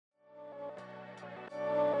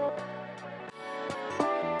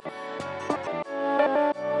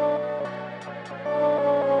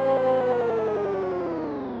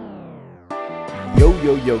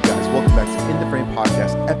Yo, guys, welcome back to In the Frame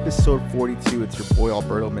Podcast, episode 42. It's your boy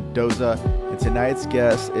Alberto Mendoza, and tonight's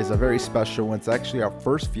guest is a very special one. It's actually our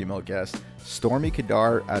first female guest, Stormy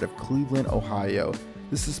Kadar out of Cleveland, Ohio.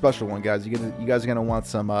 This is a special one, guys. You guys are gonna want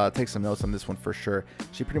some take some notes on this one for sure.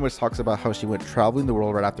 She pretty much talks about how she went traveling the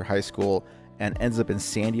world right after high school and ends up in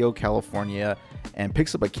San Diego, California, and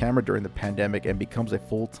picks up a camera during the pandemic and becomes a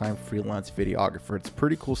full-time freelance videographer. It's a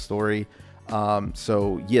pretty cool story.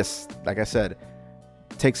 So yes, like I said,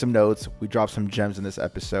 take some notes. We dropped some gems in this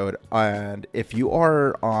episode. And if you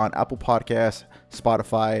are on Apple Podcasts,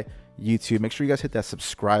 Spotify, YouTube, make sure you guys hit that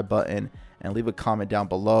subscribe button and leave a comment down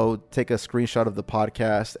below. Take a screenshot of the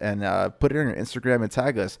podcast and put it on your Instagram and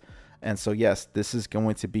tag us. And so, yes, this is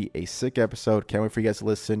going to be a sick episode. Can't wait for you guys to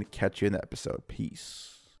listen. Catch you in the episode. Peace.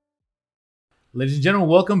 Ladies and gentlemen,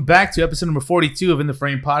 welcome back to episode number 42 of In the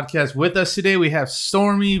Frame Podcast. With us today, we have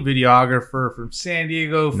Stormy, videographer from San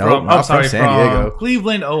Diego. From Diego.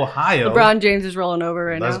 Cleveland, Ohio. LeBron James is rolling over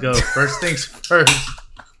right now. Let's go. First things first.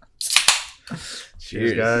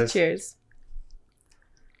 Cheers, guys. Cheers.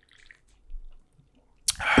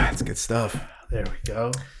 That's good stuff. There we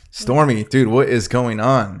go. Stormy, dude, what is going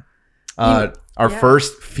on? Our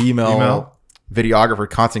first female videographer,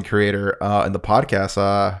 content creator in the podcast.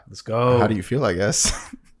 Let's go. How do you feel, I guess?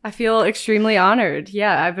 I feel extremely honored.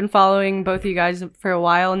 Yeah, I've been following both of you guys for a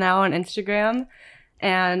while now on Instagram,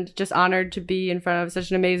 and just honored to be in front of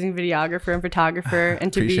such an amazing videographer and photographer,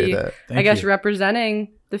 and to be, I guess,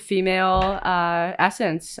 representing the female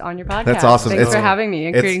essence on your podcast. That's awesome. Thanks for having me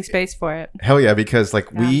and creating space for it. Hell yeah, because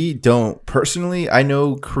we don't personally, I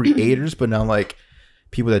know creators, but not like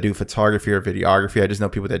people that do photography or videography. I just know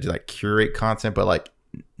people that do like curate content, but like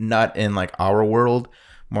not in like our world.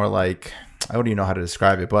 More like, I don't even know how to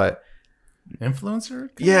describe it, but influencer.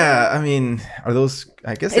 Yeah, I mean, are those?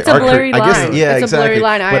 I guess it's a blurry line. I guess, yeah, it's exactly. A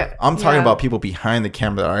blurry line. But I'm talking about people behind the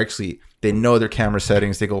camera that are actually, they know their camera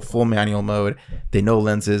settings. They go full manual mode. They know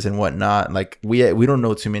lenses and whatnot. Like we don't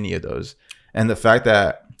know too many of those. And the fact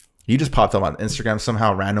that you just popped up on Instagram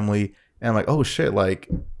somehow randomly, and I'm like, oh shit, like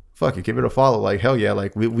fuck it, give it a follow. Like hell yeah,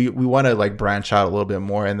 like we want to like branch out a little bit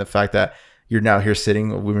more. And the fact that you're now here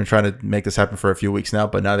sitting, we've been trying to make this happen for a few weeks now,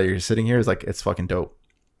 but now that you're sitting here, is like, it's fucking dope.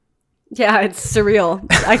 Yeah, it's surreal.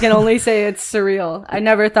 I can only say it's surreal. I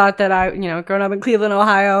never thought that growing up in Cleveland,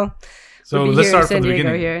 Ohio. So let's start from the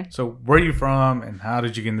beginning. Here. So where are you from, and how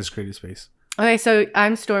did you get in this creative space? Okay, so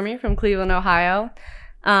I'm Stormy from Cleveland, Ohio.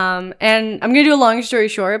 And I'm going to do a long story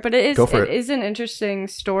short, but it is an interesting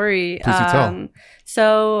story. Please do tell.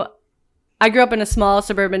 So I grew up in a small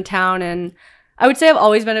suburban town, and I would say I've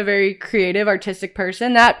always been a very creative, artistic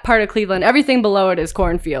person. That part of Cleveland, everything below it is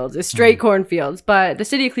cornfields. It's straight cornfields. But the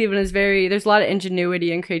city of Cleveland is there's a lot of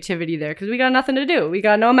ingenuity and creativity there because we got nothing to do. We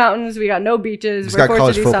got no mountains. We got no beaches. We're got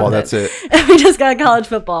college football. Something. That's it. We just got college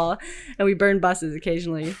football, and we burn buses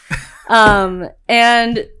occasionally.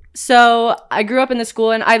 And so I grew up in the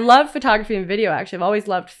school, and I love photography and video, actually. I've always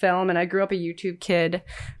loved film, and I grew up a YouTube kid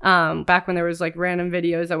back when there was like random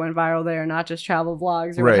videos that went viral there, not just travel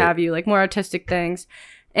vlogs or what have you, like more artistic things.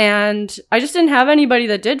 And I just didn't have anybody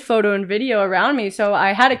that did photo and video around me. So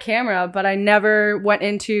I had a camera, but I never went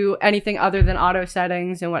into anything other than auto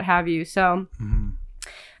settings and what have you. So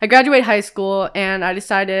I graduated high school, and I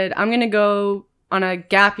decided I'm going to go on a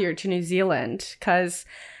gap year to New Zealand because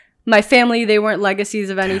my family, they weren't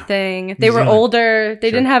legacies of anything. They were older.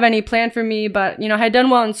 They didn't have any plan for me, but, I had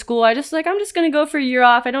done well in school. I'm just going to go for a year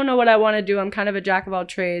off. I don't know what I want to do. I'm kind of a jack of all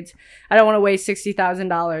trades. I don't want to waste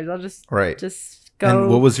 $60,000. I'll just go. And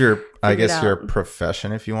what was your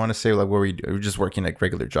profession, if you want to say? Like, were you just working like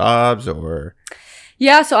regular jobs or?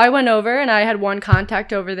 Yeah, so I went over, and I had one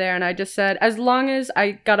contact over there, and I just said, as long as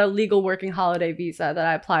I got a legal working holiday visa that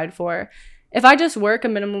I applied for, if I just work a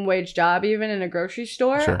minimum wage job, even in a grocery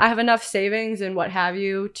store, I have enough savings and what have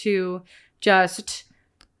you to just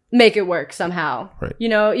make it work somehow. Right.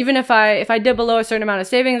 Even if I dip below a certain amount of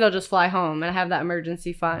savings, I'll just fly home and I have that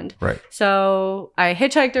emergency fund. Right. So I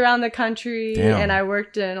hitchhiked around the country and I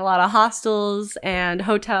worked in a lot of hostels and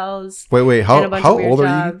hotels. Wait, how old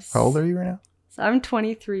are you? How old are you right now? So I'm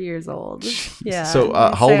 23 years old. Yeah. So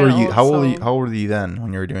how old are you? How old were you then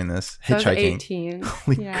when you were doing this hitchhiking? So I was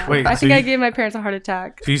 18. Yeah. Wait, I think I gave my parents a heart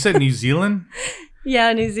attack. So you said New Zealand?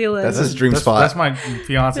 Yeah, New Zealand. That's his dream spot. That's my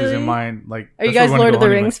fiance's in mind. Like, are you guys Lord of the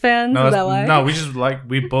Rings fans? No, is that why? No,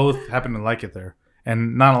 we both happen to like it there,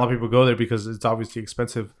 and not a lot of people go there because it's obviously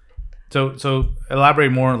expensive. So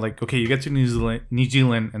elaborate more. Like, okay, you get to New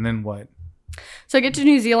Zealand, and then what? So I get to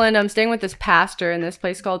New Zealand. I'm staying with this pastor in this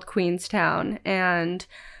place called Queenstown, and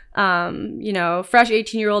Fresh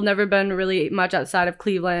 18-year-old, never been really much outside of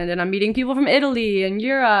Cleveland, and I'm meeting people from Italy and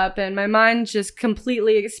Europe, and my mind's just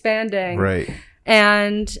completely expanding. Right.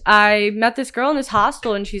 And I met this girl in this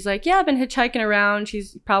hostel, and she's like, yeah, I've been hitchhiking around.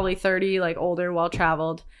 She's probably 30, like older,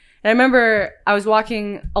 well-traveled. And I remember I was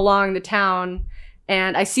walking along the town,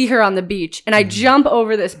 and I see her on the beach, and I jump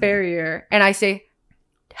over this barrier, and I say,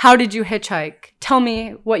 how did you hitchhike? Tell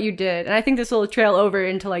me what you did. And I think this will trail over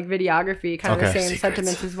into like videography, kind of the same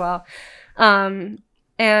sentiments as well.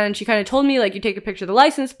 And she kind of told me, like, you take a picture of the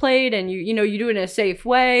license plate and you do it in a safe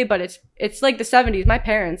way, but it's like the 70s. My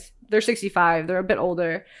parents, they're 65. They're a bit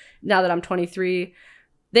older now that I'm 23.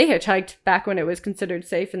 They hitchhiked back when it was considered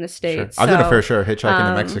safe in the States. Sure. I did a fair share of hitchhiking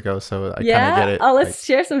to Mexico, so I kind of get it. Oh, let's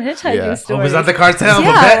share some hitchhiking stories. Oh, was that the cartel?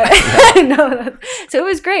 Yeah. No, so it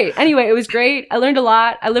was great. Anyway, it was great. I learned a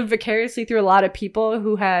lot. I lived vicariously through a lot of people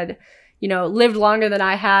who had, lived longer than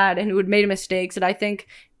I had and who had made mistakes. And I think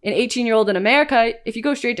an 18-year-old in America, if you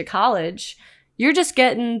go straight to college, you're just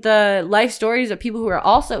getting the life stories of people who are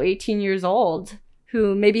also 18 years old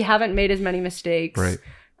who maybe haven't made as many mistakes. Right.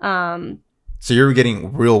 So you're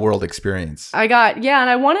getting real world experience. And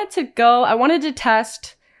I wanted to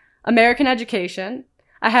test American education.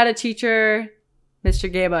 I had a teacher,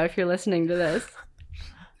 Mr. Gaba, if you're listening to this.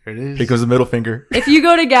 There it is. Here goes the middle finger. If you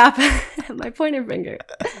go to Gap, my pointer finger.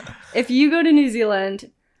 If you go to New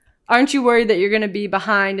Zealand, aren't you worried that you're going to be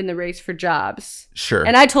behind in the race for jobs? Sure.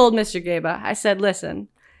 And I told Mr. Gaba, I said, listen,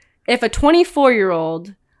 if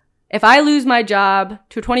I lose my job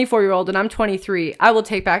to a 24-year-old and I'm 23, I will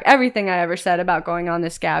take back everything I ever said about going on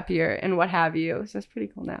this gap year and what have you. So it's pretty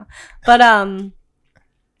cool now. But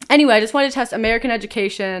anyway, I just wanted to test American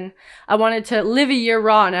education. I wanted to live a year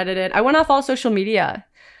raw and unedited. I went off all social media.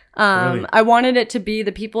 Really? I wanted it to be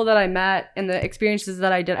the people that I met and the experiences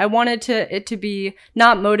that I did. I wanted it to be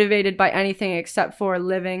not motivated by anything except for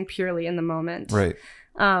living purely in the moment. Right.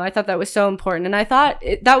 I thought that was so important. And I thought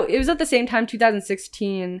it was at the same time,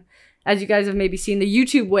 2016, as you guys have maybe seen, the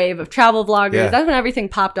YouTube wave of travel vloggers. Yeah. That's when everything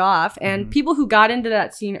popped off. And people who got into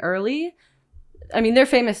that scene early, I mean, they're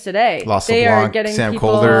famous today. They are getting Sam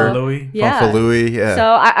Colder, Louis. Yeah. Louis, yeah.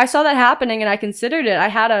 So I saw that happening and I considered it. I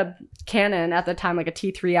had a Canon at the time, like a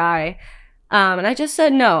T3i. And I just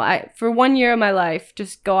said, no, for 1 year of my life,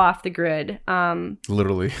 just go off the grid.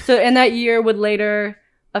 Literally. So, and that year would later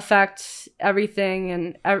affect everything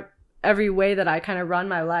and every way that I kind of run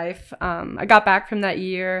my life. I got back from that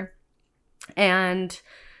year and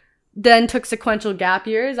then took sequential gap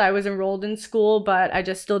years. I was enrolled in school, but I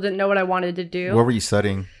just still didn't know what I wanted to do. What were you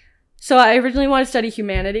studying? So I originally wanted to study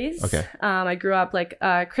humanities. Okay. I grew up like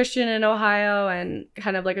Christian in Ohio and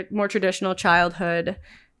kind of like a more traditional childhood.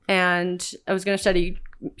 And I was going to study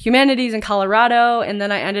humanities in Colorado. And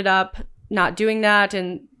then I ended up not doing that.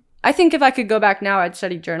 And I think if I could go back now, I'd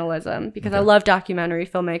study journalism because I love documentary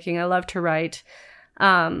filmmaking. I love to write.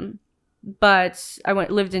 But I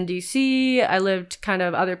lived in DC. I lived kind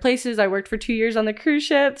of other places. I worked for 2 years on the cruise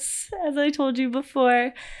ships, as I told you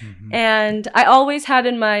before. Mm-hmm. And I always had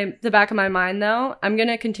in the back of my mind, though, I'm going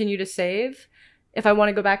to continue to save if I want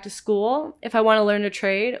to go back to school, if I want to learn a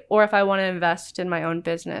trade, or if I want to invest in my own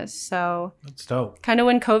business. So that's dope. Kind of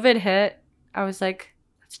when COVID hit, I was like,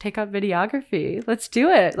 let's take up videography. Let's do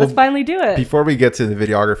it. Let's finally do it. Before we get to the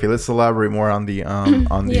videography, let's elaborate more on the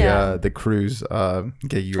the cruise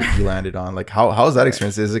you landed on. Like how was that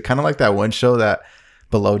experience? Is it kind of like that one show that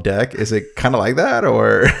Below Deck? Is it kind of like that,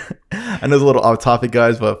 or I know it's a little off topic,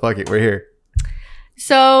 guys, but fuck it, we're here.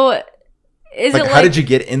 So how did you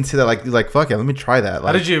get into that? Like fuck it, let me try that.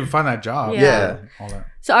 How did you find that job? Yeah. All that.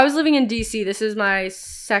 So I was living in DC. This is my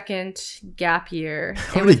second gap year.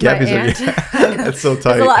 How many gap years are you? That's so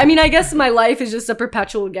tight. I mean, I guess my life is just a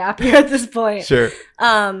perpetual gap year at this point. Sure.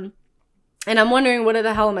 And I'm wondering, what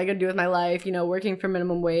the hell am I going to do with my life? Working for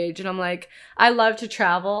minimum wage. And I'm like, I love to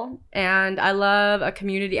travel and I love a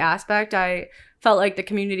community aspect. I felt like the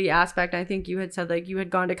community aspect, I think you had said like you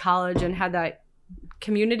had gone to college and had that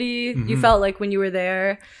community. Mm-hmm. You felt like when you were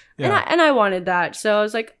there. Yeah. And I wanted that. So I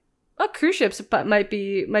was like, cruise ships might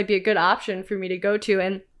be a good option for me to go to.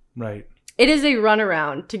 And right. It is a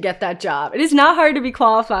runaround to get that job. It is not hard to be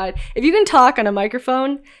qualified. If you can talk on a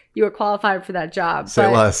microphone, you are qualified for that job.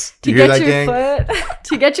 Say less. To get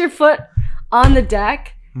your foot on the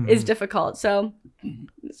deck is difficult. So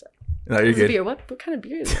no, you're good. Beer. What kind of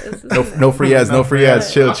beer is this? No free ads. No free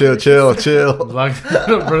ads. Chill. Brother's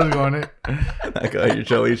going it. Okay, you're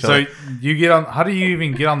chill. So you get on. How do you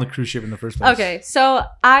even get on the cruise ship in the first place? Okay, so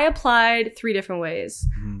I applied 3 different ways.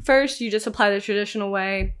 Mm-hmm. First, you just apply the traditional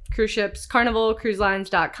way. Cruise ships,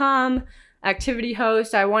 CarnivalCruiseLines.com. activity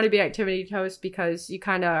host. I want to be activity host because you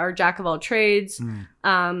kind of are jack of all trades.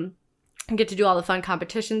 And get to do all the fun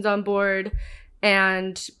competitions on board.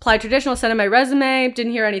 And applied traditional, sent in my resume,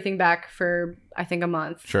 didn't hear anything back for, I think, a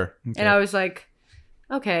month. Sure. Okay. And I was like,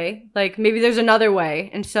 okay, like maybe there's another way.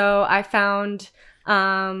 And so I found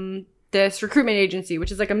this recruitment agency,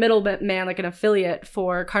 which is like a middleman, like an affiliate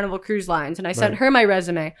for Carnival Cruise Lines. And I sent her my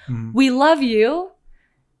resume. We love you.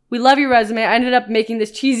 We love your resume. I ended up making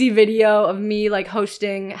this cheesy video of me like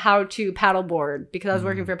hosting how to paddleboard because I was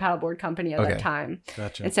working for a paddleboard company at that time.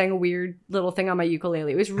 Gotcha. And saying a weird little thing on my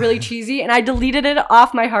ukulele. It was really cheesy. And I deleted it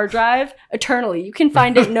off my hard drive eternally. You can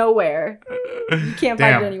find it nowhere. You can't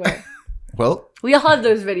find it anywhere. Well, we all have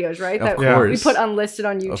those videos, right? Of That course. we put unlisted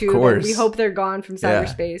on YouTube. Of course. And we hope they're gone from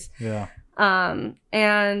cyberspace. Yeah.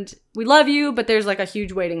 And we love you, but there's like a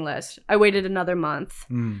huge waiting list. I waited another month.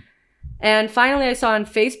 And finally, I saw on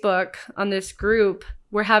Facebook on this group,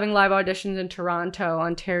 we're having live auditions in Toronto,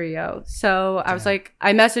 Ontario. So I was like,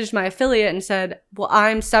 I messaged my affiliate and said, well,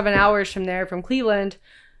 I'm 7 hours from there, from Cleveland.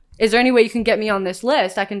 Is there any way you can get me on this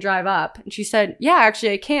list? I can drive up. And she said, yeah,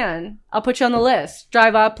 actually I can. I'll put you on the list.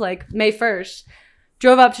 Drive up like May 1st.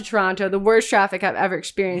 Drove up to Toronto, the worst traffic I've ever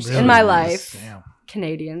experienced in my life. Damn.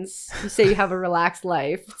 Canadians, you say you have a relaxed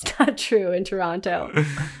life. It's not true in Toronto.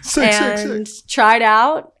 Six. Tried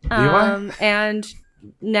out. DUI? And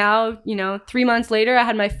now, 3 months later, I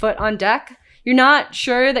had my foot on deck. You're not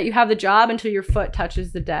sure that you have the job until your foot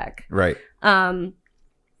touches the deck. Right.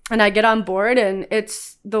 And I get on board and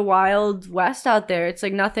it's the Wild West out there. It's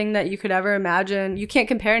like nothing that you could ever imagine. You can't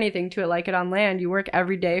compare anything to it like it on land. You work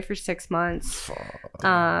every day for 6 months.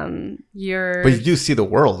 But you do see the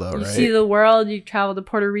world though, right? You see the world. You travel to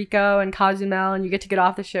Puerto Rico and Cozumel and you get to get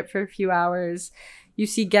off the ship for a few hours. You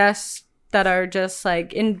see guests that are just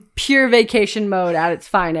like in pure vacation mode at its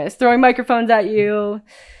finest, throwing microphones at you.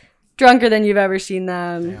 Drunker than you've ever seen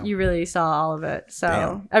them. Damn. You really saw all of it. So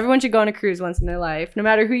Damn. everyone should go on a cruise once in their life, no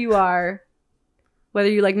matter who you are, whether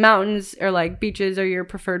you like mountains or like beaches or your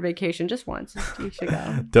preferred vacation, just once you should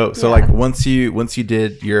go. Dope. So like once you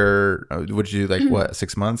did your, would you do like what,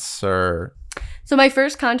 6 months or? So my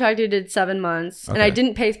first contract I did 7 months and I Okay.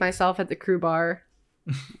 didn't pace myself at the crew bar.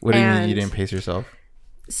 What do you mean And- you didn't pace yourself?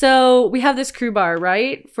 So we have this crew bar,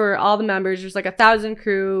 right? For all the members, there's like 1,000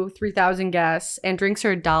 crew, 3,000 guests, and drinks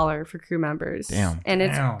are $1 for crew members. Damn. And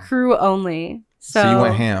it's Damn. crew only. So you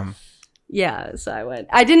went ham. Yeah, so I went.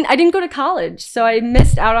 I didn't go to college, so I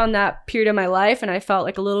missed out on that period of my life, and I felt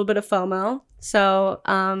like a little bit of FOMO. So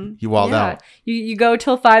You walled out. You go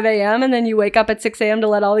till 5 a.m. and then you wake up at 6 a.m. to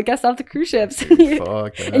let all the guests off the cruise ships.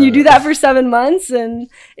 Fuck And you do that for 7 months, and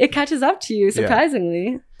it catches up to you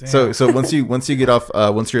surprisingly. Damn. So once you get off,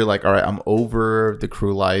 once you're like, all right, I'm over the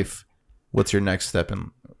crew life. What's your next step?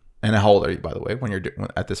 And how old are you, by the way, when you're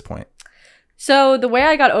at this point? So the way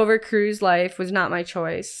I got over cruise life was not my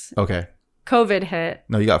choice. Okay. COVID hit.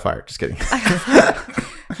 No, you got fired. Just kidding.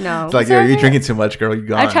 No. It's like, So you're drinking too much, girl. You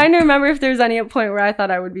gone. I'm trying to remember if there's any point where I thought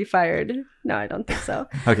I would be fired. No, I don't think so.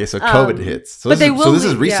 Okay, so COVID hits. So But this is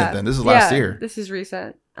leave- recent yeah. then. This is last Yeah, year. This is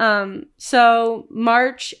recent. So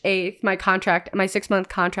March 8th, my 6-month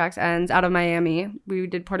contract ends out of Miami. We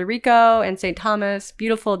did Puerto Rico and St. Thomas,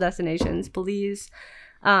 beautiful destinations, Belize.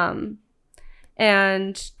 And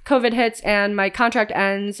COVID hits and my contract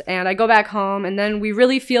ends and I go back home and then we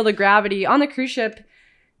really feel the gravity on the cruise ship.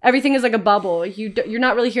 Everything is like a bubble. You're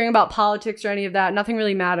not really hearing about politics or any of that. Nothing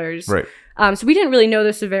really matters. Right. So we didn't really know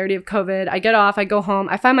the severity of COVID. I get off, I go home.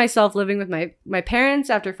 I find myself living with my parents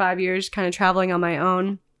after 5 years, kind of traveling on my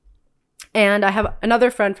own. And I have another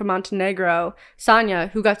friend from Montenegro, Sonia,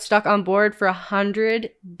 who got stuck on board for 100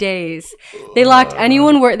 days. They locked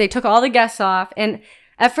anyone they took all the guests off. And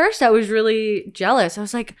at first I was really jealous. I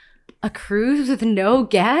was like, a cruise with no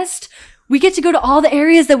guest? We get to go to all the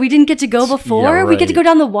areas that we didn't get to go before. Yeah, We get to right. go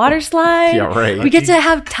down the water slide. Yeah, right. We get to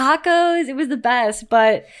have tacos. It was the best.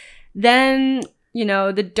 But then,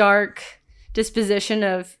 the dark disposition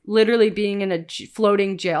of literally being in a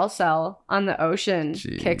floating jail cell on the ocean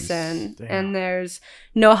kicks in. Damn. And there's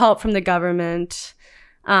no help from the government.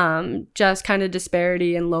 Just kind of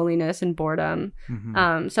disparity and loneliness and boredom.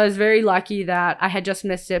 So I was very lucky that I had just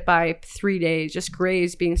missed it by 3 days, just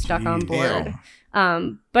grazed being stuck on board.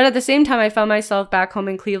 But at the same time, I found myself back home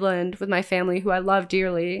in Cleveland with my family, who I love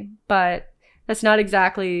dearly, but that's not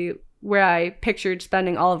exactly where I pictured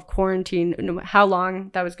spending all of quarantine and how long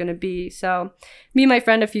that was going to be. So me and my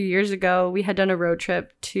friend a few years ago, we had done a road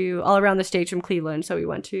trip to all around the states from Cleveland. So we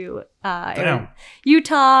went to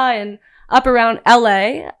Utah and up around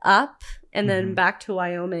LA, and then back to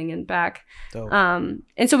Wyoming and back. Dope. And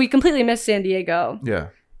so we completely missed San Diego. Yeah.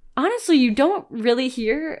 honestly, you don't really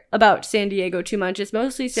hear about San Diego too much. It's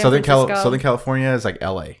mostly San Francisco. Southern California is like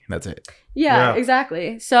LA. That's it. Yeah,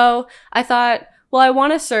 exactly. So I thought, well, I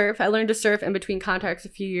want to surf. I learned to surf in between contracts a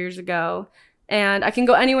few years ago. And I can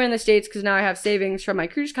go anywhere in the States because now I have savings from my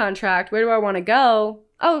cruise contract. Where do I want to go?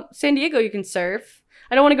 Oh, San Diego, you can surf.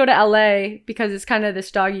 I don't want to go to LA because it's kind of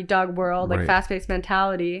this dog-eat-dog world, like fast-paced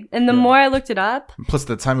mentality. And the more I looked it up... Plus, at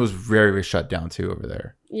the time, it was very, very shut down, too, over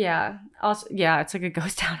there. Yeah. Also, yeah, it's like a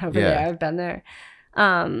ghost town over there. I've been there.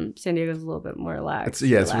 San Diego's a little bit more relaxed. It's a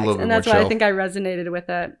little bit more chill. And that's why I think I resonated with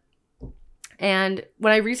it. And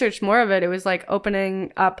when I researched more of it, it was like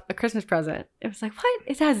opening up a Christmas present. It was like, what?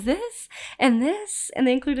 It has this, and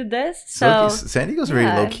they included this. So San Diego's very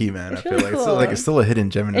low key, man. I feel really like cool. It's still a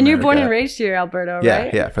hidden gem in And America. you're born and raised here, Alberto,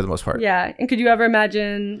 right? Yeah, for the most part. Yeah. And could you ever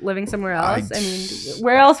imagine living somewhere else? I mean,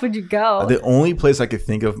 where else would you go? The only place I could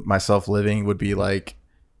think of myself living would be like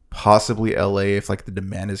possibly LA if like the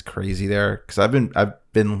demand is crazy there. Because I've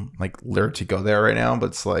been like lured to go there right now, but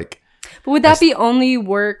it's like. But would that be only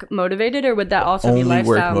work motivated, or would that also be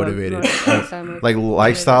lifestyle motivated? Like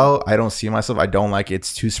lifestyle, I don't see myself. I don't like it.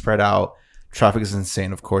 It's too spread out. Traffic is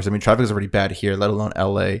insane, of course. I mean, traffic is already bad here, let alone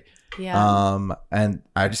LA. Yeah. And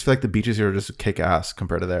I just feel like the beaches here are just kick ass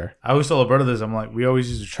compared to there. I always tell Alberto this. I'm like, we always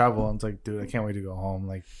used to travel. And it's like, dude, I can't wait to go home.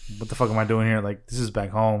 Like, what the fuck am I doing here? Like, this is back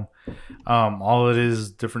home. All it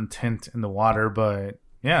is different tint in the water, but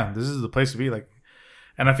yeah, this is the place to be. Like,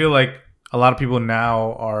 and I feel like a lot of people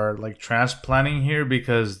now are like transplanting here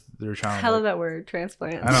because they're trying. I love that word,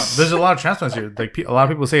 transplant. I know there's a lot of transplants here. Like a lot of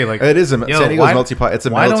people say, like it is San Diego's multi-pot. It's a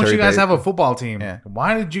why military. Don't you guys base. have a football team? Yeah.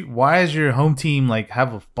 Why is your home team like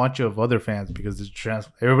have a bunch of other fans? Because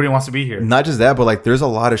everybody wants to be here. Not just that, but like there's a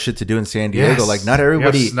lot of shit to do in San Diego. Yes. Like not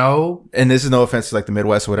everybody. Snow. And this is no offense to like the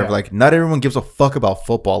Midwest or whatever. Yeah. Like not everyone gives a fuck about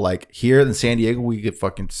football. Like here in San Diego, we could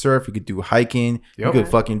fucking surf. You could do hiking. You could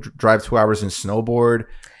fucking drive 2 hours and snowboard.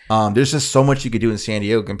 There's just so much you could do in San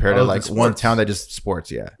Diego compared to like one town that just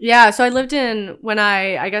sports. Yeah. So I lived in, when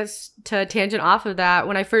I guess to tangent off of that,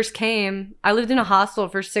 when I first came, I lived in a hostel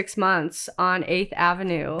for 6 months on 8th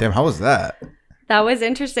Avenue. Damn, how was that? That was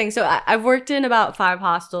interesting. So I've worked in about 5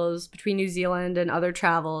 hostels between New Zealand and other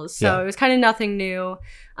travels. So it was kind of nothing new.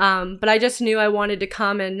 But I just knew I wanted to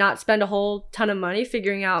come and not spend a whole ton of money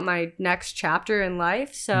figuring out my next chapter in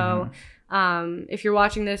life. So if you're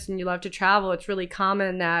watching this and you love to travel, it's really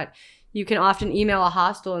common that you can often email a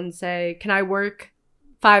hostel and say, can I work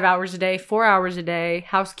 5 hours a day, 4 hours a day,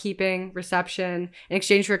 housekeeping, reception, in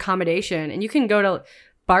exchange for accommodation? And you can go to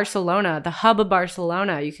Barcelona, the hub of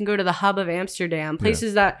Barcelona. You can go to the hub of Amsterdam,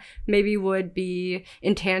 places that maybe would be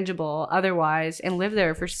intangible otherwise, and live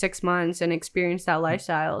there for 6 months and experience that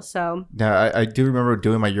lifestyle. So yeah, I do remember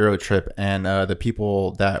doing my Euro trip, and the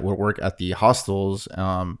people that would work at the hostels,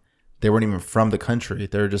 they weren't even from the country.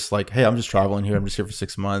 They're just like, hey, I'm just traveling here. I'm just here for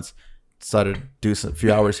 6 months. Decided to do a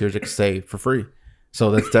few hours here to stay for free.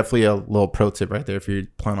 So that's definitely a little pro tip right there if you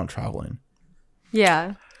plan on traveling.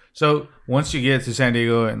 Yeah. So once you get to San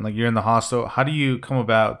Diego and like you're in the hostel, how do you come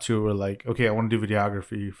about to like, okay, I want to do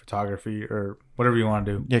videography, photography, or whatever you want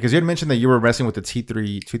to do? Yeah, because you had mentioned that you were messing with the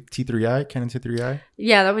T3i, Canon T3i.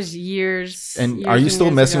 Yeah, that was years. And are you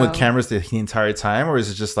still messing with cameras the entire time, or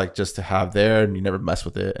is it just like just to have there and you never mess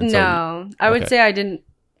with it? No, I would say I didn't.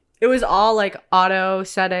 It was all like auto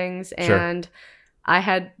settings, and I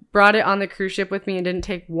had brought it on the cruise ship with me and didn't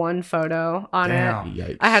take one photo on it.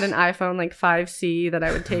 Yikes. I had an iPhone like 5C that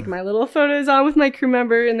I would take my little photos on with my crew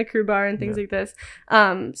member in the crew bar and things like this.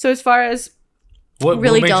 So as far as what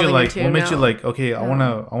made you like, okay, I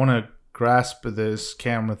wanna grasp this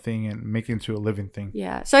camera thing and make it into a living thing?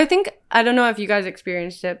 Yeah. So I don't know if you guys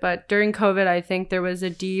experienced it, but during COVID, I think there was a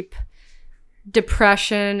deep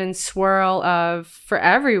depression and swirl for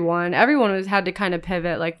everyone had to kind of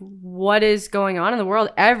pivot, like what is going on in the world.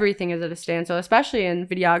 Everything is at a standstill, especially in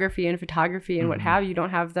videography and photography and what have you. You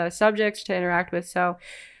don't have the subjects to interact with. So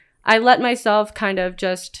I let myself kind of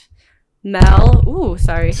just mel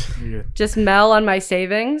on my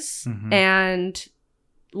savings and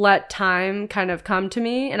let time kind of come to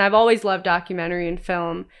me. And I've always loved documentary and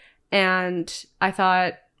film, and I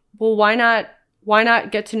thought, well, why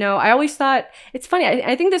not get to know? I always thought, it's funny,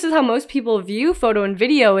 I think this is how most people view photo and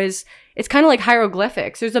video, is it's kind of like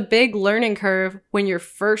hieroglyphics. There's a big learning curve when you're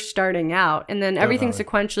first starting out, and then everything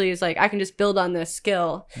sequentially is like, I can just build on this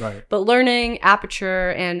skill. Right. But learning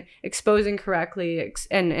aperture and exposing correctly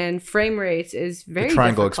and frame rates is very the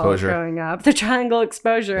triangle difficult exposure. Growing up. The triangle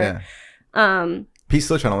exposure. Yeah. Pete's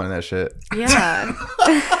still trying to learn that shit. Yeah.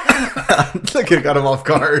 Look, it got him off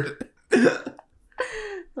guard.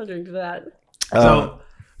 I'll drink to that.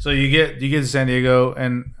 So you get to San Diego,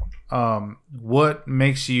 and what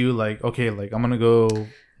makes you like, okay, like I'm gonna go.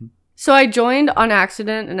 So I joined on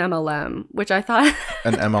accident an MLM, which I thought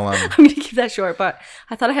An MLM. I'm gonna keep that short, but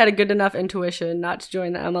I thought I had a good enough intuition not to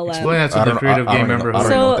join the MLM. Explain that to the creative game member. I don't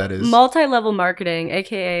know what that is. Multi-level marketing,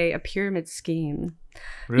 aka a pyramid scheme.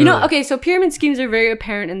 Really? You know, okay, so pyramid schemes are very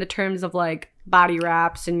apparent in the terms of like body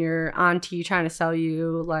wraps and your auntie trying to sell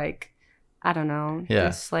you like, I don't know,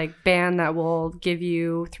 this like band that will give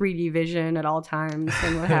you 3D vision at all times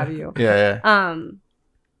and what have you. Yeah.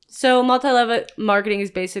 So multi-level marketing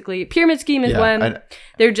is basically, pyramid scheme is when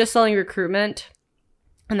they're just selling recruitment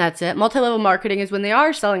and that's it. Multi-level marketing is when they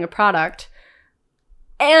are selling a product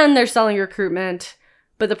and they're selling recruitment,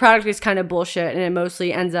 but the product is kind of bullshit and it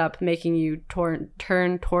mostly ends up making you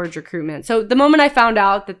turn towards recruitment. So the moment I found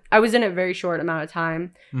out that I was in a very short amount of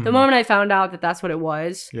time, the moment I found out that that's what it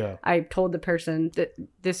was, I told the person that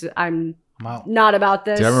I'm not about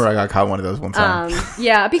this. Do you remember I got caught one of those one time?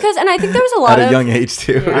 Yeah, because, and I think there was a lot at a young age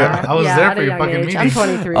too. Yeah, I was there for your fucking meeting. I'm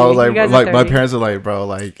 23. I was like my parents were like, bro,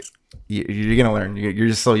 like you're gonna learn. You're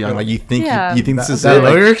just so young. Like you think you think this is that it.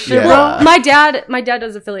 lawyer shit, Well, my dad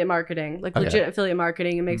does affiliate marketing, like legit affiliate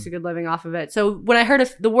marketing, and makes a good living off of it. So when I heard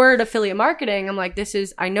of the word affiliate marketing, I'm like,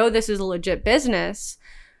 I know this is a legit business.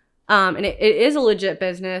 And it is a legit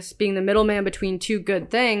business, being the middleman between two good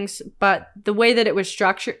things. But the way that it was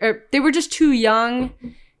structured, they were just too young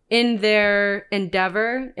in their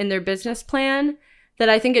endeavor, in their business plan, that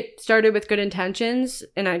I think it started with good intentions.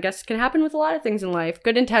 And I guess can happen with a lot of things in life.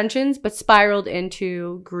 Good intentions, but spiraled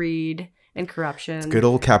into greed and corruption. It's good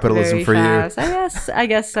old capitalism for fast. You. I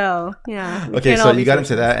guess so. Yeah. Okay, so you got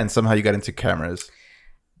into that and somehow you got into cameras.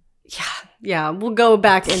 Yeah, we'll go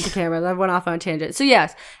back into cameras. I went off on a tangent. So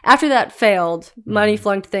yes, after that failed, money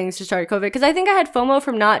flunked things to start COVID, because I think I had FOMO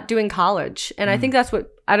from not doing college. And I think that's what,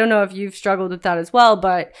 I don't know if you've struggled with that as well,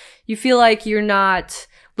 but you feel like you're not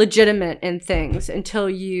legitimate in things until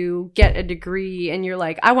you get a degree and you're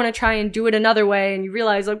like, I want to try and do it another way. And you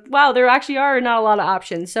realize like, wow, there actually are not a lot of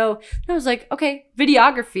options. So I was like, okay,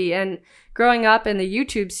 videography. And growing up in the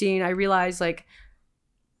YouTube scene, I realized like,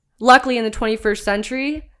 luckily in the 21st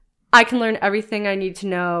century, I can learn everything I need to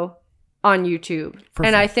know on YouTube. Perfect.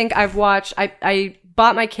 And I think I've watched, I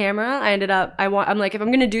bought my camera. I'm like, if I'm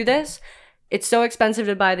going to do this, it's so expensive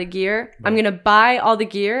to buy the gear. I'm going to buy all the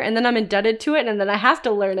gear and then I'm indebted to it. And then I have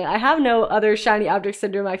to learn it. I have no other shiny object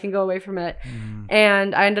syndrome. I can go away from it.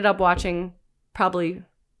 And I ended up watching probably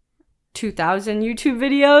 2,000 YouTube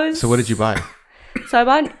videos. So what did you buy? So I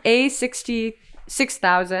bought an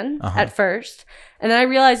A6000 at first. And then I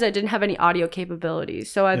realized I didn't have any audio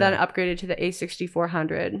capabilities. So I then upgraded to the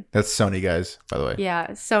A6400. That's Sony, guys, by the way. Yeah,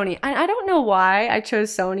 Sony. I don't know why I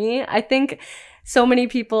chose Sony. I think so many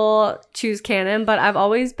people choose Canon, but I've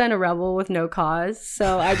always been a rebel with no cause.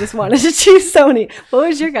 So I just wanted to choose Sony. What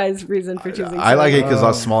was your guys' reason for choosing Sony? I like it because I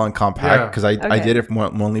was small and compact, because I did it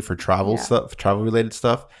mainly for travel stuff, travel-related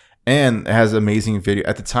stuff. And it has amazing video.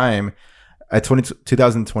 At the time, at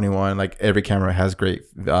 2021, like every camera has great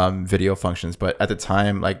video functions, but at the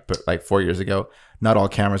time, like 4 years ago, not all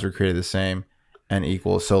cameras were created the same and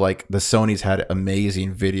equal. So like the Sonys had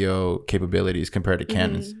amazing video capabilities compared to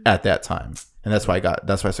Canons at that time, and that's why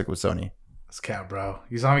I stuck with Sony. That's cap, bro.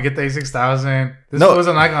 You saw me get the A6000. This was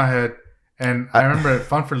a Nikon head, and I remember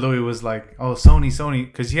Fun for Louis was like, "Oh, Sony,"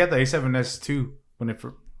 because he had the A7S too when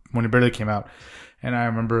it barely came out, and I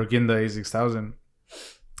remember getting the A6000.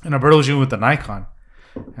 And Alberto was with the Nikon.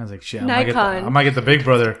 I was like, shit, I might get the big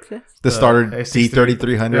brother. The starter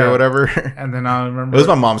D3300 or whatever. And then I remember. It was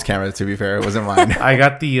my mom's camera, to be fair. It wasn't mine. I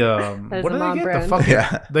got the, what did I get? The fucking,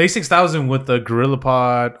 the A6000 with the Gorilla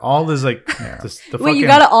Pod, all this like, the Wait, fucking, you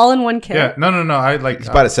got it all in one kit? Yeah, no. I like. It's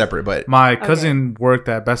bought it separate, but. My cousin worked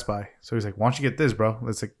at Best Buy. So he's like, why don't you get this, bro?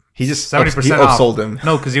 It's like, he just 70% off. Sold him.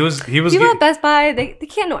 No, because he was people at Best Buy, they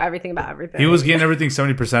can't know everything about everything. He was getting everything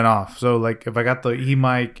 70% off. So like if I got the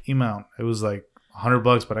E-Mic E-mount, it was like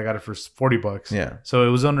 $100, but I got it for $40. Yeah. So it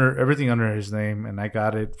was everything under his name, and I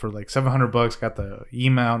got it for like $700. Got the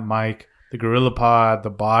E-mount mic, the Gorilla Pod, the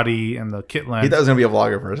body, and the kit lens. He thought he was gonna be a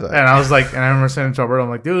vlogger for a second. And I was like, and I remember saying to Alberto, I'm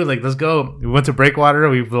like, dude, like let's go. We went to Breakwater,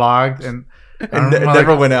 we vlogged, and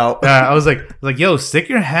never went out. Yeah, I was like, yo, stick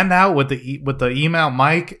your hand out with the E-mount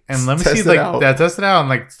mic and let me see test it out and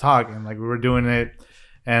like talk, and like we were doing it,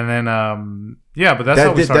 and then but that's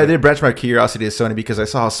how we started. That did branch my curiosity to Sony, because I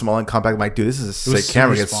saw how small and compact. I'm like, dude, this is a sick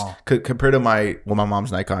camera. Compared to my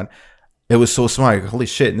mom's Nikon, it was so small. Like, holy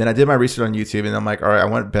shit! And then I did my research on YouTube, and I'm like, all right, I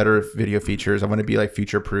want better video features. I want to be like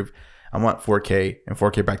future proof. I want 4K, and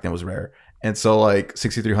 4K back then was rare. And so like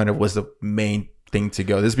 6300 was the main thing to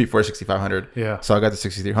go. This is before 6500. Yeah. So I got the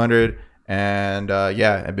 6300, And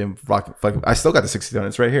yeah, I've been fucking. I still got the 60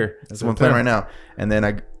 It's right here. That's what I'm playing right now. And then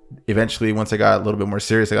I eventually, once I got a little bit more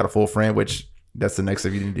serious, I got a full frame, which that's the next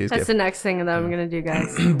thing you need to do. That's the next thing that I'm gonna do,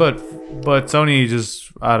 guys. but Sony, just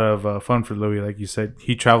out of fun for Louis, like you said,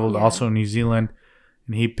 he traveled also in New Zealand,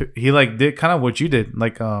 and he like did kind of what you did,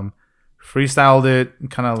 like freestyled it,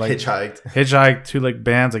 kind of like hitchhiked to like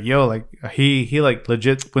bands, like yo, like he like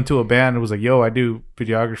legit went to a band and was like, yo, I do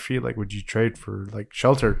videography, like would you trade for like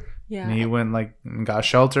shelter? Yeah. And he went like and got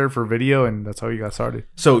shelter for video, and that's how he got started.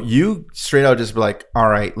 So you straight out just be like, all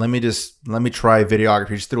right, let me try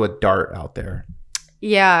videography. Just threw a dart out there.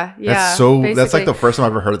 Yeah. That's like the first time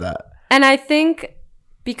I've ever heard that. And I think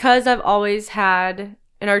because I've always had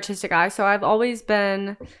an artistic eye, so I've always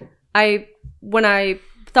been, when I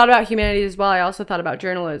thought about humanities as well, I also thought about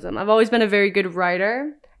journalism. I've always been a very good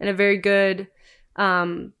writer and a very good,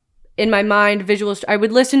 in my mind, I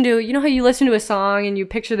would listen to, you know how you listen to a song and you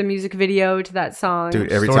picture the music video to that song?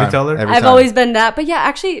 Dude, every Storyteller? time. I've always been that. But yeah,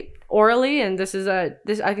 actually, orally, and I think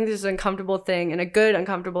this is an uncomfortable thing, and a good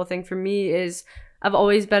uncomfortable thing for me is I've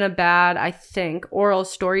always been a bad, I think, oral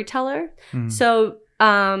storyteller. So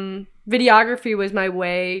videography was my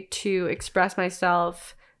way to express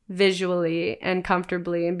myself visually and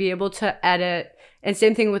comfortably and be able to edit. And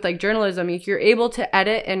same thing with like journalism. You're able to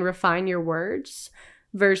edit and refine your words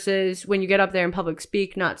versus when you get up there in public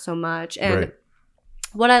speak, not so much. And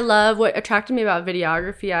what attracted me about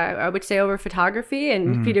videography, I would say over photography,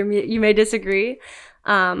 and Peter, you may disagree.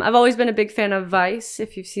 I've always been a big fan of Vice.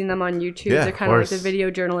 If you've seen them on YouTube, they're kind of like the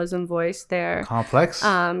video journalism voice there. Complex.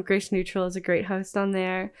 Grace Neutral is a great host on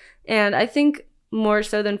there. And I think more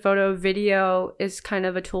so than photo, video is kind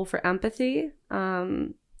of a tool for empathy.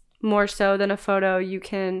 More so than a photo, you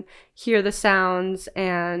can hear the sounds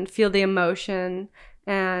and feel the emotion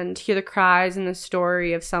and hear the cries and the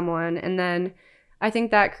story of someone. And then I think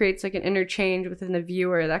that creates like an interchange within the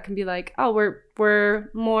viewer that can be like, oh, we're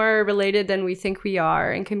more related than we think we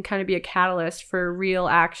are, and can kind of be a catalyst for real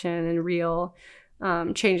action and real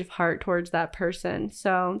change of heart towards that person.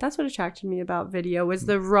 So that's what attracted me about video, was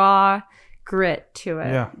the raw grit to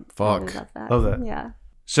it. Yeah. Fuck. Love that. Yeah.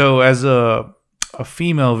 So as a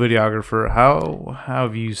female videographer, how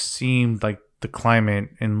have you seen like the climate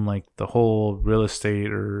in like the whole real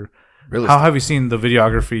estate, or how have you seen the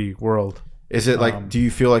videography world? Is it like, do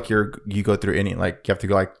you feel like you go through any, like you have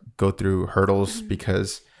to go through hurdles?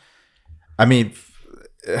 Because I mean,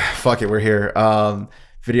 fuck it, we're here.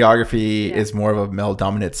 Videography is more of a male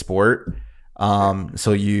dominant sport.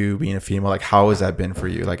 So you being a female, like how has that been for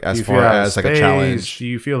you? Like as far as like a challenge? Do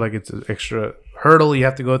you feel like it's an extra hurdle you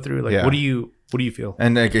have to go through? Like what do you feel?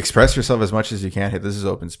 And like express yourself as much as you can. Hey, this is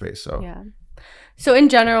open space. So yeah. So in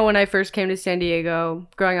general, when I first came to San Diego,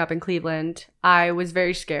 growing up in Cleveland, I was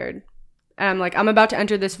very scared. And I'm like, I'm about to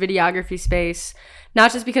enter this videography space,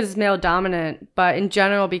 not just because it's male dominant, but in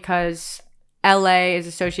general because LA is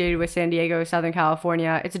associated with San Diego, Southern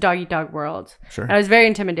California. It's a dog-eat-dog world. Sure. And I was very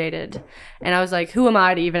intimidated. And I was like, who am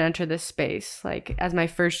I to even enter this space, like as my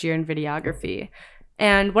first year in videography?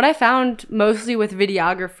 And what I found mostly with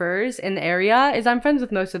videographers in the area is I'm friends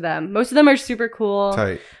with most of them. Most of them are super cool.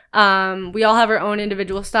 Tight. We all have our own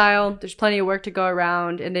individual style. There's plenty of work to go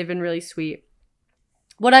around, and they've been really sweet.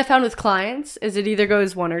 What I found with clients is it either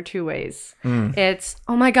goes one or two ways. It's,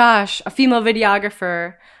 oh my gosh, a female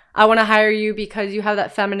videographer. I want to hire you because you have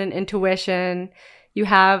that feminine intuition. You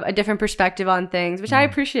have a different perspective on things, which I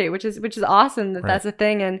appreciate, which is awesome that that's a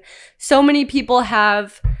thing. And so many people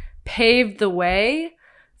have paved the way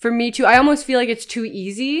for me to, I almost feel like it's too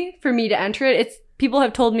easy for me to enter it. People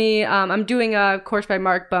have told me, I'm doing a course by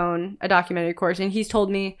Mark Bone, a documentary course, and he's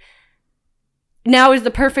told me now is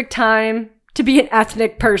the perfect time to be an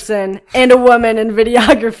ethnic person and a woman in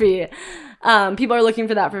videography. People are looking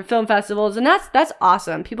for that for film festivals, and that's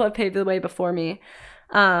awesome. People have paved the way before me.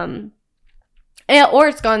 Or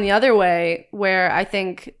it's gone the other way, where I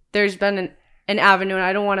think there's been an avenue, and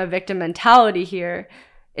I don't want a victim mentality here,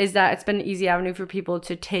 is that it's been an easy avenue for people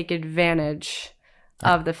to take advantage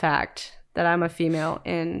of the fact that I'm a female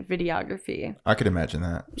in videography. I could imagine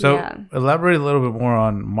that. So elaborate a little bit more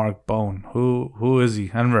on Mark Bone. Who is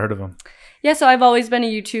he? I never heard of him. Yeah, so I've always been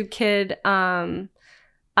a YouTube kid.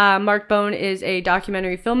 Mark Bone is a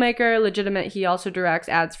documentary filmmaker, legitimate. He also directs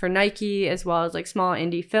ads for Nike as well as like small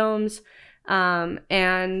indie films.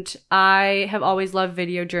 And I have always loved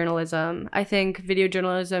video journalism. I think video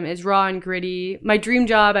journalism is raw and gritty. My dream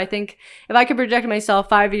job, I think if I could project myself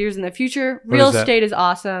 5 years in the future, real estate is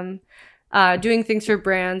awesome. Doing things for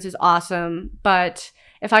brands is awesome. But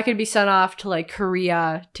if I could be sent off to like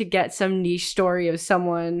Korea to get some niche story of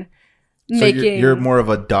someone making... You're more of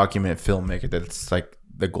a document filmmaker that's like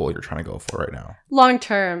the goal you're trying to go for right now? Long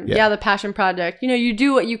term. Yeah. Yeah, the passion project. You know, you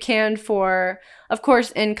do what you can for, of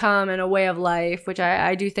course, income and a way of life, which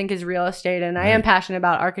I do think is real estate. And I am passionate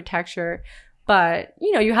about architecture. But,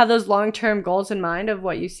 you know, you have those long-term goals in mind of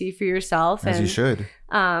what you see for yourself. As and, you should.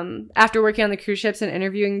 After working on the cruise ships and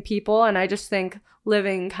interviewing people, and I just think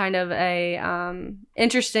living kind of a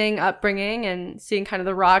interesting upbringing and seeing kind of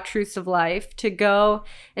the raw truths of life, to go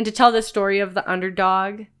and to tell the story of the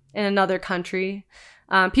underdog in another country.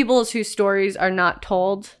 People whose stories are not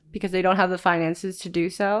told because they don't have the finances to do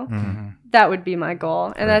so. Mm-hmm. That would be my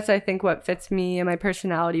goal. And that's, I think, what fits me and my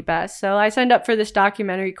personality best. So I signed up for this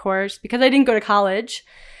documentary course because I didn't go to college.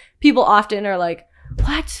 People often are like,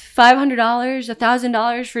 what? $500,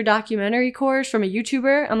 $1,000 for a documentary course from a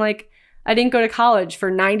YouTuber? I'm like, I didn't go to college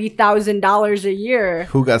for $90,000 a year.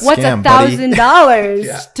 Who got What's scammed, buddy? $1,000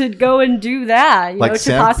 Yeah. to go and do that? You Like know,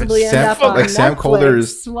 Sam- to possibly end Sam- up on like Sam Netflix.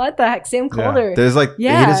 Calder's- What the heck, Sam Calder? There's like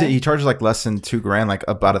Yeah. he charges like less than $2,000, like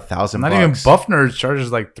about $1,000. Not even Buff Nerds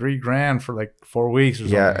charges like $3,000 for like 4 weeks or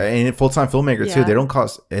something. Yeah, and full-time filmmaker too. Yeah. They don't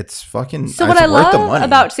cost. It's fucking. So it's what I worth the love money.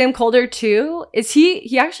 about Sam Calder too is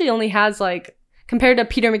he actually only has, like, compared to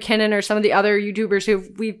Peter McKinnon or some of the other YouTubers who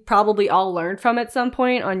we've probably all learned from at some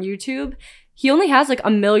point on YouTube, he only has like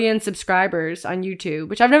 1 million subscribers on YouTube,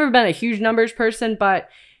 which I've never been a huge numbers person, but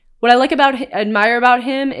what I admire about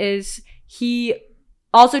him is he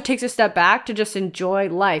also takes a step back to just enjoy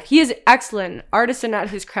life. He is excellent artisan at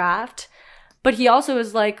his craft, but he also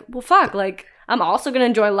is like, well, fuck, like, I'm also gonna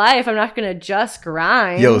enjoy life. I'm not gonna just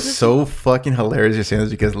grind. Yo, so fucking hilarious you're saying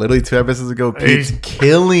this because literally 2 episodes ago, Pete's Hey,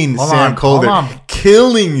 killing hold Sam on, Calder. hold on.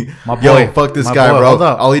 Killing. My Yo, boy, fuck this my guy, boy, bro. hold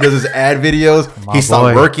up. All he does is ad videos. My He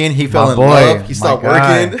stopped boy. working. He fell My in boy. love. He My stopped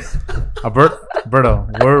guy. working.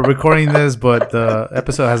 Berto, we're recording this, but the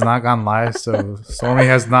episode has not gone live, so Stormy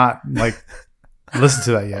has not like listened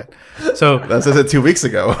to that yet. So That says it 2 weeks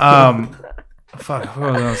ago. fuck,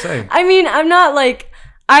 what was I gonna say? I mean, I'm not like,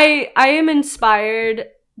 I am inspired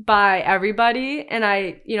by everybody, and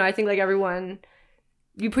I think like everyone,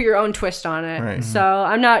 you put your own twist on it. Right. So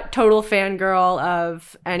I'm not total fangirl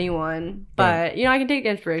of anyone, but I can take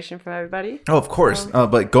inspiration from everybody. Oh, of course.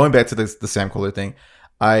 But going back to the Sam Calder thing,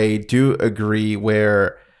 I do agree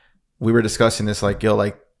where we were discussing this, like, yo,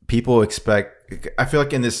 like, people expect, I feel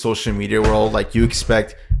like in this social media world, like, you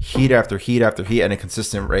expect heat after heat after heat at a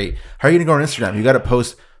consistent rate. How are you going to go on Instagram? You got to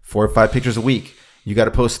post 4 or 5 pictures a week. You got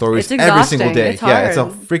to post stories It's every single exhausting. day. It's Yeah, it's a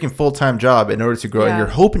hard. freaking full-time job in order to grow, and Yeah. you're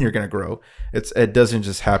hoping you're going to grow. It doesn't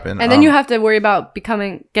just happen. And then you have to worry about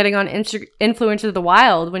getting on Influencers of the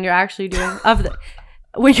Wild when you're actually doing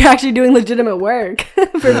legitimate work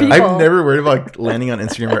for people. I've never worried about landing on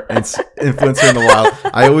Instagram or influencer in the wild.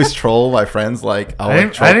 I always troll my friends. Like, I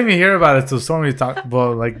didn't even hear about it until Stormy talked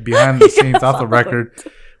about, like, behind the scenes, off the record.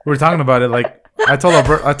 We were talking about it. Like, I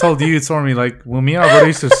told you, Stormy, like, when me and Alberto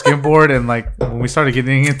used to skimboard, and like when we started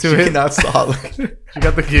getting into you it, cannot stop. Like, you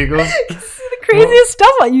got the giggles. the craziest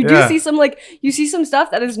stuff. You Yeah. do see some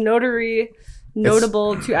stuff that is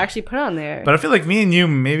notable to actually put on there. But I feel like me and you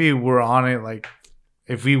maybe were on it, like,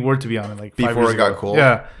 if we were to be on it, like 5 Before years it got ago. cool.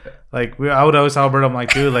 Yeah, like I would always tell Alberto, I'm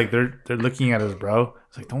like, dude, like they're looking at us, bro.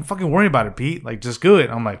 It's like, don't fucking worry about it, Pete. Like, just do it.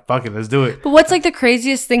 I'm like, fuck it, let's do it. But what's like the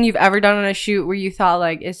craziest thing you've ever done on a shoot where you thought,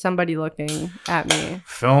 like, is somebody looking at me?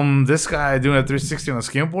 Film this guy doing a 360 on a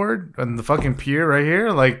skimboard and the fucking pier right here,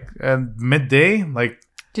 like at midday, like.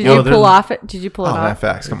 Did you pull off it? Did you pull it oh, man, off?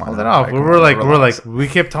 facts. Come on. Hold it now. off. Like, We come were on, like, relax. we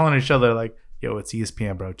kept telling each other, like, yo, it's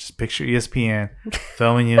ESPN, bro. Just picture ESPN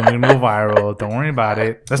filming you. We're gonna go viral. Don't worry about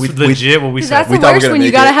it. That's legit what we Because said. that's We the thought we were worst gonna when you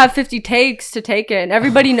make gotta it. have 50 takes to take it, and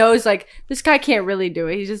everybody knows, like, this guy can't really do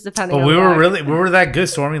it. He's just depending. But on we luck. were that good,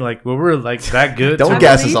 Stormy. Like, we were like that good. Don't I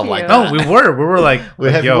gas us believe up like you. that. No, we were like, We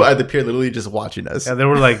have yo. people at the pier literally just watching us. Yeah, they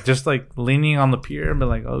were like just like leaning on the pier and be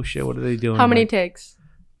like, oh shit, what are they doing? How many Like, takes?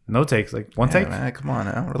 no takes, like one Yeah, take. man, come on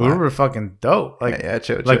now. We relax. were fucking dope. Like, yeah,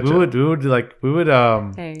 chill, like chill, we would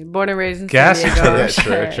Hey, born and raised in Gas San each Diego. other.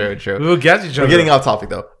 Yeah, Shit. true. we would gas each other. We're getting off topic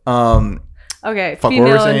though. Okay, Fuck, what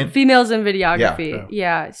were we saying? females in videography.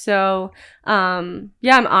 Yeah. Yeah. So, I'm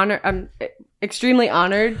honored. I'm extremely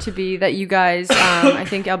honored to be that you guys. I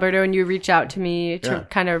think Alberto and you reached out to me to Yeah.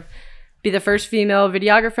 kind of be the first female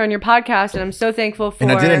videographer on your podcast, and I'm so thankful for.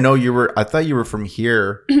 And I didn't know you were. I thought you were from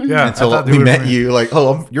here Yeah, until I thought they we were met from- you. Like,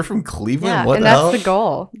 oh, you're from Cleveland. Yeah, What and the hell? that's the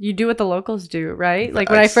goal. You do what the locals do, right?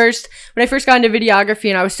 Like when I Facts. first got into videography,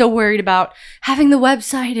 and I was so worried about having the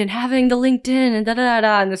website and having the LinkedIn and da da da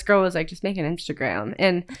da. And this girl was like, just make an Instagram.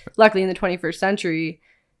 And luckily, in the 21st century,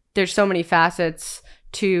 there's so many facets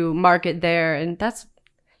to market there, and that's.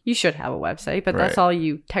 You should have a website, but that's Right. all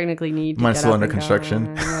you technically need. To Mine's get still up under and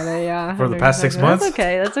construction. going. Yeah, For the under past 6 construction. months? That's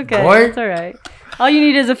okay. That's okay. Boy. That's all right. All you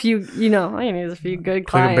need is a few, all you need is a few good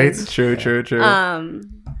clients. True.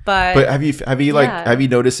 But have you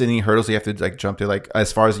noticed any hurdles you have to like jump through? Like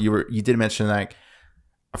as far as you did mention, like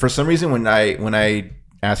for some reason when I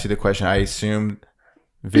asked you the question, I assumed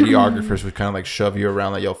videographers would kind of like shove you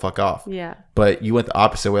around like, yo, fuck off. Yeah. But you went the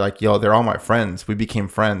opposite way, like, yo, they're all my friends. We became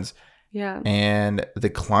friends. Yeah. And the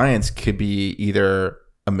clients could be either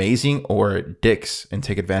amazing or dicks and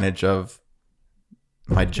take advantage of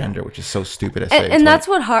my gender, which is so stupid. And that's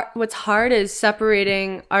what's hard is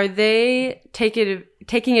separating. Are they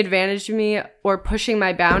taking advantage of me or pushing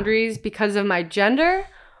my boundaries because of my gender,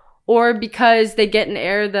 or because they get an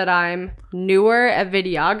air that I'm newer at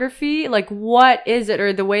videography? Like, what is it,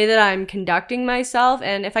 or the way that I'm conducting myself?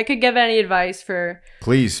 And if I could give any advice for,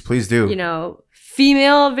 please do.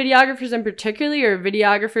 Female videographers in particular, or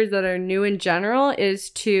videographers that are new in general, is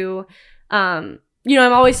to, I'm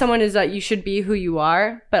always someone is that you should be who you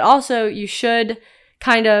are, but also you should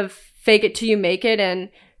kind of fake it till you make it and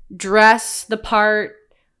dress the part,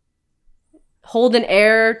 hold an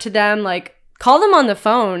air to them, like call them on the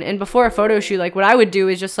phone. And before a photo shoot, like what I would do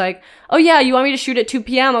is just like, oh yeah, you want me to shoot at 2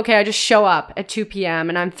 p.m.? Okay, I just show up at 2 p.m.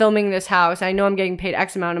 and I'm filming this house. I know I'm getting paid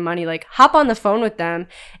X amount of money. Like hop on the phone with them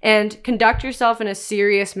and conduct yourself in a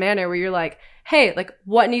serious manner where you're like, hey, like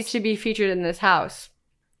what needs to be featured in this house?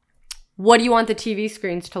 What do you want the TV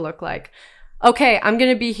screens to look like? Okay, I'm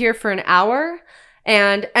going to be here for an hour,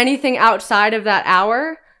 and anything outside of that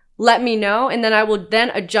hour, let me know, and then I will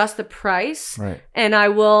then adjust the price, right, and I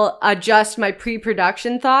will adjust my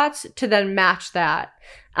pre-production thoughts to then match that.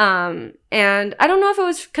 And I don't know if it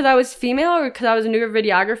was because I was female or because I was a newer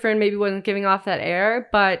videographer and maybe wasn't giving off that air,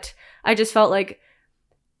 but I just felt like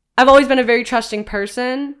I've always been a very trusting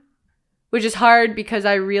person, which is hard because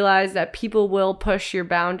I realize that people will push your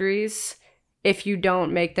boundaries if you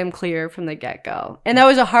don't make them clear from the get-go. And that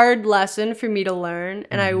was a hard lesson for me to learn,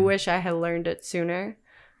 and I wish I had learned it sooner.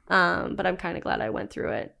 But I'm kind of glad I went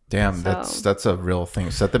through it. Damn, that's a real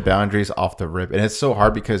thing. Set the boundaries off the rip. And it's so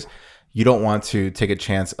hard because you don't want to take a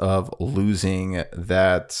chance of losing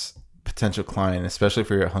that potential client, especially if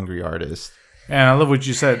you're a hungry artist. And I love what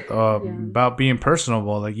you said about being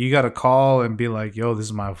personable. Like, you got to call and be like, yo, this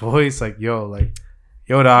is my voice. Like, yo,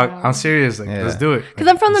 dog, I'm serious. Like, let's do it. Because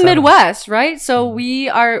I'm from the Midwest, right? So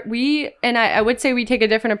and I would say we take a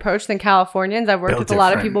different approach than Californians. I've worked with a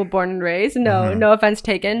lot of people born and raised. No offense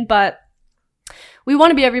taken, but we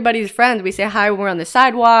want to be everybody's friends. We say hi when we're on the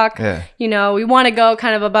sidewalk. Yeah. We want to go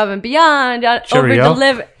kind of above and beyond,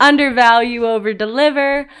 undervalue, over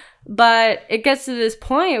deliver. But it gets to this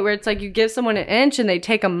point where it's like you give someone an inch and they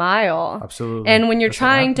take a mile. Absolutely. And when you're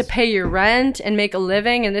trying to pay your rent and make a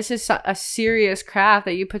living, and this is a serious craft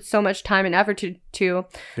that you put so much time and effort to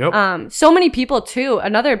Yep. So many people too.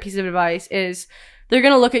 Another piece of advice is they're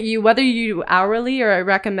going to look at you, whether you do hourly, or I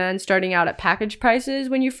recommend starting out at package prices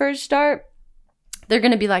when you first start. They're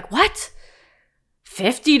going to be like, what?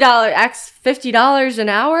 $50 an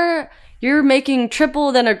hour? You're making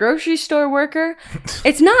triple than a grocery store worker.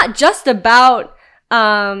 It's not just about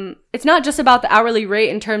the hourly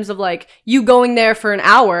rate in terms of like you going there for an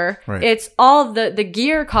hour. Right. It's all the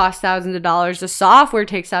gear costs thousands of dollars. The software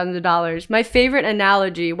takes thousands of dollars. My favorite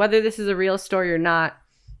analogy, whether this is a real story or not,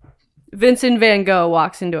 Vincent van Gogh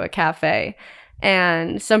walks into a cafe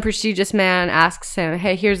and some prestigious man asks him,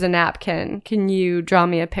 hey, here's a napkin. Can you draw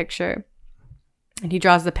me a picture? And he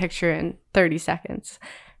draws the picture in 30 seconds.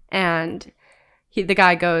 And the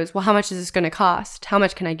guy goes, well, how much is this going to cost? How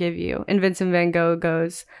much can I give you? And Vincent van Gogh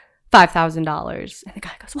goes, $5,000. And the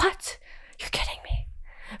guy goes, what? You're kidding me.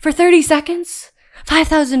 For 30 seconds?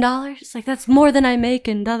 $5,000? It's like, that's more than I make,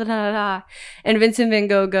 and da da da da. And Vincent van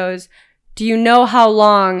Gogh goes, do you know how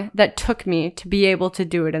long that took me to be able to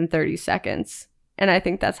do it in 30 seconds? And I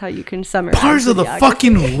think that's how you can summarize Bars of the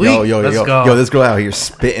fucking week. Yo, this girl out here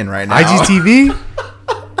spitting right now. IGTV?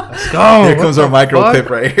 Let's go. Here comes our micro clip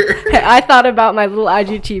right here. Hey, I thought about my little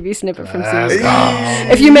IGTV snippet from season.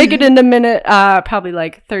 If you make it in a minute, probably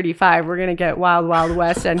like 35, we're gonna get Wild Wild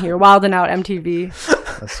West in here, Wild and Out MTV.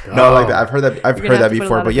 Let's go. No, like that. I've heard that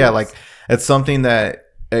before. But yeah, like it's something that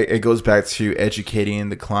it goes back to educating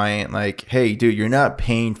the client. Like, hey, dude, you're not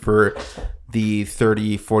paying for the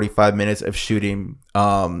 30, 45 minutes of shooting.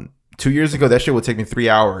 2 years ago, that shit would take me 3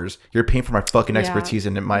 hours. You're paying for my fucking expertise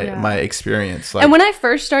and my experience. Like, and when I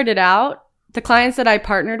first started out, the clients that I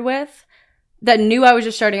partnered with that knew I was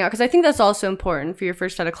just starting out, because I think that's also important for your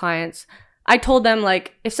first set of clients, I told them,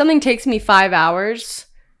 like, if something takes me 5 hours,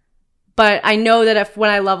 but I know that when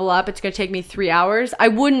I level up, it's going to take me 3 hours, I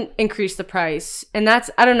wouldn't increase the price. And that's,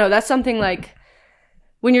 I don't know, that's something like,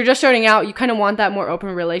 when you're just starting out, you kind of want that more open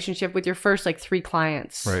relationship with your first like 3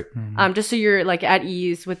 clients. Right. Just so you're like at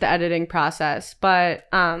ease with the editing process. But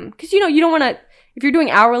because you don't want to, if you're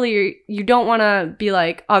doing hourly, you don't want to be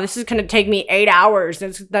like, oh, this is going to take me 8 hours.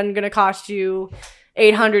 It's then going to cost you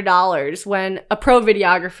 $800 when a pro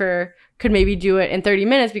videographer could maybe do it in 30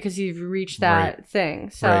 minutes because you've reached that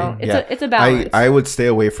thing. So it's a balance. I would stay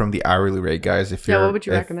away from the hourly rate guys. If you're, what would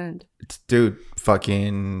you recommend? Dude,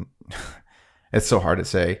 fucking, it's so hard to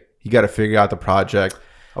say. You got to figure out the project.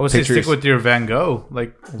 I would say stick with your Van Gogh.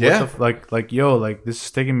 Like, yeah. This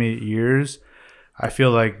is taking me years. I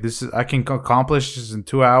feel like I can accomplish this in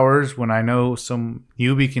 2 hours when I know some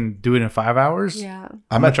newbie can do it in 5 hours. Yeah.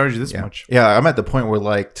 I'm going to charge you this much. Yeah. I'm at the point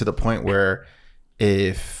where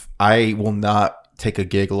if I will not take a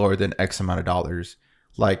gig lower than X amount of dollars.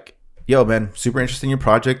 Like, yo, man, super interested in your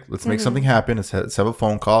project. Let's make something happen. Let's have a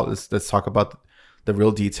phone call. Let's talk about the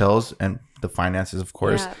real details and the finances, of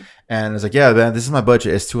course. Yeah. And it's like, yeah, man, this is my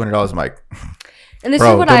budget. It's $200. I'm like, and this is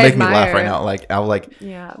what don't make admire. me laugh right now. Like,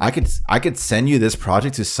 I could send you this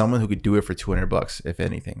project to someone who could do it for $200, if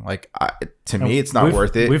anything. Like, to me, it's not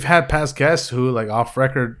worth it. We've had past guests who, like, off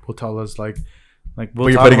record will tell us, like we'll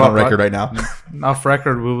you're putting on record right now. Off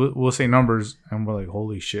record, we'll say numbers, and we're like,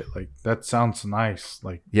 holy shit, like that sounds nice.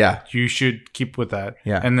 Like, yeah, you should keep with that.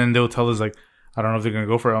 Yeah, and then they'll tell us like, I don't know if they're gonna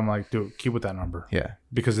go for it. I'm like, dude, keep with that number. Yeah,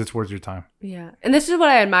 because it's worth your time. Yeah, and this is what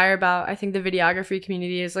I admire about I think the videography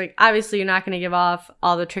community is like, obviously you're not gonna give off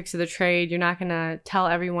all the tricks of the trade. You're not gonna tell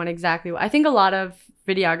everyone exactly. I think a lot of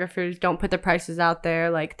videographers don't put the prices out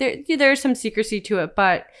there. Like there's some secrecy to it,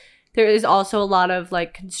 but there is also a lot of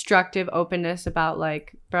like constructive openness about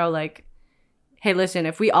like, bro, like, hey, listen,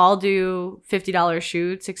 if we all do $50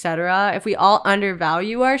 shoots, etc., if we all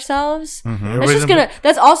undervalue ourselves,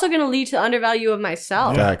 that's also gonna lead to the undervalue of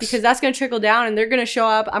myself. Because that's gonna trickle down, and they're gonna show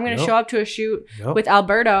up. I'm gonna show up to a shoot with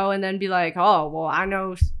Alberto, and then be like, oh, well, I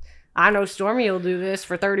know Stormy will do this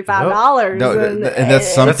for $35. No, and that's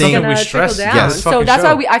something we stress. Yes. So that's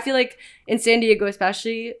why I feel like in San Diego,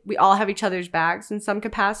 especially, we all have each other's backs in some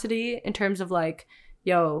capacity in terms of like,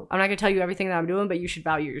 yo, I'm not gonna tell you everything that I'm doing, but you should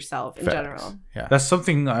value yourself in general. Yeah, that's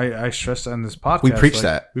something I stress on this podcast. We preach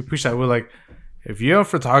that. We're like, if you're a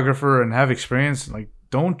photographer and have experience, like,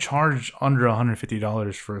 don't charge under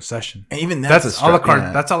 $150 for a session. And even that's a la carte.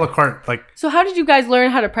 Yeah. That's a la carte. Like, so how did you guys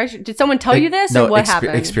learn how to price? Did someone tell you this, or what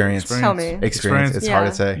happened? Experience. Tell me. Experience. It's hard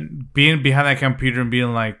to say. Being behind that computer and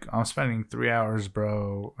being like, I'm spending 3 hours,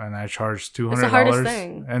 bro, and I charge $200. It's the hardest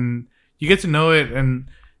thing. And you get to know it, and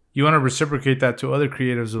you want to reciprocate that to other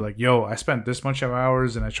creatives. Who are like, yo, I spent this much of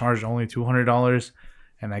hours, and I charged only $200,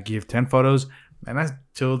 and I give 10 photos, and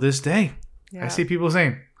till this day, I see people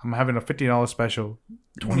saying, I'm having a $50 special,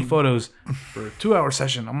 20 photos for a 2-hour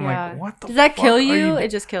session. I'm like, what the fuck? Does that kill you? It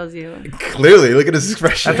just kills you. Clearly, look at his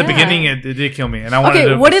expression. At the beginning, it did kill me. And I wanted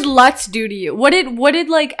to... what did LUTs do to you? What did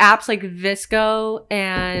like apps like VSCO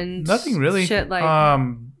and... Nothing really. Shit like...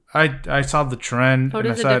 I saw the trend.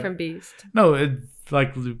 Photos a different beast. No,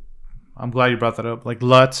 I'm glad you brought that up. Like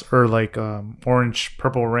LUTs or like Orange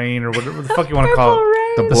Purple Rain or whatever the fuck you want to call it.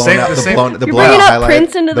 The blown You're bringing up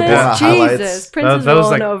Prince into this? Jesus. Prince is rolling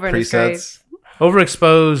like over in his grave.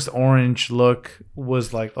 Overexposed orange look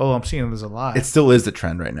was like, oh, I'm seeing this a lot. It still is the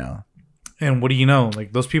trend right now. And what do you know?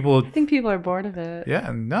 Like those people... I think people are bored of it.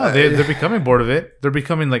 Yeah, no, they're becoming bored of it. They're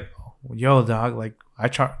becoming like, yo, dog, like they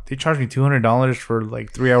charge me $200 for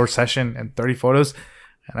like 3-hour session and 30 photos.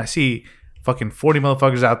 And I see fucking 40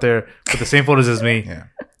 motherfuckers out there with the same photos as me. Yeah.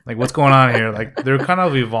 Like, what's going on here? Like, they're kind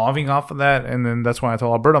of evolving off of that. And then that's when I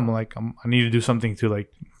told Alberto, I'm like, I need to do something to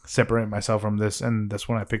like separate myself from this. And that's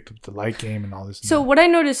when I picked up the light game and all this. So what I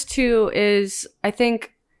noticed too is I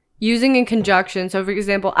think using in conjunction. So for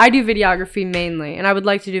example, I do videography mainly, and I would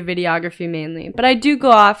like to do videography mainly, but I do go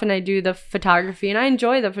off and I do the photography, and I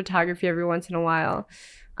enjoy the photography every once in a while.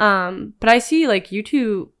 But I see like you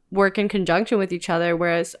two work in conjunction with each other,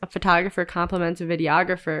 whereas a photographer complements a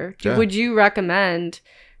videographer. Yeah. Would you recommend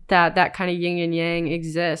that kind of yin and yang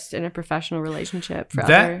exists in a professional relationship for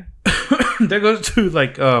that that goes to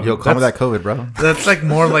like yo, call me that COVID, bro. That's like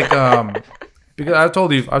more like because I've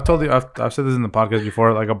told you I've said this in the podcast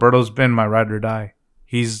before, like Alberto's been my ride or die.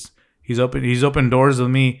 He's opened doors with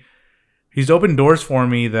me. He's opened doors for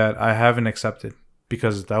me that I haven't accepted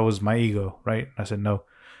because that was my ego, right? I said no.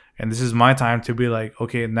 And this is my time to be like,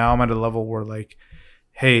 okay, now I'm at a level where like,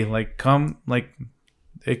 hey, like come, like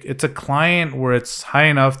it's a client where it's high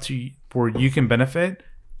enough to where you can benefit.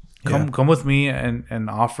 Come with me and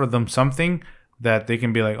offer them something that they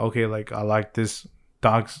can be like, okay, like I like this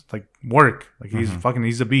dog's like work. Like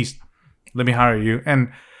he's a beast. Let me hire you.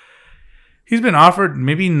 And He's been offered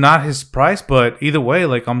maybe not his price, but either way,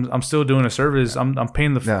 like I'm still doing a service. I'm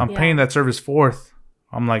paying paying that service forth.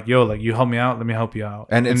 I'm like, yo, like you help me out, let me help you out.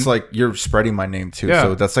 And it's like you're spreading my name too. Yeah.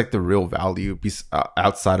 So that's like the real value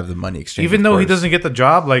outside of the money exchange. Even though he doesn't get the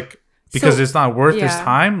job, like because it's not worth his yeah.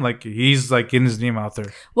 time, like he's like getting his name out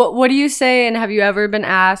there. What do you say? And have you ever been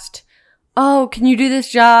asked, "Oh, can you do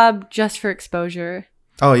this job just for exposure?"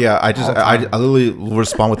 Oh yeah, I literally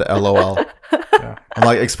respond with the LOL. Yeah. I'm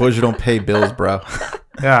like, exposure don't pay bills, bro.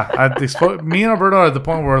 Yeah, me and Alberto are at the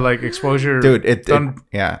point where like exposure, dude.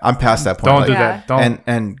 Yeah, I'm past that point. Don't like, do that. Don't.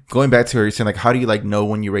 And going back to what you're saying, like, how do you like know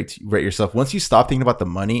when you rate yourself? Once you stop thinking about the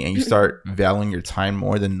money and you start valuing your time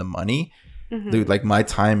more than the money, dude. Like my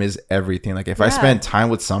time is everything. Like if I spend time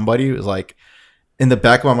with somebody, it was like in the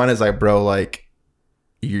back of my mind is like, bro, like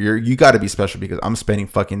you got to be special because I'm spending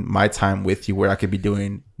fucking my time with you where I could be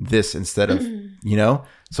doing this instead of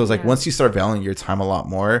So it's like once you start valuing your time a lot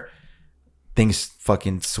more, things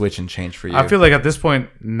fucking switch and change for you. I feel like at this point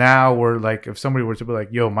now, we're like, if somebody were to be like,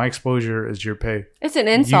 "Yo, my exposure is your pay," It's an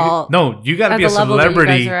insult. you got to be a at the level that you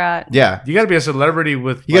celebrity. guys are at. Yeah, You got to be a celebrity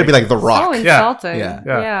with. you got to be like The Rock. So insulting. Yeah.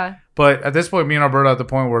 Yeah. But at this point, me and Alberto at the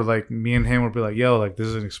point where like me and him would be like, "Yo, like this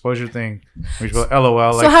is an exposure thing." We just go,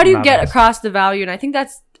 LOL. So like, how do you nah, get nah. across the value? And I think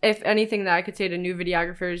that's, if anything, that I could say to new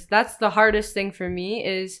videographers, that's the hardest thing for me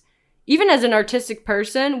is, even as an artistic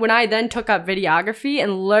person, when I then took up videography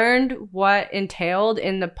and learned what entailed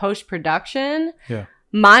in the post-production,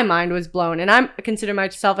 my mind was blown. And I consider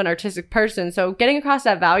myself an artistic person. So getting across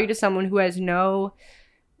that value to someone who has no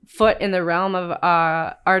foot in the realm of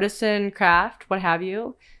artisan craft, what have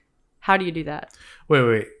you, how do you do that?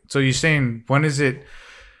 Wait. So you're saying, when is it?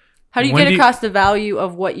 How do you get across the value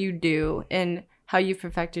of what you do and how you've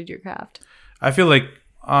perfected your craft? I feel like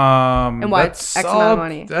and why it's X amount of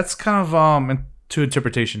money. That's kind of to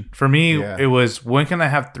interpretation. For me, it was, when can I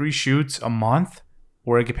have 3 shoots a month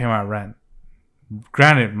where I can pay my rent?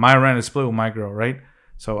 Granted, my rent is split with my girl, right?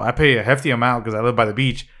 So I pay a hefty amount because I live by the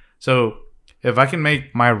beach. So if I can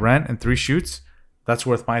make my rent in 3 shoots, that's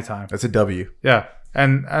worth my time. That's a W. Yeah.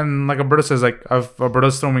 And like Alberto says, like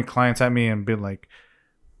Alberto's throwing clients at me and being like,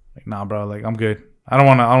 nah, bro, like I'm good. I don't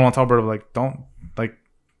want to tell Alberto, like, don't, like,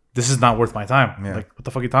 this is not worth my time. Yeah. Like, what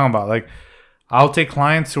the fuck are you talking about? Like, I'll take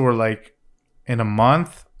clients who are like, in a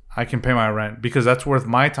month, I can pay my rent because that's worth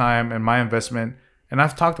my time and my investment. And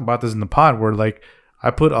I've talked about this in the pod where like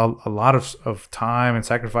I put a lot of time and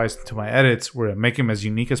sacrifice into my edits where I make them as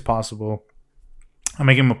unique as possible. I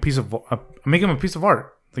make them a piece of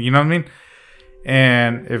art. Like, you know what I mean?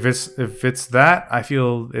 And if it's that, I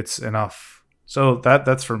feel it's enough. So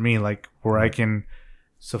that's for me, like where I can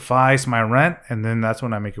suffice my rent, and then that's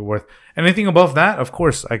when I make it worth. Anything above that, of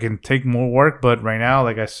course, I can take more work. But right now,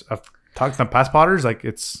 like I've talked to past potters, like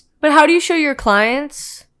it's. But how do you show your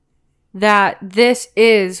clients that this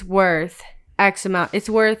is worth X amount? It's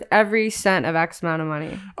worth every cent of X amount of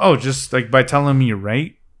money. Oh, just like by telling me your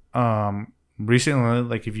rate. Recently,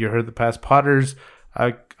 like if you heard the past potters,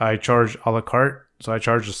 I charge a la carte, so I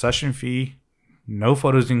charge a session fee, no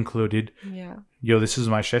photos included. Yeah. Yo, this is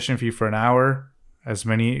my session fee for an hour. As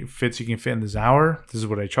many fits you can fit in this hour. This is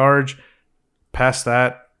what I charge. Past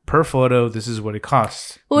that, per photo, this is what it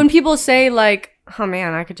costs. Well, when people say like, "Oh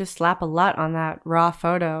man, I could just slap a LUT on that raw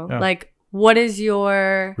photo," like, what is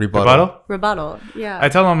your rebuttal? Yeah. I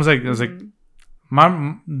tell them, I was like,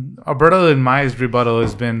 my Alberto and my rebuttal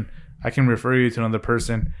has been, I can refer you to another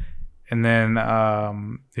person, and then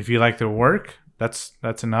if you like their work, that's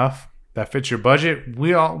enough. That fits your budget.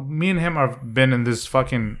 Me and him have been in this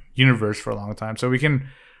fucking universe for a long time, so we can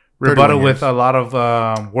rebuttal with a lot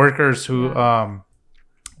of workers who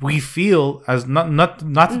we feel as not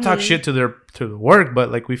to talk shit to the work,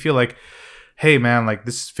 but like we feel like, hey man, like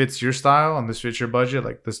this fits your style and this fits your budget.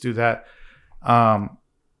 Like let's do that.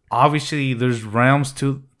 Obviously, there's realms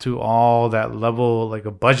to all that level, like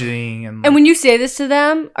a budgeting and when you say this to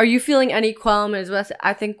them, are you feeling any qualm as well?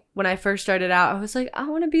 I think when I first started out, I was like, I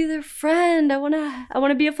want to be their friend. I want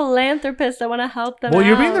to be a philanthropist. I want to help them. Well,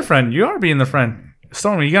 you're being their friend. You are being their friend.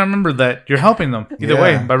 Stormy, you gotta remember that you're helping them either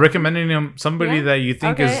way by recommending them somebody that you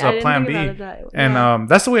think is a plan B. And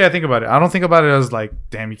that's the way I think about it. I don't think about it as like,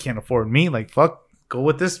 damn, you can't afford me. Like, fuck, go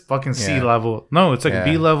with this fucking C level. No, it's like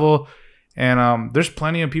B level. And there's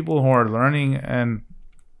plenty of people who are learning, and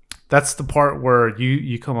that's the part where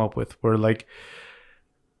you come up with where like,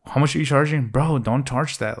 how much are you charging, bro? Don't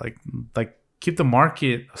charge that. Like keep the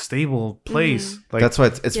market a stable place. Like that's why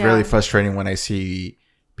it's really frustrating when I see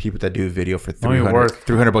people that do video for Know your worth.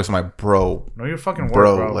 $300. I'm like, bro, Know your fucking worth,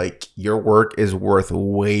 bro. Like your work is worth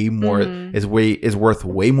way more. Is worth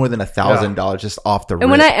way more than $1,000 just off the. And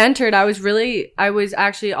when I entered, I was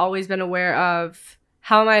actually always been aware of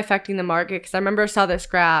how am I affecting the market, because I remember I saw this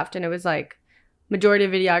graph and it was like majority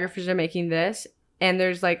of videographers are making this. And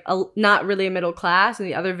there's like not really a middle class, and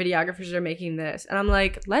the other videographers are making this. And I'm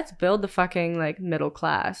like, let's build the fucking like middle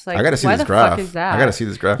class. Like, I gotta see why this the graph. fuck is that? I gotta see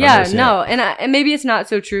this graph. Yeah, no, and maybe it's not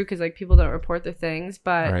so true because like people don't report the things,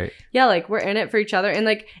 but Right. yeah, like we're in it for each other, and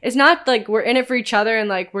like it's not like we're in it for each other, and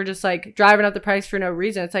like we're just like driving up the price for no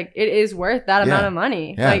reason. It's like it is worth that amount of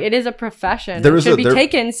money. Yeah. Like it is a profession. There It was should be there-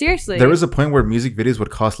 taken seriously. There was a point where music videos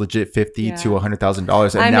would cost legit $50,000 to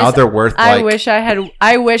 $100,000, and I now miss- they're worth I like. wish I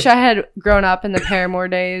had grown up in the Paramore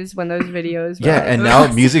days when those videos. were Yeah, like- and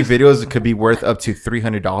now music videos could be worth up to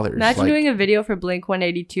 $300. Imagine like, doing a video for Blink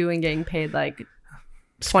 182 and getting paid like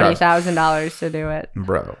scratch- $20,000 to do it.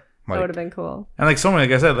 bro. That Like, would have been cool. And like so many,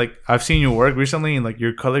 like I said, like I've seen your work recently, and like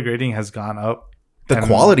your color grading has gone up. the And-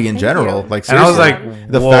 quality in Thank general, you. like And I was seriously,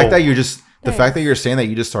 like, the whoa. fact that you're just the Thanks. fact that you're saying that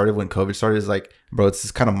you just started when COVID started is like, bro, it's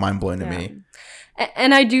just kind of mind blowing to Yeah. me.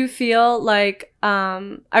 And I do feel like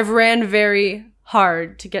I've ran very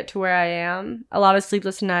hard to get to where I am. A lot of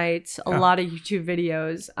sleepless nights, a lot of YouTube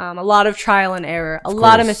videos, a lot of trial and error, a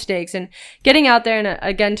lot of course. mistakes. And getting out there, and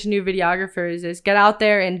again to new videographers, is get out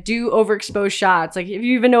there and do overexposed shots. Like if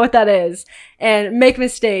you even know what that is, and make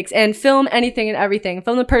mistakes and film anything and everything.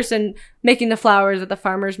 Film the person making the flowers at the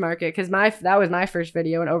farmer's market, because that was my first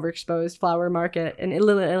video, an overexposed flower market in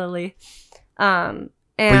Italy.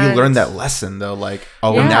 But you learned that lesson though, like,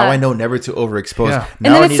 oh, Yeah. now I know never to overexpose. Yeah.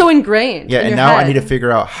 And then it's so ingrained. Yeah, in and your now I head. need to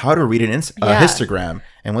figure out how to read an Yeah. histogram.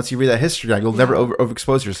 And once you read that histogram, you'll never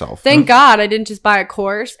overexpose yourself. Thank God I didn't just buy a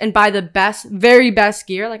course and buy the very best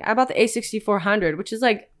gear. Like I bought the A6400, which is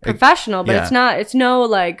like professional, but yeah. it's no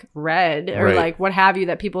like red or Right. like what have you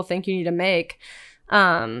that people think you need to make.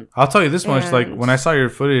 I'll tell you this much: like And- when I saw your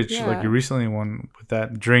footage, Yeah. like your recently one with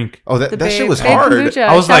that drink, Oh, that shit was Babe hard. Kombucha.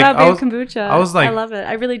 I was Shout like- out I Babe was- Kombucha. I was like- I love it.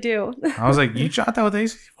 I really do. I was like, you shot that with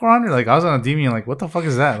A6400? Like I was on a DV and like, what the fuck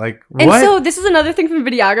is that? Like And what? so this is another thing from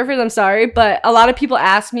videographers. I'm sorry, but a lot of people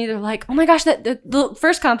ask me, they're like, "Oh my gosh, they'll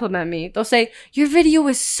first compliment me. They'll say, 'Your video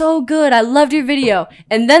was so good. I loved your video.'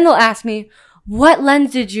 And then they'll ask me, 'What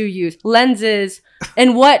lens did you use?' Lenses.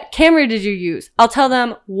 And what camera did you use?" I'll tell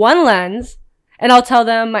them one lens, and I'll tell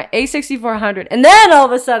them my A6400. And then all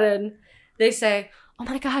of a sudden they say, "Oh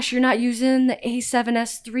my gosh, you're not using the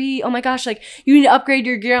A7S3. Oh my gosh, like you need to upgrade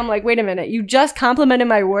your gear." I'm like, wait a minute. You just complimented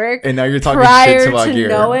my work And now you're talking prior shit about to gear.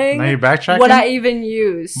 knowing Now you're backtracking? what I even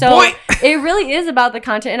use. So Boy! it really is about the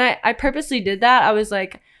content. And I purposely did that. I was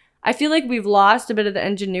like, I feel like we've lost a bit of the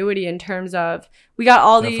ingenuity in terms of we got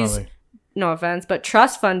all these, Definitely. no offense, but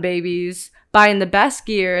trust fund babies buying the best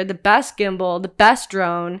gear, the best gimbal, the best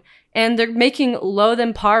drone, and they're making low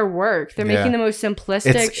than par work. They're Yeah. making the most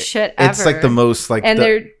simplistic shit ever. It's like the most like and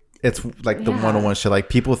they're it's like the Yeah. one-on-one shit. Like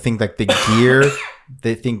people think like the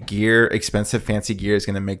gear, expensive fancy gear is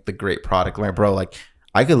gonna make the great product. Like bro, like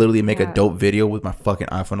I could literally make a Yeah. dope video with my fucking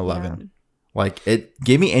iPhone 11. Like it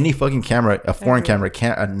gave me any fucking camera, a foreign camera,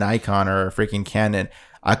 a Nikon or a freaking Canon.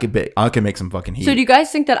 I could make some fucking heat. So do you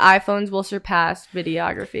guys think that iPhones will surpass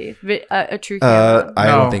videography? A true camera? I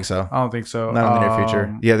No, don't think so. I don't think so. Not in the near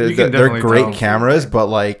future. Yeah, you they're can definitely great tell. cameras, but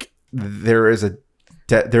like there is a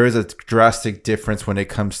drastic difference when it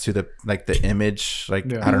comes to the image. Like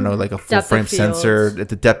Yeah. I don't know, like a full Depth of frame field. sensor.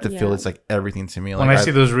 The depth of field Yeah. is like everything to me. Like When I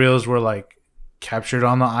see those reels were like captured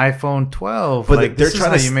on the iPhone 12, but like, they're this is trying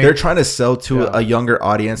how to you make- they're trying to sell to Yeah. a younger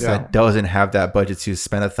audience Yeah. that doesn't have that budget to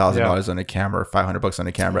spend $1,000 on a camera or $500 on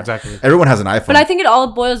a camera. Exactly. Everyone has an iPhone. But I think it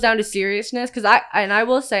all boils down to seriousness, because I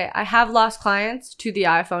will say I have lost clients to the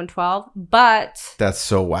iPhone 12, but that's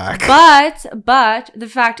so whack. but the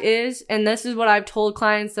fact is, and this is what I've told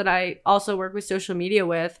clients that I also work with social media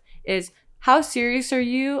with, is how serious are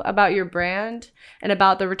you about your brand and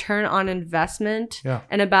about the return on investment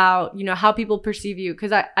and about, you know, how people perceive you?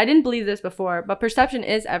 Because I didn't believe this before, but perception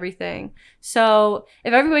is everything. So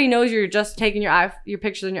if everybody knows you're just taking your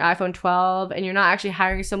pictures on your iPhone 12 and you're not actually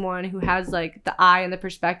hiring someone who has like the eye and the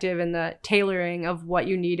perspective and the tailoring of what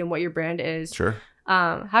you need and what your brand is, Sure.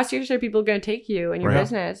 how serious are people going to take you and your Right.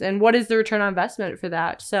 business, and what is the return on investment for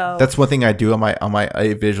that? So That's one thing I do on my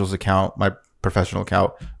visuals account, my professional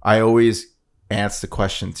account. I always ask the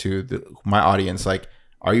question to my audience, like,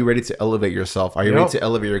 are you ready to elevate yourself? Are you ready to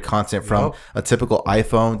elevate your content from a typical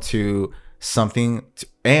iPhone to something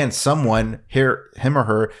and someone him or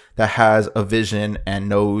her that has a vision and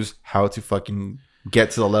knows how to fucking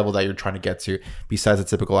get to the level that you're trying to get to besides a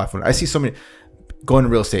typical iPhone? I see so many going to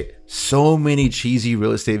real estate. So many cheesy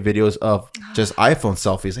real estate videos of just iPhone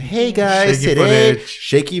selfies. Like, hey guys,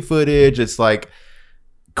 shaky footage. It's like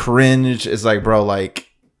cringe. It's like, bro, like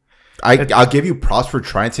I'll give you props for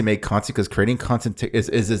trying to make content, because creating content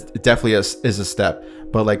is definitely is a step.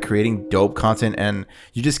 But like creating dope content, and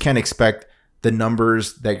you just can't expect the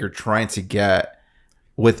numbers that you're trying to get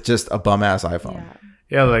with just a bum ass iPhone.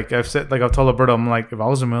 Yeah, like I've said, like I've told Alberto, I'm like, if I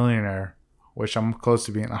was a millionaire, which I'm close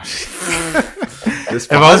to being,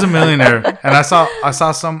 if I was a millionaire and I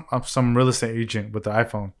saw some real estate agent with the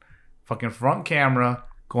iPhone, fucking front camera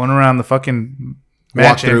going around the fucking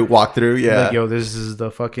mansion, walk through, yeah. Like, yo, this is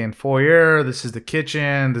the fucking foyer, this is the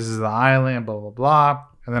kitchen, this is the island, blah blah blah.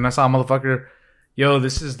 And then I saw a motherfucker, yo,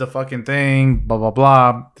 this is the fucking thing, blah blah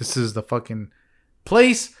blah. This is the fucking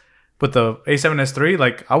place. With the A7S III,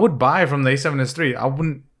 like I would buy from the A7S III. I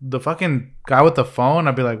wouldn't. The fucking guy with the phone,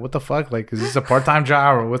 I'd be like, what the fuck? Like, is this a part-time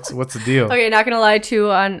job or what's the deal? Okay, not gonna lie too.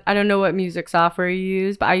 I don't know what music software you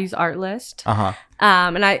use, but I use Artlist.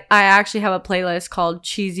 And I actually have a playlist called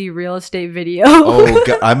Cheesy Real Estate Video. Oh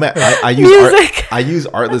god, I use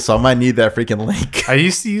Artlist, so I might need that freaking link. I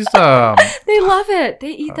used to use They love it.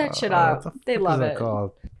 They eat that shit up. They love it.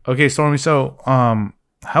 Called? Okay, Stormy. So,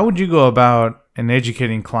 how would you go about in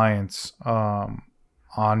educating clients on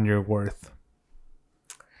your worth?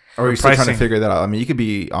 Or are you still trying to figure that out? I mean, you could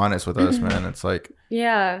be honest with us, man. It's like,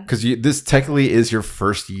 yeah, because this technically is your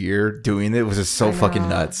first year doing it, which is so fucking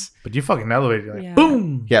nuts. But you fucking elevated, like,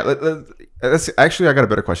 boom. Yeah, that's actually, I got a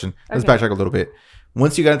better question. Let's backtrack a little bit.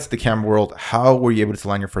 Once you got into the camera world, how were you able to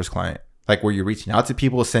land your first client? Like, were you reaching out to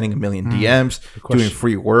people, sending a million DMs, doing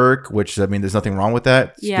free work? Which, I mean, there's nothing wrong with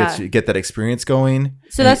that. Yeah, get that experience going.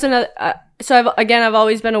 So that's another. So I've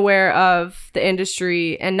always been aware of the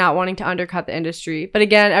industry and not wanting to undercut the industry. But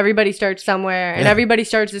again, everybody starts somewhere, and everybody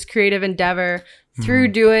starts this creative endeavor through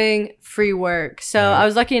doing free work. So I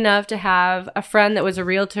was lucky enough to have a friend that was a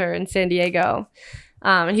realtor in San Diego,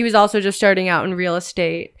 and he was also just starting out in real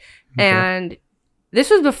estate. And this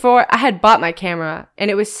was before I had bought my camera, and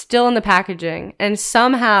it was still in the packaging. And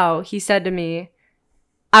somehow he said to me,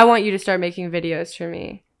 I want you to start making videos for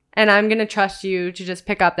me. And I'm going to trust you to just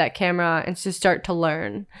pick up that camera and to start to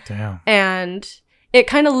learn. Damn. And it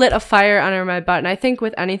kind of lit a fire under my butt. And I think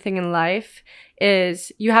with anything in life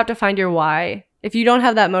is you have to find your why. If you don't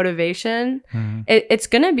have that motivation, it's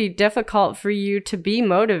going to be difficult for you to be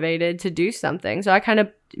motivated to do something. So I kind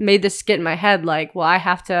of made this skit in my head like, well, I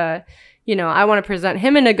have to, I want to present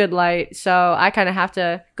him in a good light. So I kind of have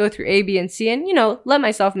to go through A, B, and C and, let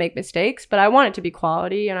myself make mistakes. But I want it to be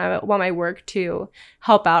quality, and I want my work to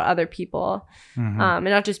help out other people and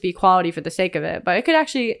not just be quality for the sake of it. But it could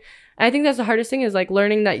actually, I think that's the hardest thing is like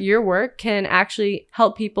learning that your work can actually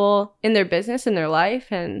help people in their business, in their life.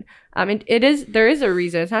 And there is a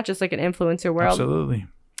reason. It's not just like an influencer world. Absolutely.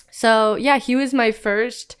 So yeah, he was my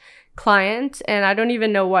first client, and I don't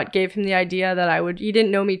even know what gave him the idea that he didn't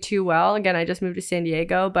know me too well. Again, I just moved to San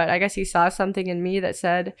Diego, but I guess he saw something in me that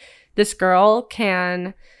said this girl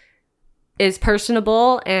is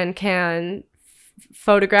personable and can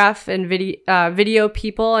photograph and video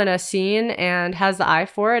people in a scene and has the eye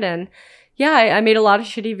for it. And yeah, I made a lot of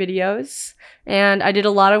shitty videos, and I did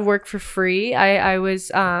a lot of work for free. I was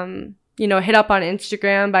hit up on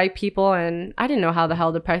Instagram by people, and I didn't know how the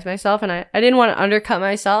hell to price myself, and I didn't want to undercut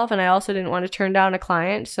myself, and I also didn't want to turn down a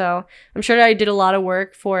client. So I'm sure I did a lot of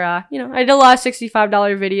work for, I did a lot of $65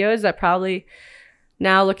 videos that probably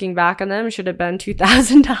now looking back on them should have been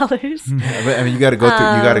 $2,000. I mean, you got to go through.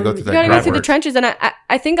 You got to go through that. You got to go through the trenches, and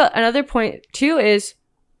I think another point too is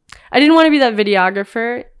I didn't want to be that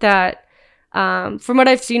videographer that, from what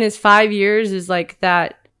I've seen, is 5 years is like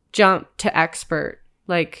that jump to expert.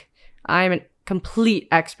 Like, I'm a complete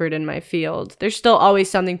expert in my field. There's still always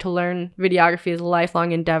something to learn. Videography is a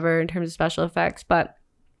lifelong endeavor in terms of special effects, but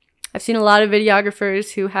I've seen a lot of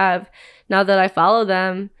videographers who have, now that I follow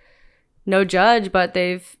them, no judge, but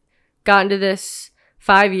they've gotten to this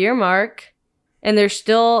 5-year mark, and they're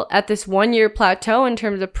still at this 1-year plateau in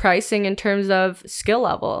terms of pricing, in terms of skill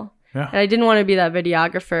level. Yeah. And I didn't want to be that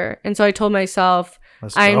videographer. And so I told myself,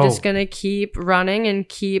 I'm just going to keep running and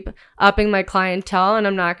keep upping my clientele, and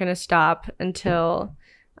I'm not going to stop until,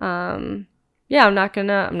 I'm not going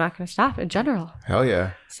to stop in general. Hell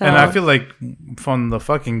yeah. So, and I feel like from the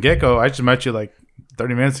fucking get-go, I just met you like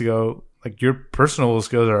 30 minutes ago. Like, your personal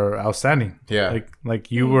skills are outstanding. Yeah.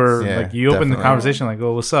 Like you were, like you opened the conversation like,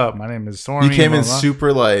 oh, what's up? My name is Stormy. You came in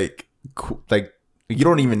super like, cool, like, you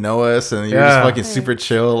don't even know us, and you're just fucking super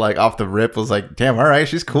chill, like off the rip. Was like, damn, all right,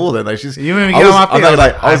 she's cool then. Like, she's. You even get on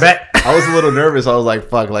my I was a little nervous. I was like,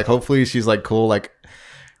 fuck, like hopefully she's like cool. Like,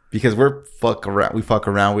 because we're fuck around. We fuck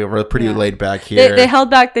around. We're pretty Yeah. laid back here. They held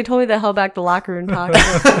back. They told me they held back the locker room talk.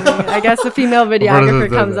 I guess the female videographer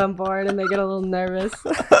comes on board and they get a little nervous.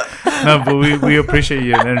 No, but we appreciate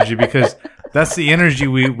your energy because that's the energy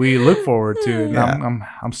we look forward to. And Yeah.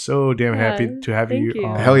 I'm so damn happy to have thank you.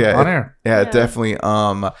 you. Hell yeah. On air. Yeah, Yeah. definitely.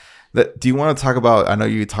 Do you want to talk about? I know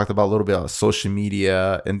you talked about a little bit about social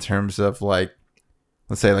media in terms of like,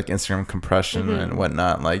 let's say like Instagram compression Mm-hmm. and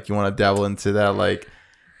whatnot. Like, you want to dabble into that? Like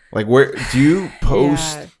where do you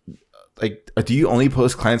post? Yeah. Like, do you only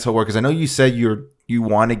post clientele work? Because I know you said you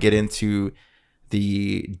want to get into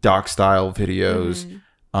the doc style videos,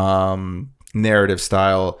 narrative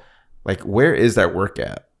style. Like, where is that work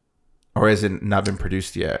at? Or has it not been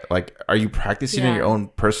produced yet? Like, are you practicing in your own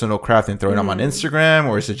personal craft and throwing them on Instagram,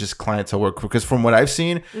 or is it just clientele work? Because from what I've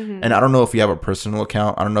seen, and I don't know if you have a personal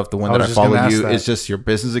account. I don't know if the one that I follow you is just your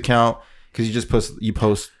business account, because you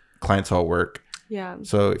post clientele work. Yeah.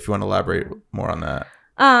 So if you want to elaborate more on that.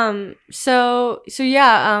 So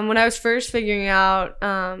yeah, when I was first figuring out,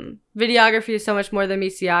 videography is so much more than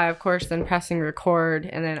meets the eye, of course, than pressing record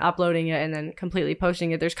and then uploading it and then completely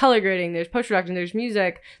posting it. There's color grading, there's post-production, there's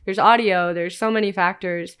music, there's audio, there's so many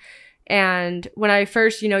factors. And when I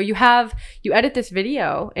first, you edit this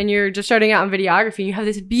video and you're just starting out in videography, and you have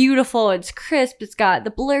this beautiful, it's crisp, it's got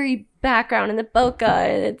the blurry background and the bokeh,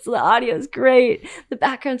 and the audio's great, the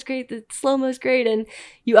background's great, the slow-mo's great, and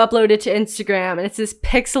you upload it to Instagram and it's this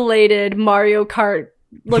pixelated Mario Kart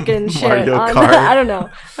looking shit. Mario Kart. I don't know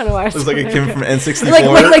why. It was like it came from N64.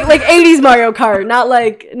 like 80s Mario Kart, not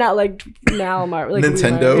like now Mario, like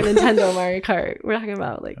Nintendo. Nintendo Mario Kart. We're talking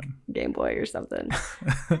about like Game Boy or something.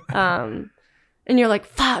 And you're like,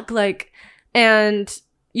 fuck, like, and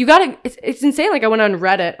you gotta, it's insane. Like, I went on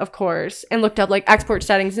Reddit, of course, and looked up like export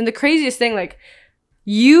settings, and the craziest thing, like,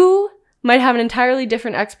 you might have an entirely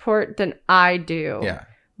different export than I do. Yeah.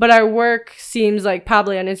 But our work seems like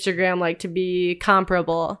probably on Instagram like to be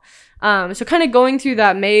comparable. So kind of going through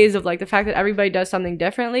that maze of like the fact that everybody does something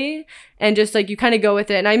differently, and just like you kind of go with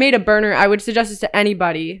it. And I made a burner. I would suggest this to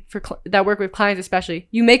anybody that work with clients, especially.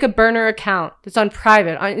 You make a burner account that's on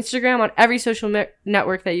private on Instagram, on every social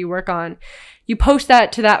network that you work on. You post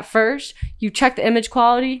that to that first. You check the image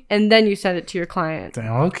quality, and then you send it to your client.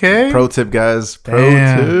 Damn, okay. Pro tip, guys.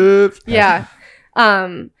 Damn. Tip. Yeah.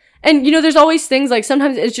 And there's always things like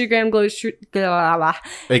sometimes Instagram goes through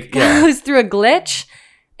a glitch,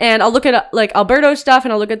 and I'll look at like Alberto's stuff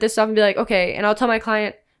and I'll look at this stuff and be like, okay, and I'll tell my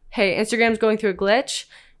client, hey, Instagram's going through a glitch.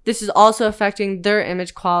 This is also affecting their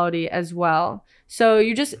image quality as well. So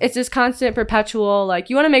it's this constant perpetual, like,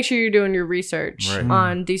 you want to make sure you're doing your research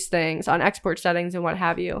on these things, on export settings and what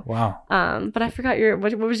have you. Wow. But I forgot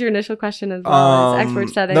what was your initial question as well as export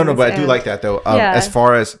settings? No, but I do like that though. As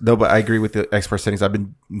far as, but I agree with the export settings. I've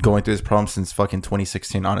been going through this problem since fucking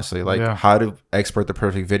 2016, honestly. Like, how to export the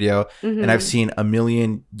perfect video. And I've seen a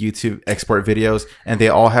million YouTube export videos, and they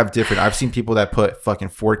all have different. I've seen people that put fucking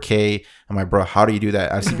 4K. I'm like, bro, how do you do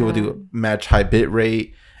that? I've seen people do match high bit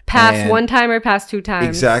rate. Pass one time or pass two times.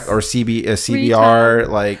 Exact, or CBR.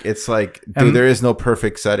 Like, it's like, dude, there is no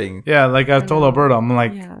perfect setting. Yeah, like I told Alberto, I'm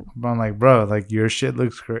like, bro, like, your shit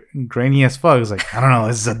looks grainy as fuck. It's like, I don't know,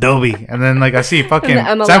 it's Adobe. And then like I see fucking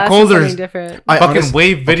Sam Calder's fucking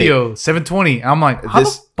wave video 720. I'm like,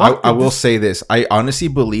 I will say this. I honestly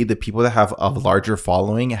believe the people that have a larger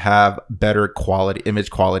following have better quality, image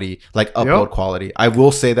quality, like upload quality. I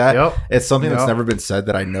will say that. It's something that's never been said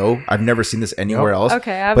that I know. I've never seen this anywhere else.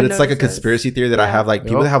 Okay, but it's like a conspiracy theory that I have. Like,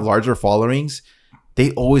 people that have larger followings, they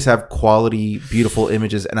always have quality, beautiful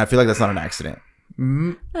images, and I feel like that's not an accident.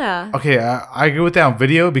 Yeah. Okay, I agree with that on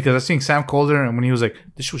video, because I've seen Sam Calder, and when he was like,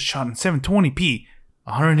 this was shot in 720p,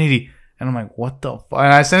 180, and I'm like, what the fuck?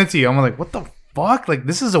 And I sent it to you. I'm like, what the fuck? Like,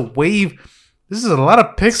 this is a wave. This is a lot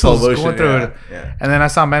of pixels going through it. Yeah. And then I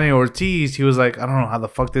saw Manny Ortiz. He was like, I don't know how the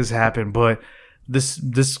fuck this happened, but this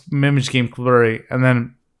image came blurry. And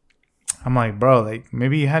then I'm like, bro, like,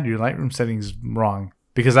 maybe you had your Lightroom settings wrong,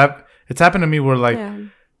 because it's happened to me where like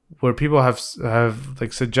where people have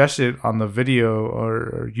like suggested on the video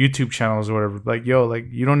or YouTube channels or whatever, like, yo, like,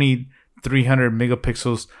 you don't need 300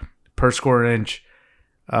 megapixels per square inch.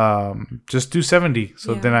 Just do 70.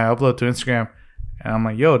 So then I upload to Instagram, and I'm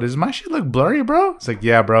like, yo, does my shit look blurry, bro? It's like,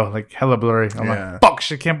 yeah, bro, like, hella blurry. I'm like, fuck,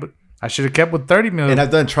 I should have kept with 30 million. And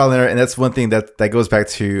I've done trial and error, and that's one thing that goes back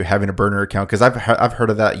to having a burner account, because I've heard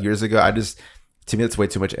of that years ago. To me, that's way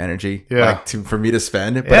too much energy, for me to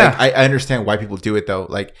spend. But I understand why people do it though.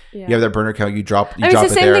 Like, you have that burner account, you drop it's the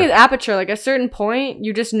same thing as aperture. Like, at a certain point,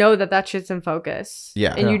 you just know that shit's in focus.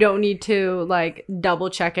 And you don't need to like double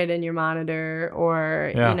check it in your monitor,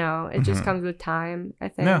 or it just comes with time, I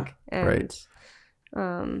think. And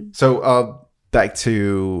So back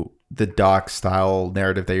to the doc style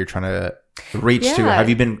narrative that you're trying to reach to. Have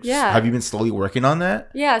you been slowly working on that?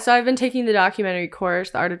 Yeah, so I've been taking the documentary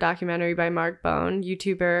course, The Art of Documentary by Mark Bone,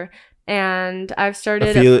 YouTuber, and I've started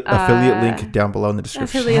affiliate link down below in the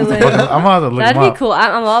description. I'm gonna have to look That'd be cool.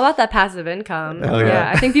 I'm all about that passive income. Hell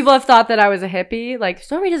yeah. I think people have thought that I was a hippie. Like,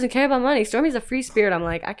 Stormy doesn't care about money. Stormy's a free spirit. I'm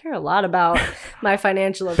like, I care a lot about my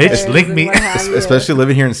financial affairs. Bitch, link me. Especially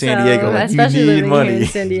living here in San Diego. Like, especially you need living money. here in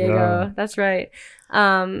San Diego. Yeah. That's right.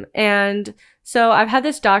 And so I've had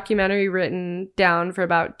this documentary written down for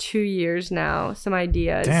about 2 years now, some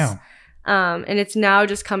ideas. Damn. And it's now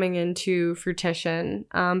just coming into fruition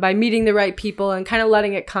by meeting the right people and kind of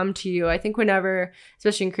letting it come to you. I think whenever,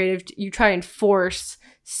 especially in creative, you try and force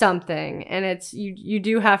something, and it's you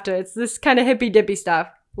do have to. It's this kind of hippy dippy stuff.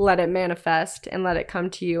 Let it manifest and let it come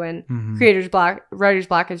to you. And writer's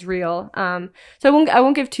block is real. So I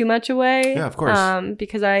won't give too much away. Yeah, of course.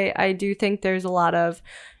 Because I do think there's a lot of,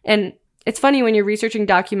 and it's funny when you're researching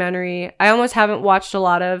documentary. I almost haven't watched a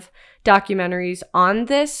lot of documentaries on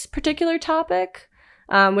this particular topic,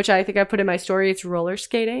 which I think I put in my story. It's roller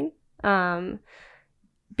skating,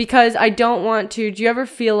 because I don't want to. Do you ever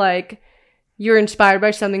feel like you're inspired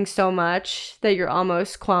by something so much that you're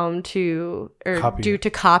almost cloned to or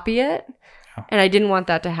copy it? Yeah. And I didn't want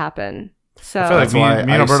that to happen. So I feel like me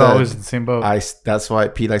and Alberto are always in the same boat. That's why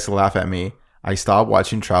Pete likes to laugh at me. I stopped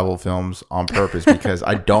watching travel films on purpose because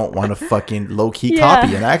I don't want to fucking low-key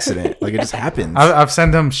copy an accident. Like, it just happens. I've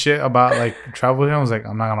sent them shit about like travel films. Like,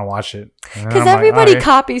 I'm not gonna watch it because everybody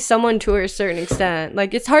copies someone to a certain extent.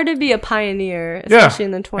 Like, it's hard to be a pioneer, especially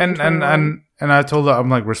in the 2021. And I told her, I'm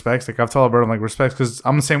like, respects. Like, I've told Alberto, I'm like, respects, because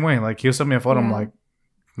I'm the same way. Like, he'll send me a photo. I'm like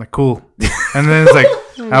cool. And then it's like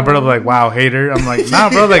Alberto like, wow, hater. I'm like, nah,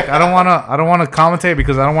 bro. Like, I don't wanna commentate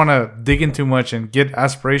because I don't wanna dig in too much and get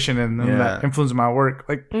aspiration and then that influence my work.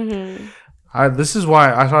 Like, this is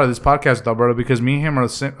why I started this podcast with Alberto, because me and him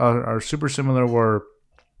are super similar. Where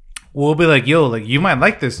we'll be like, yo, like, you might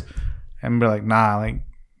like this, and be like, nah, like,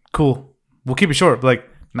 cool. We'll keep it short. But like,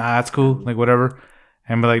 nah, that's cool. Like, whatever.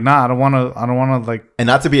 And be like, nah, I don't wanna like, and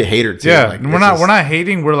not to be a hater too. Yeah, like, we're not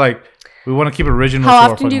hating. We're like, we want to keep it original.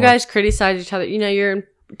 How often do you guys criticize each other? You know, you're in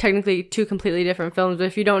technically two completely different films, but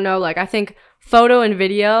if you don't know, like, I think photo and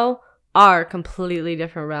video are completely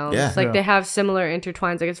different realms. Yeah. Like, they have similar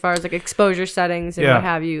intertwines, like, as far as like exposure settings and what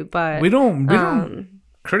have you. But we don't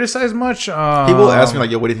criticize much. People ask me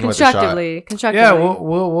like, yo, what do you think about the shot? Constructively. Yeah,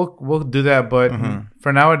 we'll do that. But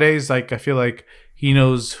for nowadays, like, I feel like he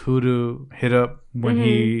knows who to hit up when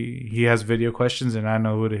he has video questions, and I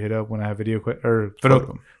know who to hit up when I have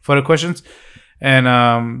photo questions.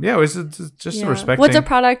 And it's just respecting. What's a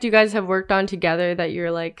product you guys have worked on together that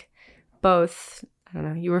you're like both? I don't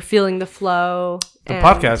know. You were feeling the flow. The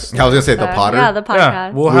podcast. I was gonna say the Potter. Yeah, the podcast.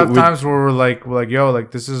 Yeah, we'll have times where we're like, yo,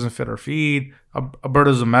 like, this doesn't fit our feed.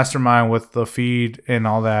 Alberto's a mastermind with the feed and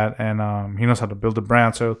all that, and he knows how to build a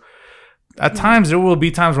brand. So at times there will be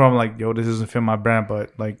times where I'm like, yo, this doesn't fit my brand,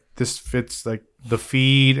 but like, this fits like the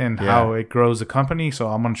feed and how it grows the company. So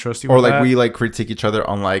I'm gonna trust you. Or with like that. we like critique each other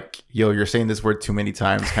on like, yo, you're saying this word too many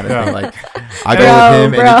times, kind of thing. Like, I go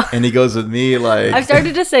with him and he goes with me. Like, I've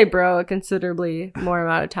started to say bro a considerably more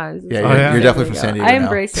amount of times. Yeah, you're definitely from San Diego. I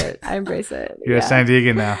embrace it. You're a San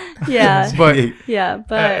Diego now. Yeah, but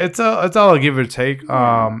but it's all a give or take.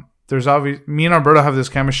 There's obviously me and Alberto have this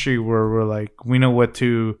chemistry where we're like, we know what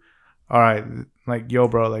to. All right, like, yo,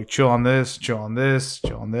 bro, like, chill on this, chill on this,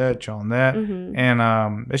 chill on that, chill on that.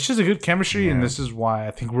 And it's just a good chemistry. And this is why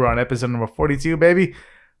I think we're on episode number 42, baby.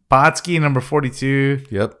 Potsky number 42.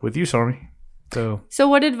 Yep. With you, Stormy. So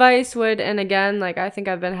what advice would, and again, like, I think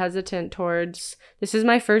I've been hesitant towards, this is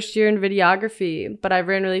my first year in videography, but I've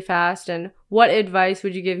ran really fast. And what advice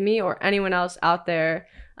would you give me or anyone else out there?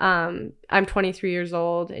 I'm 23 years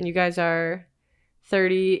old and you guys are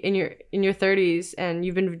 30 in your 30s, and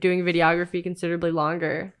you've been doing videography considerably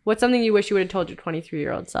longer. What's something you wish you would have told your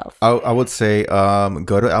 23-year-old self? I would say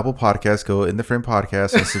go to Apple Podcasts, go In the Frame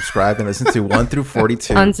Podcast, and subscribe and listen to 1 through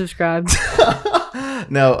 42. Unsubscribe.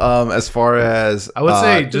 No, as far as I would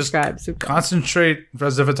say, just subscribe. Concentrate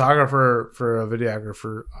as a photographer for a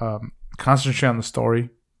videographer. Concentrate on the story.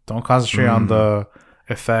 Don't concentrate on the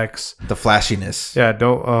effects, the flashiness. Yeah,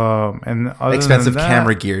 don't and expensive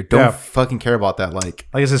camera gear. Don't fucking care about that. Like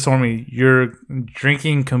I said, Stormy, you're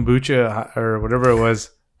drinking kombucha or whatever it was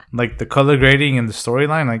like the color grading and the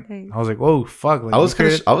storyline, like I was like, whoa, fuck! Like, I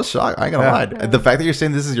was shocked. I ain't gonna lie. Yeah. The fact that you're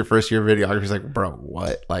saying this is your first year of videography is like, bro,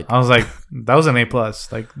 what? Like, I was like, that was an A+.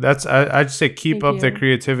 Like that's I just say keep Thank up the you.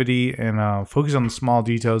 creativity and focus on the small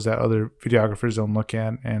details that other videographers don't look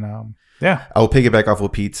at. And yeah, I will piggyback off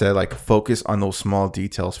what Pete said. Like, focus on those small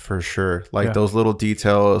details for sure. Like Yeah. those little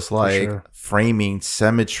details, like sure. framing,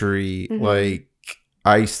 symmetry. Mhm. Like,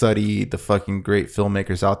 I study the fucking great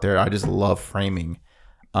filmmakers out there. I just love framing.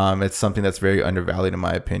 It's something that's very undervalued in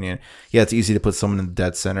my opinion. Yeah, it's easy to put someone in the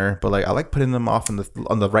dead center, but like I like putting them off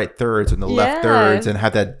on the right thirds and the left Yeah. thirds and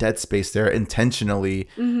have that dead space there intentionally.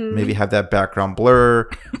 Mhm. Maybe have that background blur.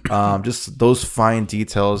 Just those fine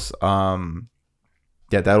details.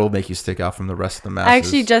 Yeah, that'll make you stick out from the rest of the masses. I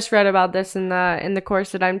actually just read about this in the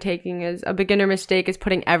course that I'm taking. Is a beginner mistake is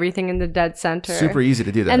putting everything in the dead center. Super easy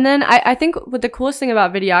to do that. And then I think what the coolest thing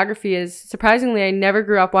about videography is, surprisingly, I never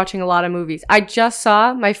grew up watching a lot of movies. I just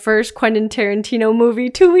saw my first Quentin Tarantino movie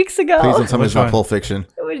 2 weeks ago. Please don't tell me Which it's not one? Pulp Fiction.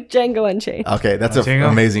 It was Django Unchained. Okay, that's Django?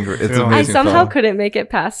 amazing. It's Cool. amazing. I somehow film. couldn't make it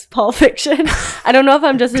past Pulp Fiction. I don't know if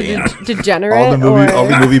I'm just a degenerate. All the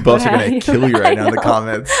movie buffs what are gonna have kill you right now in the know.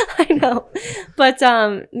 comments. I know, but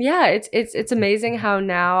yeah, it's amazing how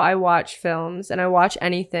now I watch films and I watch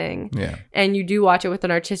anything, Yeah. and you do watch it with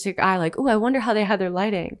an artistic eye. Like, oh, I wonder how they had their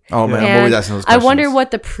lighting. Oh man, I'm And always asking those I questions. wonder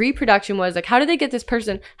what the pre-production was like. How did they get this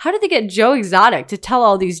person? How did they get Joe Exotic to tell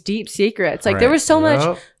all these deep secrets? Like, there Right. was so much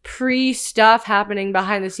Yup. pre-stuff happening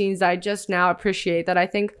behind the scenes that I just now appreciate, that I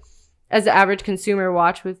think as the average consumer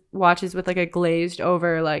watches with like a glazed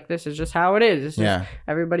over, like, this is just how it is. It's just Yeah.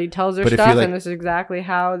 everybody tells their But if you, stuff, like- and this is exactly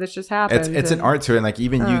how this just happens. It's an and- art to it, and like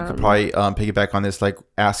even you could probably piggyback on this, like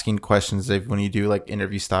asking questions. If when you do like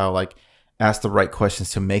interview style, like ask the right questions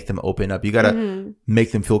to make them open up. You gotta Mhm.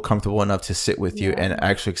 make them feel comfortable enough to sit with you Yeah. and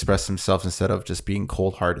actually express themselves instead of just being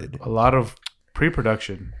cold hearted. A lot of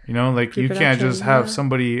pre-production, you know, like you can't Pre-production, just have yeah.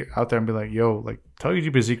 somebody out there and be like, yo, like tell your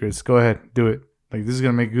deepest secrets, go ahead, do it, like this is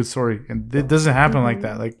gonna make a good story. And it doesn't happen like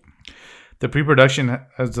that. Like the pre-production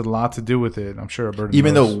has a lot to do with it. I'm sure Alberto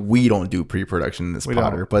Even knows. though we don't do pre-production in this We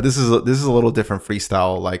Potter, don't. but this is a little different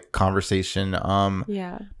freestyle like conversation.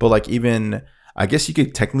 Yeah. But like even I guess you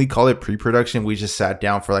could technically call it pre-production. We just sat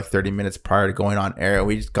down for like 30 minutes prior to going on air, and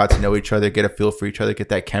we just got to know each other, get a feel for each other, get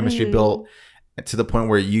that chemistry Mhm. built to the point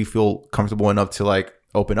where you feel comfortable enough to like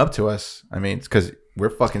open up to us. I mean, it's because we're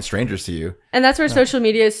fucking strangers to you. And that's where social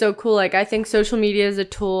media is so cool. Like, I think social media is a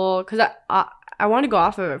tool, because I want to go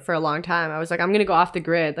off of it for a long time. I was like, I'm going to go off the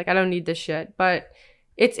grid. Like, I don't need this shit. But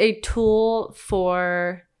it's a tool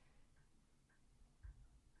for...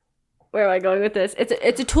 Where am I going with this?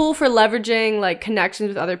 It's a tool for leveraging like connections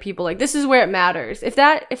with other people. Like, this is where it matters. If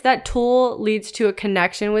that tool leads to a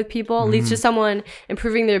connection with people, leads to someone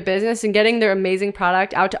improving their business and getting their amazing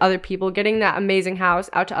product out to other people, getting that amazing house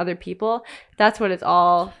out to other people, that's what it's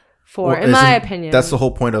all for, Well, in my isn't- opinion. That's the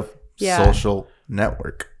whole point of Yeah. social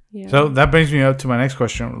network. Yeah. So that brings me up to my next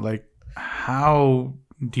question. Like, how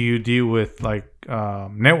do you deal with like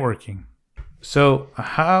networking? So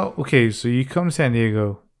so you come to San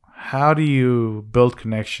Diego. How do you build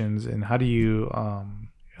connections, and how do you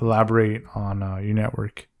elaborate on your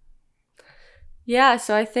network? Yeah,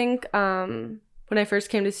 so I think when I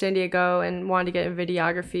first came to San Diego and wanted to get in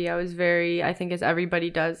videography, I was very, I think as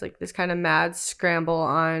everybody does, like this kind of mad scramble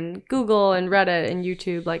on Google and Reddit and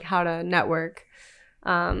YouTube, like how to network.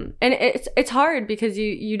 And it's hard because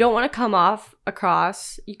you don't want to come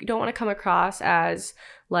across as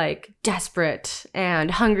like desperate and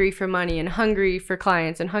hungry for money and hungry for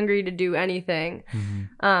clients and hungry to do anything.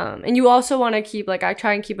 And you also want to keep, like, I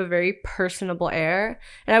try and keep a very personable air.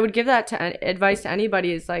 And I would give that advice to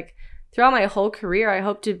anybody is like, throughout my whole career, I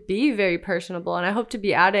hope to be very personable, and I hope to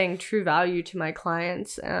be adding true value to my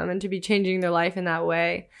clients and to be changing their life in that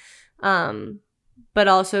way. But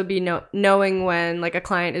also be knowing when like a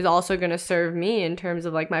client is also going to serve me in terms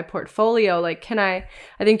of like my portfolio. Like, I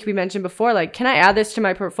think we mentioned before, like, can I add this to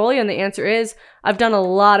my portfolio? And the answer is, I've done a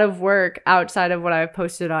lot of work outside of what I've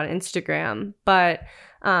posted on Instagram. But,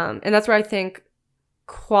 and that's where I think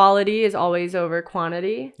quality is always over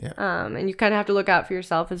quantity. Yeah. And you kind of have to look out for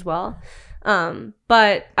yourself as well.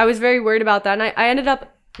 But I was very worried about that. And I ended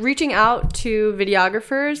up reaching out to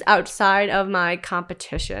videographers outside of my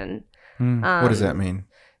competition. What does that mean?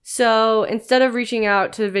 So instead of reaching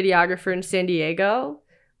out to the videographer in San Diego,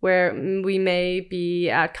 where we may be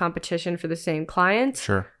at competition for the same clients,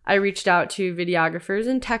 Sure. I reached out to videographers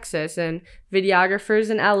in Texas and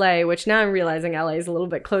videographers in LA, which now I'm realizing LA is a little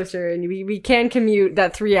bit closer, and we can commute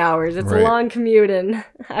that 3 hours. It's Right. a long commute, and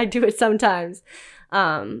I do it sometimes.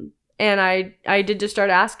 And I did just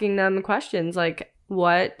start asking them questions like,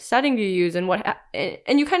 what setting do you use and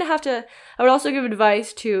and you kind of have to, I would also give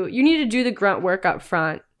advice to, you need to do the grunt work up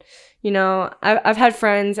front. You know, I've had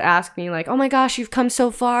friends ask me like, oh my gosh, you've come so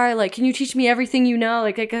far. Like, can you teach me everything you know?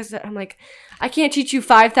 Like, I guess I'm like, I can't teach you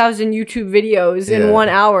 5,000 YouTube videos in 1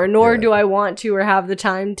 hour, nor do I want to or have the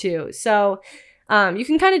time to. So you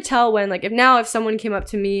can kind of tell when, like, if someone came up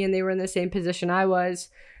to me and they were in the same position I was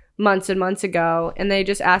months and months ago, and they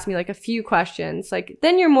just asked me like a few questions, like,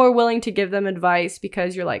 then you're more willing to give them advice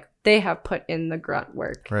because you're like, they have put in the grunt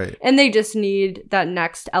work. Right. And they just need that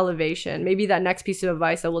next elevation, maybe that next piece of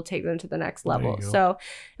advice that will take them to the next level. So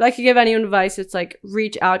if I could give anyone advice, it's like,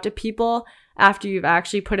 reach out to people after you've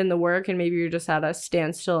actually put in the work, and maybe you're just at a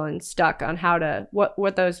standstill and stuck on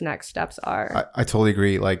what those next steps are. I totally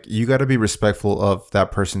agree. Like, you got to be respectful of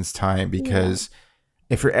that person's time, because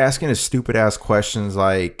if you're asking a stupid ass questions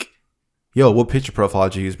like, yo, what picture profile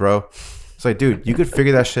did you use, bro? It's like, dude, you could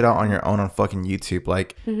figure that shit out on your own on fucking YouTube.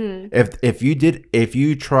 Like, if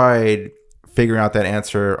you tried figuring out that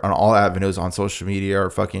answer on all avenues on social media or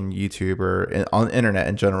fucking YouTube or on the internet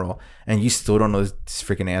in general, and you still don't know this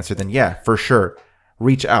freaking answer, then yeah, for sure,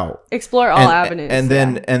 reach out, explore all avenues, and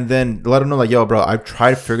then let them know, like, yo, bro, I've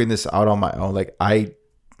tried figuring this out on my own. Like, I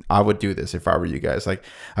would do this if I were you guys. Like,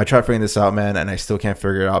 I tried figuring this out, man, and I still can't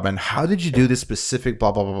figure it out, man. How did you do this specific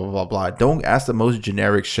blah blah blah blah blah blah? Don't ask the most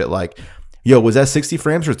generic shit like, yo, was that 60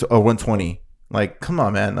 frames or 120? Like, come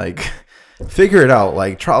on, man. Like, figure it out.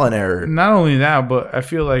 Like, trial and error. Not only that, but I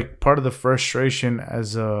feel like part of the frustration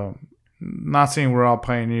as not saying we're all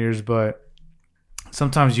pioneers, but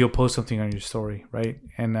sometimes you'll post something on your story, right?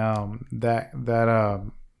 And that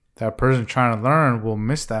person trying to learn will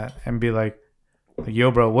miss that and be like,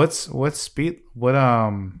 yo, bro, what's speed?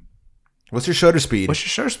 What's your shutter speed? What's your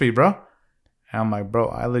shutter speed, bro? And I'm like, bro,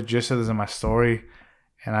 I legit said this in my story,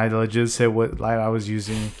 and I legit said what light I was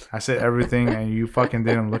using. I said everything, and you fucking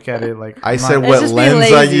didn't look at it. Like, I said what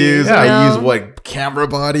lens I use. Yeah. I use what camera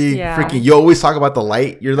body. Yeah. Freaking, you always talk about the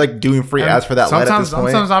light. You're like doing free ads for that light at this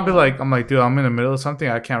point. Sometimes I'll be like, dude, I'm in the middle of something.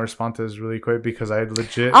 I can't respond to this really quick because I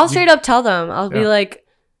legit. I'll straight up tell them. I'll be like,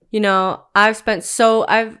 you know, I've spent so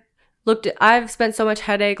much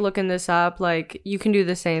headache looking this up. Like, you can do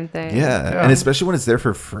the same thing. Yeah. And especially when it's there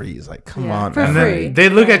for free. It's like, come on, for man. free. They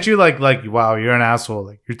look at you like, wow, you're an asshole.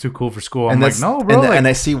 Like, you're too cool for school. I'm like, no, bro. And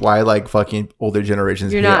I see why, like, fucking older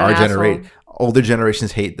generations hate our generation. Older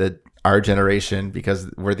generations hate our generation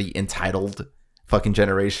because we're the entitled fucking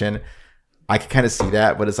generation. I can kind of see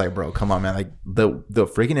that, but it's like, bro, come on, man. Like, the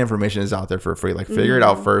freaking information is out there for free. Like, figure it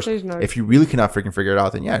out first. If you really cannot freaking figure it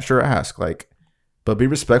out, then yeah, sure, ask. Like, but be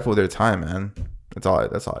respectful of their time, man. That's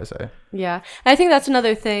all I say. Yeah. I think that's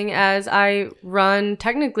another thing as I run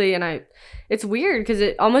technically, and it's weird because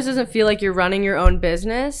it almost doesn't feel like you're running your own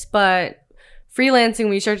business, but freelancing,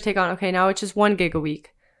 when you start to take on, okay, now it's just 1 gig a week.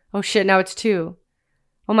 Oh shit, now it's 2.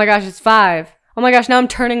 Oh my gosh, it's 5. Oh my gosh, now I'm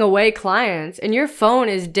turning away clients, and your phone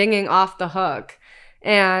is dinging off the hook.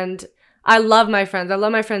 And I love my friends. I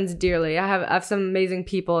love my friends dearly. I have some amazing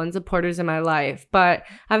people and supporters in my life, but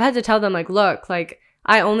I've had to tell them, like, look, like,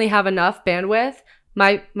 I only have enough bandwidth.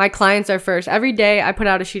 My clients are first. Every day I put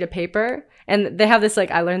out a sheet of paper, and they have this,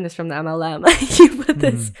 like, I learned this from the MLM. You put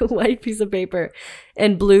this white piece of paper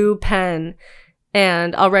and blue pen,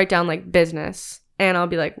 and I'll write down, like, business. And I'll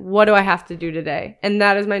be like, what do I have to do today? And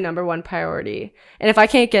that is my number one priority. And if I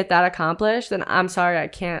can't get that accomplished, then I'm sorry, I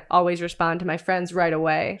can't always respond to my friends right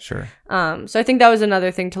away. Sure. So I think that was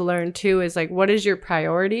another thing to learn too, is like, what is your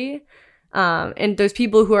priority? And those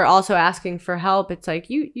people who are also asking for help, it's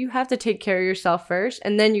like, you have to take care of yourself first,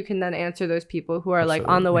 and then you can then answer those people who are like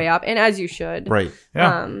on the way up, and as you should. Right.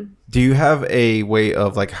 Yeah. Do you have a way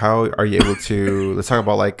of, like, how are you able to, let's talk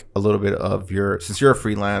about, like, a little bit of since you're a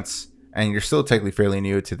freelance, and you're still technically fairly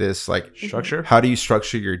new to this, like, structure. How do you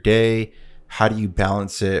structure your day? How do you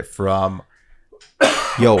balance it from,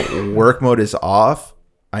 yo, work mode is off,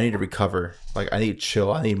 I need to recover. Like, I need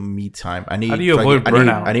chill. I need me time. How do you avoid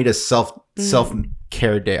burnout? I need a self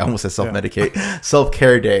care day. I almost said self medicate. Self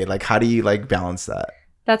care day. Like, how do you, like, balance that?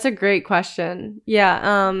 That's a great question.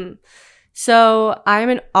 Yeah. So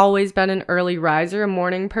I'm always been an early riser, a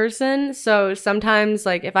morning person. So sometimes,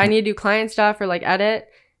 like, if I need to do client stuff or like edit,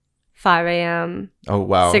 5 a.m. Oh,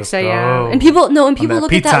 wow. 6 a.m. And people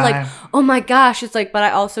look at that like, oh my gosh. It's like, but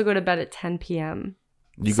I also go to bed at 10 p.m.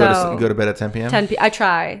 You go to bed at 10 p.m.? I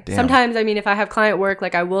try. Damn. Sometimes, I mean, if I have client work,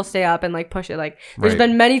 like, I will stay up and, like, push it. Like, there's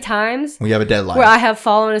been many times we have a deadline where I have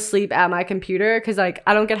fallen asleep at my computer because, like,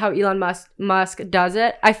 I don't get how Elon Musk does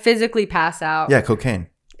it. I physically pass out. Yeah, cocaine.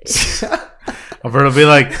 Alberto will be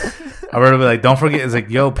like, don't forget. It's like,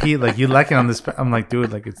 yo, Pete, like, you lacking on this. I'm like,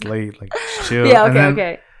 dude, like, it's late. Like, chill. Yeah,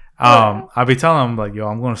 okay. I'll be telling them like, yo,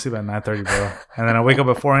 I'm going to sleep at 9:30, bro. And then I wake up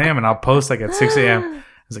at 4 a.m. and I'll post like at 6 a.m.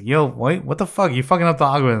 It's like, yo, wait, what the fuck? You fucking up the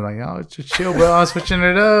algorithm. Like, oh, just chill, bro. I'm switching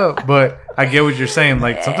it up. But I get what you're saying.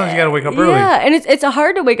 Like, sometimes you got to wake up early. Yeah, and it's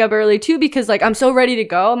hard to wake up early, too, because, like, I'm so ready to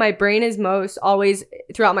go. My brain is most always,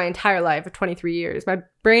 throughout my entire life of 23 years, my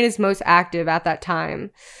brain is most active at that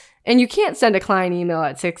time. And you can't send a client email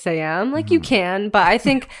at 6 a.m. Like, you can, but I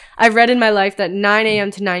think I've read in my life that 9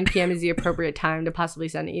 a.m. to 9 p.m. is the appropriate time to possibly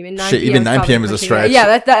send an email. Even 9 p.m. is a stretch.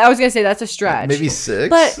 Yeah, I was going to say that's a stretch. Maybe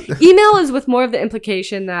 6. But email is with more of the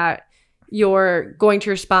implication that you're going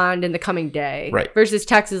to respond in the coming day. Right. Versus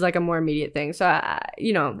text is like a more immediate thing. So,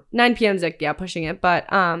 9 p.m. is like, yeah, pushing it. But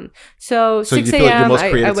so 6 you feel like your a.m. most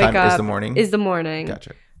I creative wake time up. is the morning?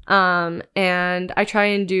 Gotcha. And I try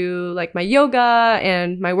and do like my yoga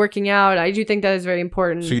and my working out. I do think that is very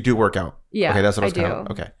important. So you do work out? Yeah. Okay, that's what I was do. kind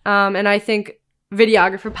of, okay. And I think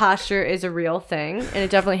videographer posture is a real thing, and it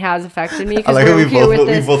definitely has affected me. I like how we both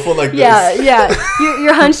went like this. Yeah.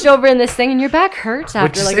 You're hunched over in this thing, and your back hurts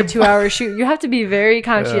after like a 2-hour shoot. You have to be very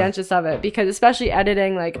conscientious of it, because especially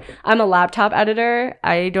editing, like I'm a laptop editor.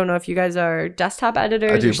 I don't know if you guys are desktop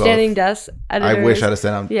editors. I do or standing desk editors. I wish I had a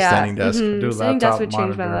standing desk. Mm-hmm. Do Standing desk would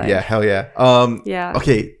change monitor. my life. Yeah, hell yeah. Yeah.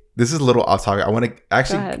 Okay, this is a little off topic. I want to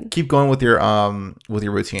actually keep going with your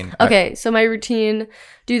routine. Okay, so my routine,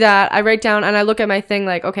 do that. I write down and I look at my thing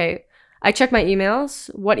like, okay, I check my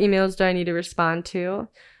emails. What emails do I need to respond to?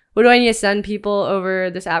 What do I need to send people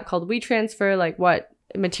over this app called WeTransfer? Like what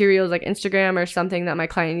materials, like Instagram or something that my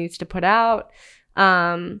client needs to put out.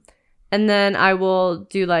 And then I will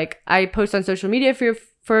do I post on social media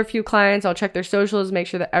for a few clients. I'll check their socials, make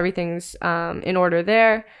sure that everything's in order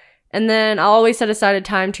there. And then I'll always set aside a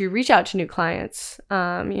time to reach out to new clients,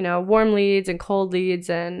 warm leads and cold leads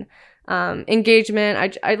and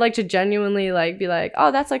engagement. I'd like to genuinely be like,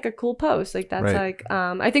 oh, that's like a cool post. Like that's right.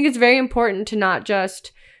 I think it's very important to not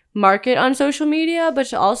just market on social media, but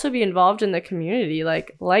to also be involved in the community.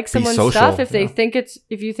 Like someone's stuff if they think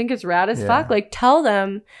if you think it's rad as fuck, tell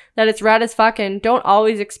them that it's rad as fuck, and don't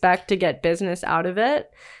always expect to get business out of it.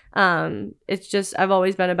 It's just I've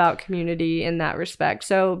always been about community in that respect,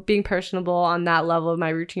 so being personable on that level of my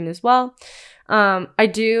routine as well.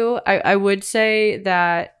 I would say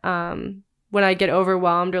that when I get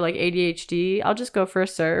overwhelmed or ADHD, I'll just go for a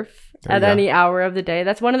surf at any hour of the day.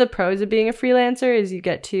 That's one of the pros of being a freelancer, is you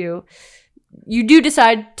do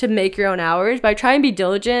decide to make your own hours, but I try and be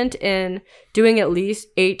diligent in doing at least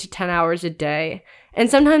 8 to 10 hours a day. And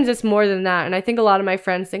sometimes it's more than that. And I think a lot of my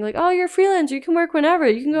friends think oh, you're a freelancer, you can work whenever,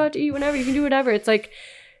 you can go out to eat whenever, you can do whatever. It's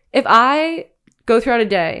if I go throughout a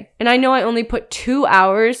day and I know I only put 2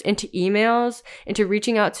 hours into emails, into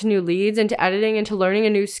reaching out to new leads, into editing, into learning a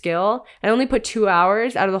new skill, I only put 2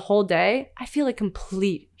 hours out of the whole day, I feel like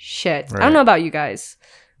complete shit. Right. I don't know about you guys.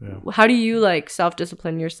 Yeah. How do you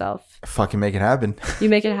self-discipline yourself? Fucking make it happen. You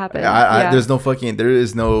make it happen. There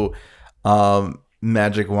is no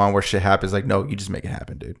magic wand where shit happens. No, you just make it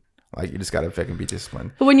happen, dude. You just gotta fucking be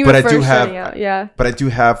disciplined. But when you were first starting out, But I do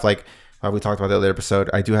have we talked about the other episode,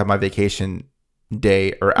 I do have my vacation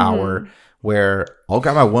day or hour where I'll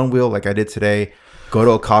grab my one wheel like I did today, go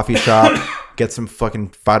to a coffee shop, get some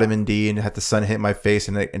fucking vitamin D, and have the sun hit my face,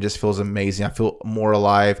 and it just feels amazing. I feel more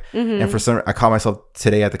alive. And for some, I caught myself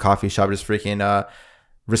today at the coffee shop just freaking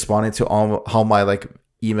responding to all my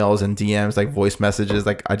emails and DMs, voice messages.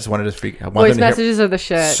 I just wanted to voice messages are the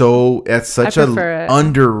shit. So it's such a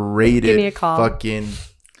underrated fucking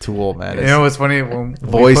tool, man. You know what's funny?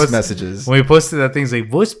 Voice messages. When we posted that thing,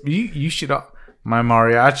 voice. You should. My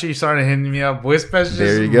mariachi started hitting me up. Voice messages.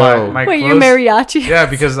 There you go. Wait, your mariachi? Yeah,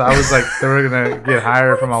 because I was they were gonna get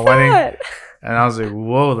hired for my wedding. And I was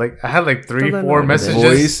whoa, I had 3-4 messages.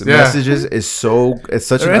 Voice messages is it's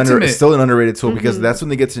such it's still an underrated tool, because that's when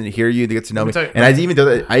they get to hear you, they get to know me. And I even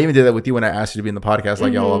did that with you when I asked you to be in the podcast.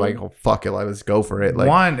 Y'all are oh fuck it, let's go for it.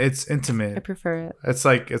 One, it's intimate. I prefer it. It's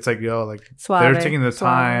yo, Suave. They're taking the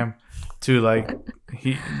time to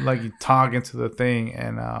you talk into the thing,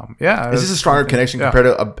 and it's just a stronger connection compared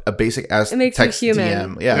to a basic ass text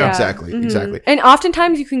DM. Yeah, exactly. And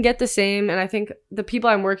oftentimes you can get the same, and I think the people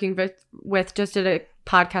I'm working with just did a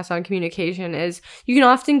podcast on communication, is you can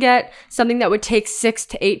often get something that would take 6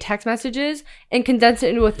 to 8 text messages and condense it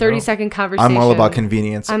into a 30-second conversation. I'm all about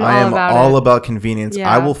convenience. I am all about convenience.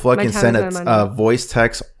 I will fucking send a voice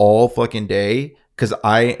text all fucking day, because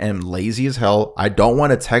I am lazy as hell. I don't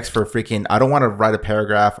want to text for I don't want to write a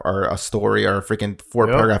paragraph or a story or a freaking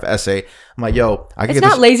 4-paragraph essay. I'm yo, I can it's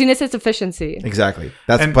not laziness, it's efficiency. Exactly.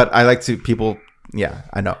 But I like to people. Yeah,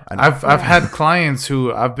 I know. I've had clients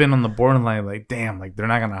who I've been on the borderline, damn, they're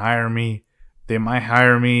not gonna hire me. They might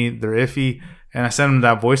hire me. They're iffy. And I send them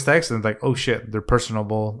that voice text, and it's like, oh shit, they're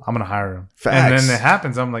personable. I'm gonna hire them. Facts. And then it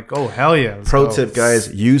happens. I'm like, oh hell yeah. let's Pro go. tip,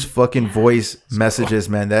 guys: use fucking voice messages,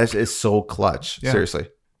 man. That is so clutch. Yeah. Seriously.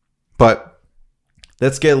 But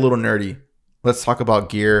let's get a little nerdy. Let's talk about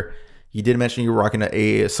gear. You did mention you were rocking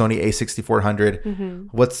a Sony A6400. Mm-hmm.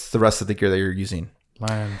 What's the rest of the gear that you're using?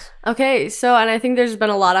 Lens. Okay, so and I think there's been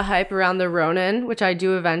a lot of hype around the Ronin, which I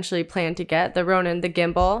do eventually plan to get. The Ronin, the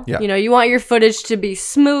gimbal. Yeah. You know, you want your footage to be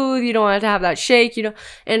smooth. You don't want it to have that shake. You know,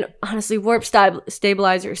 and honestly, warp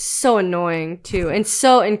stabilizer is so annoying too, and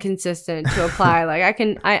so inconsistent to apply. Like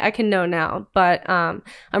I can know now, but I'm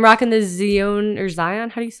rocking the Zion or Zion.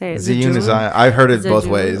 How do you say it? Zhiyun is I've heard it both Zhiyun.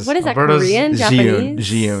 ways. What is that? Alberto's Korean? Japanese?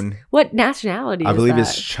 Zhiyun. What nationality? I is believe that?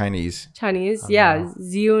 it's Chinese. Chinese, don't yeah, know.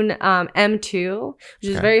 Zhiyun M2, which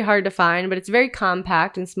is Okay. very hard to find, but it's very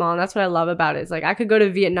compact and small, and that's what I love about it. Is like I could go to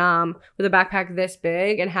Vietnam with a backpack this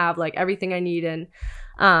big and have like everything I need in.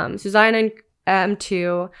 So Zion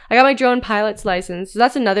M2. I got my drone pilot's license, so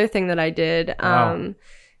that's another thing that I did. Wow.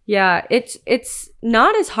 Yeah, it's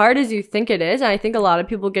not as hard as you think it is, and I think a lot of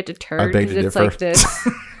people get I deterred beg to because it's differ. like this.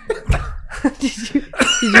 Did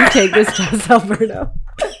you take this test, Alberto?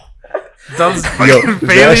 That was Yo, fucking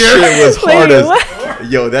that shit was hard Wait, as.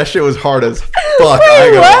 what? Yo, that shit was hard as fuck.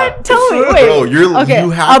 Wait, what? Tell me. Wait. Bro, Okay, you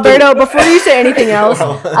have Alberto, to. before you say anything else,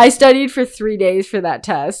 I studied for 3 days for that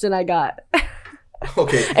test, and I got.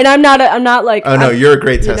 Okay. And I'm not like. Oh no, I'm, you're a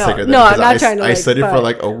great you test know, taker. no, I'm not trying to, I like, studied for but-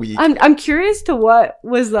 like a week. I'm curious to what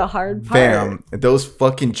was the hard part. Bam, those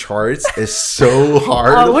fucking charts is so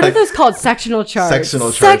hard. Oh, what are like, those called? Sectional charts.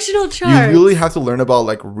 Sectional charts. Sectional charts. You really have to learn about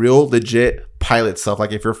like real legit pilot stuff.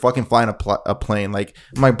 Like if you're fucking flying a plane, like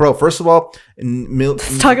I'm like, bro, first of all,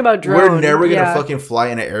 Let's talk about we're drone. never gonna Yeah. fucking fly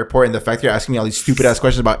in an airport, and the fact that you're asking me all these stupid ass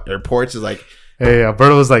questions about airports is like, Hey,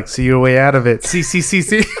 Alberto was like, see your way out of it. See.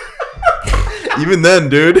 even then,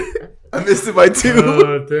 dude, I missed it by 2.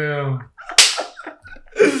 Oh, damn.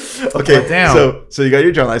 Okay, damn. so you got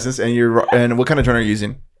your drone license, and what kind of drone are you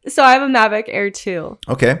using? So I have a Mavic Air 2.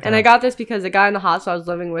 Okay, And I got this because the guy in the hostel I was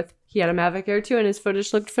living with, he had a Mavic Air 2 and his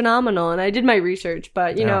footage looked phenomenal. And I did my research,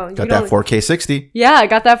 but you know, got you that don't- 4K 60. Yeah, I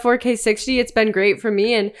got that 4K 60. It's been great for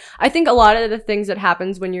me. And I think a lot of the things that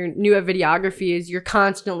happens when you're new at videography is you're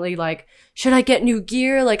constantly like, should I get new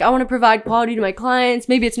gear? Like, I want to provide quality to my clients.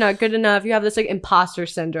 Maybe it's not good enough. You have this like imposter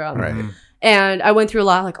syndrome. Right. And I went through a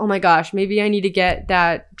lot like, oh my gosh, maybe I need to get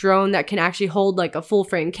that drone that can actually hold like a full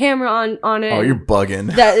frame camera on it. Oh, you're bugging.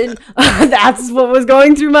 That's what was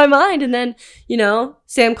going through my mind. And then, you know,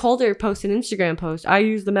 Sam Coulter posted an Instagram post. I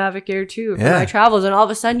use the Mavic Air 2 for Yeah. my travels. And all of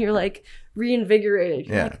a sudden you're like reinvigorated.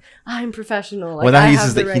 You're Yeah. like, I'm professional. Like, Well, now I he have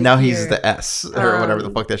uses the he right now he gear. uses the S or whatever the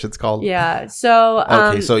fuck that shit's called. Yeah. So,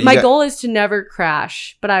 Okay, so you my got- goal is to never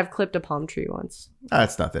crash, but I've clipped a palm tree once.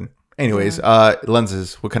 That's nothing. Anyways,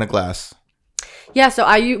 lenses. What kind of glass? Yeah, so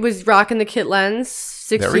I was rocking the kit lens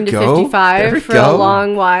 16 to There we 55 for a go.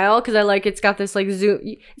 long while because I like it's got this like zoom.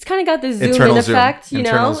 It's kind of got this zoom Internal in zoom. effect, you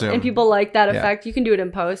Internal know, zoom. and people like that Yeah. effect. You can do it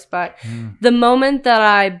in post, but the moment that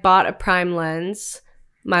I bought a prime lens,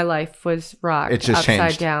 my life was rocked It just upside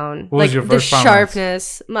changed. down. What was like your the first prime lens?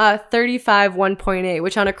 sharpness, 35 1.8,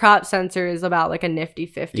 which on a crop sensor is about like a nifty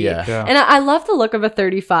 50. Yeah. Yeah. And I love the look of a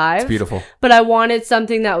 35. It's beautiful. But I wanted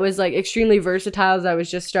something that was like extremely versatile as I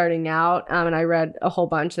was just starting out. And I read a whole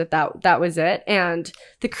bunch that was it. And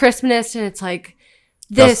the crispness, and it's like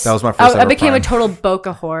this. That was my first I ever became prime. a total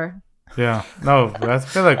bokeh whore. Yeah. No, I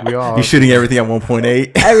feel like we all. You're shooting everything at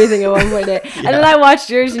 1.8. Everything at 1.8. And then I watched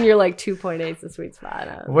yours, and you're like 2.8's the sweet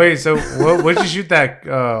spot. Wait, so what did you shoot that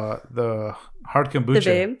the hard kombucha? The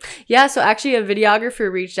babe. Yeah, so actually a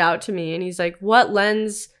videographer reached out to me and he's like, what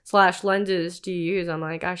lenses do you use? I'm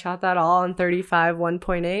like, I shot that all in 35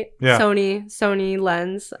 1.8. Yeah. Sony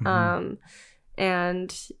lens.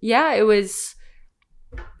 And yeah,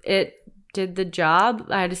 it did the job.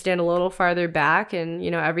 I had to stand a little farther back and,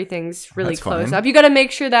 you know, everything's really That's close fine. up. You got to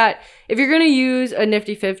make sure that if you're going to use a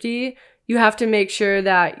nifty 50, you have to make sure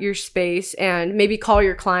that your space, and maybe call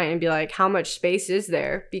your client and be like, how much space is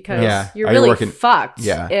there? Because Yeah. you're Are you really working- fucked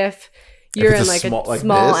Yeah. if you're it's in a like small- a like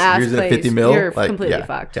small this, ass you're using a place. 50 mil, You're like, completely yeah.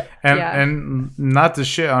 fucked. Yeah. And Yeah. and not to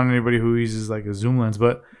shit on anybody who uses like a zoom lens,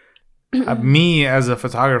 but me as a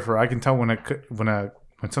photographer, I can tell when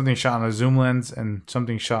something's shot on a zoom lens and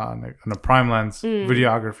something shot on a prime lens,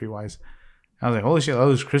 videography wise. I was like, holy shit, that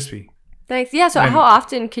was crispy. Thanks. Yeah. So And- how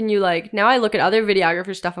often can you like? Now I look at other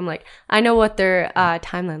videographer stuff. I'm like, I know what their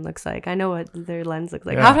timeline looks like. I know what their lens looks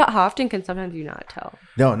like. Yeah. How often can sometimes you not tell?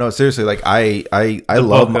 No, seriously. Like I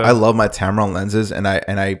love bokeh. I love my Tamron lenses, and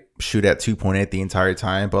I shoot at 2.8 the entire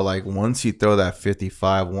time. But like once you throw that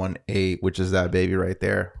 55 1.8, which is that baby right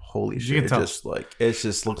there, holy You shit! can It tell. just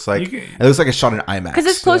looks like You it can- looks like it's shot in IMAX. Because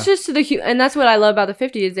it's closest to the and that's what I love about the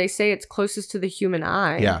 50 is they say it's closest to the human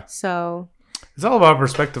eye. Yeah. So It's all about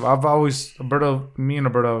perspective. Me and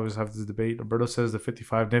Alberto always have this debate. Alberto says the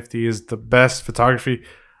 55 nifty is the best photography.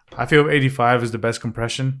 I feel 85 is the best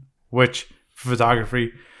compression, which for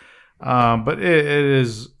photography, but it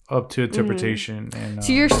is up to interpretation. And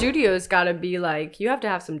so your studio's got to be like you have to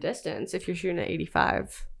have some distance if you're shooting at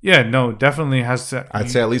 85. yeah, no, definitely has to. I'd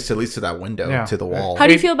say at least to that window, Yeah. to the wall. How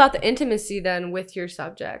do you feel about the intimacy then with your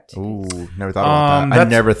subject? Ooh, never thought about that. I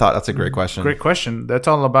never thought. That's a great question. Great question. That's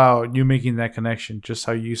all about you making that connection. Just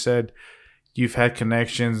how you said, you've had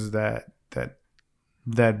connections that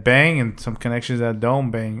bang and some connections that don't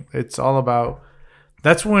bang. It's all about.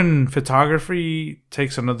 That's when photography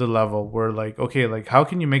takes another level. Where like, okay, like how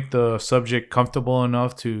can you make the subject comfortable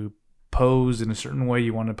enough to pose in a certain way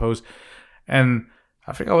you want to pose, and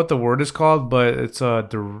I forgot what the word is called, but it's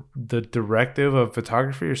the directive of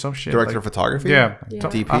photography or some shit. Director like, of photography. Yeah.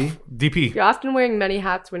 DP. DP. You're often wearing many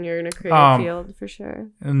hats when you're in a creative field, for sure.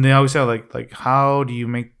 And they always say like how do you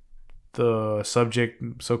make the subject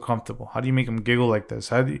so comfortable? How do you make them giggle like this?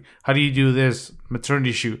 How do you do this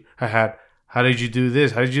maternity shoot I had? How did you do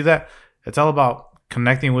this? How did you do that? It's all about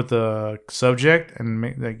connecting with the subject and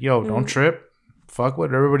make like, yo, don't trip. Fuck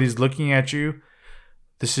what everybody's looking at you.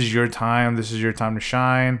 This is your time. This is your time to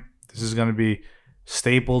shine. This is gonna be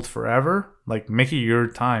stapled forever. Like make it your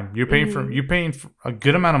time. You're paying for a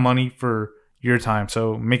good amount of money for your time.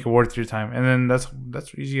 So make it worth your time. And then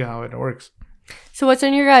that's usually how it works. So what's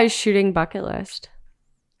on your guys' shooting bucket list?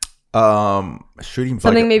 Shooting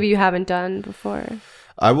Something maybe you haven't done before.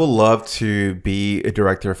 I would love to be a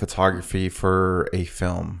director of photography for a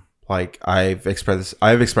film. Like I've expressed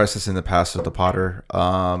this in the past with the Potter.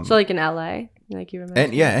 So like in LA, like you were mentioning.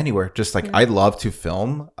 And yeah, anywhere. Just like I love to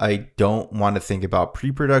film. I don't want to think about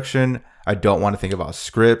pre-production. I don't want to think about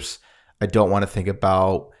scripts. I don't want to think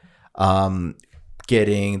about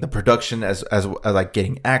getting the production as like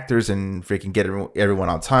getting actors and freaking get everyone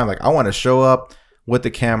on time. Like I want to show up with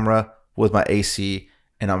the camera with my AC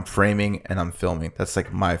and I'm framing and I'm filming. That's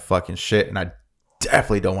like my fucking shit. And I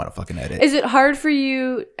definitely don't want to fucking edit. Is it hard for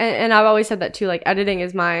you? And I've always said that too. Like editing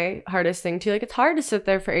is my hardest thing too. Like it's hard to sit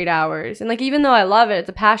there for 8 hours. And like even though I love it, it's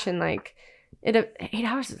a passion. Like 8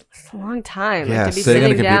 hours is a long time. Yeah, like, to be sitting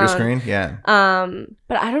on a computer down. screen. Yeah.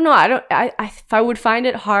 But I don't know. I if I would find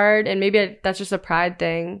it hard, and maybe that's just a pride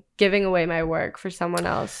thing, giving away my work for someone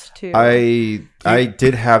else too. I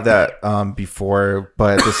did have that before,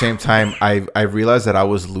 but at the same time, I realized that I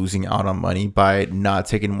was losing out on money by not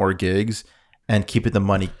taking more gigs and keeping the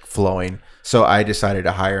money flowing. So I decided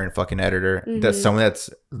to hire a fucking editor. That's someone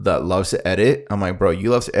that loves to edit. I'm like, bro,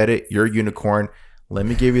 you love to edit. You're a unicorn. Let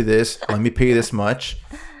me give you this. Let me pay you this much,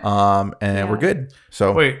 and we're good.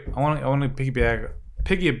 So wait, I want to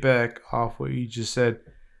piggyback off what you just said.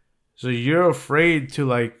 So you're afraid to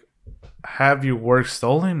like have your work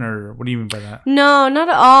stolen, or what do you mean by that? No, not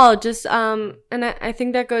at all. Just and I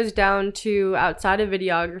think that goes down to outside of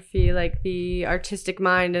videography, like the artistic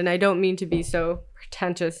mind. And I don't mean to be so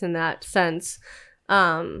pretentious in that sense,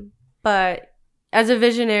 but as a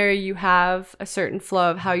visionary, you have a certain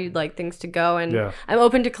flow of how you'd like things to go. And I'm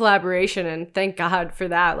open to collaboration, and thank God for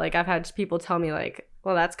that. Like I've had people tell me like,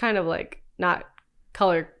 well, that's kind of like not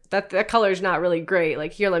color. That color's not really great.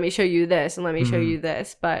 Like here, let me show you this and let me show you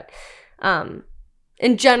this. But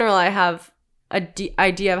in general, I have a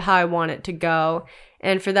idea of how I want it to go.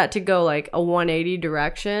 And for that to go like a 180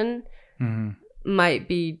 direction might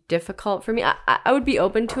be difficult for me. I would be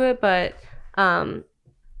open to it, but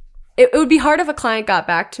it would be hard if a client got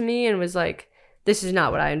back to me and was like, this is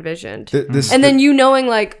not what I envisioned. Then you knowing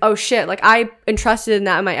like, oh shit, like I entrusted in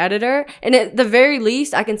that in my editor. And at the very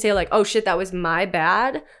least, I can say like, oh shit, that was my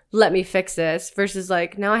bad. Let me fix this. Versus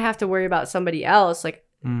like, now I have to worry about somebody else like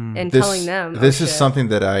and telling them. This is something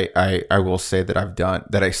that I will say that I've done,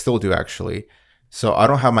 that I still do actually. So I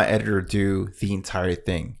don't have my editor do the entire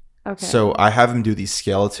thing. Okay. So I have him do the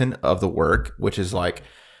skeleton of the work, which is like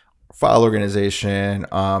file organization,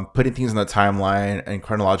 putting things in the timeline in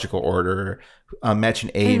chronological order,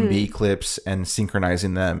 matching A and B clips and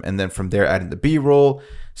synchronizing them. And then from there, adding the B-roll.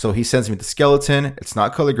 So he sends me the skeleton. It's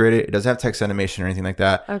not color graded. It doesn't have text animation or anything like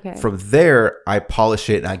that. Okay. From there, I polish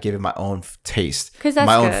it and I give it my own taste,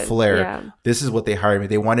 my own flair. Yeah. This is what they hired me.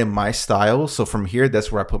 They wanted my style. So from here,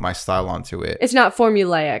 that's where I put my style onto it. It's not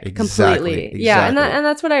formulaic completely. Yeah. And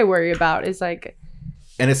that's what I worry about is like.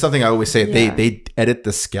 And it's something I always say. Yeah. They edit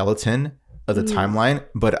the skeleton of the timeline,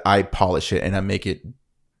 but I polish it and I make it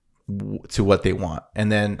to what they want, and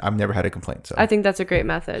then I've never had a complaint. So I think that's a great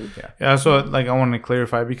method. Yeah. So like I want to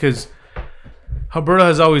clarify, because Alberto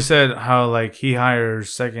has always said how like he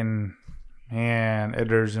hires second hand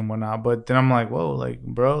editors and whatnot, but then I'm like, whoa, like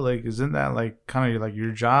bro, like isn't that like kind of like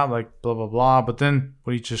your job, like blah blah blah. But then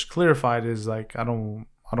what he just clarified is like I don't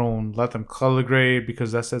let them color grade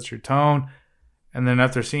because that sets your tone. And then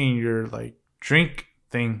after seeing your like drink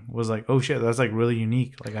thing, was like, oh shit, that's like really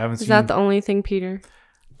unique. Like I haven't seen. Is that the only thing, Peter?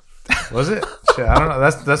 Was it? Shit, I don't know.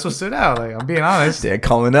 That's what stood out. Like I'm being honest. Yeah,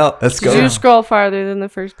 calling out. Let's go. Did you scroll farther than the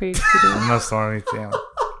first page? Peter? I'm not starting. Damn.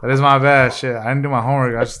 That is my bad. Shit, I didn't do my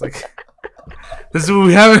homework. I was just like, this is what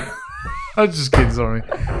we have. I was just kidding, sorry.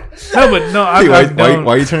 No, but no. Hey,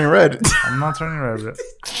 why are you turning red? I'm not turning red. Bro.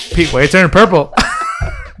 Pete, why are you turning purple?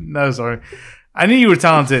 No, sorry. I knew you were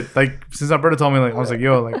talented. Like since Alberto told me, like I was like,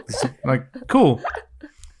 yo, like cool.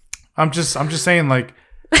 I'm just saying, like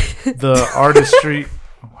the artistry.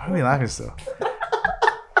 Why are we laughing still?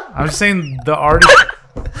 I'm just saying the artist.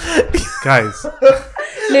 Guys,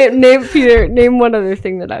 name Peter. Name one other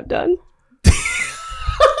thing that I've done.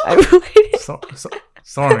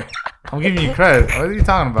 Sorry, I'm giving you credit. What are you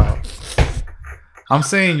talking about? I'm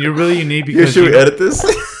saying you're really unique because. Should we edit this?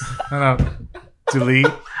 No. Delete.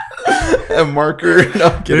 A marker. No,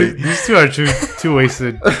 I'm kidding. These two are too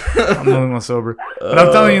wasted. I'm the only one sober. But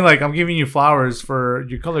I'm telling you, like, I'm giving you flowers for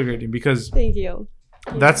your color grading because thank you.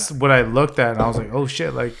 That's what I looked at and I was like, oh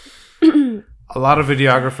shit, like a lot of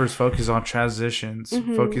videographers focus on transitions,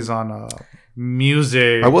 focus on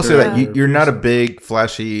music. I will say that you're not a big,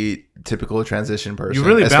 flashy, typical transition person. You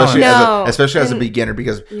really especially balance. as a beginner,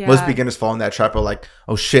 because most beginners fall in that trap of like,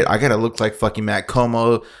 oh shit, I gotta look like fucking Matt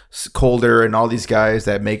Como, Colder, and all these guys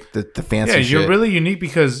that make the fancy shit. Yeah, you're really unique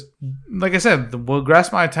because, like I said, what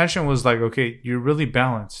grasped my attention was like, okay, you're really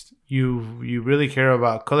balanced. You really care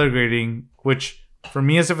about color grading, which for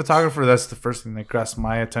me as a photographer, that's the first thing that grasped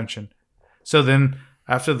my attention. So then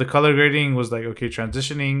after the color grading was like, okay,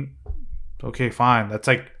 transitioning, okay, fine. That's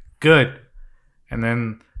like good. And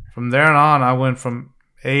then from there on, I went from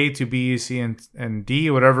A to B, C, and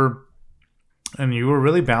D, whatever. And you were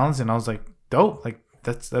really balanced. And I was like, dope. Like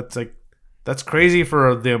that's crazy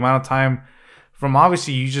for the amount of time from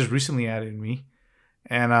obviously you just recently added me.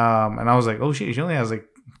 And I was like, oh shit, she only has like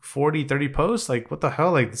 40, 30 posts. Like what the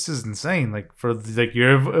hell? Like this is insane. Like for like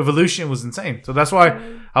your evolution was insane. So that's why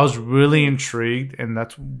I was really intrigued. And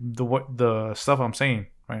that's the stuff I'm saying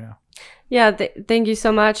right now. Yeah, thank you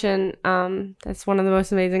so much. And that's one of the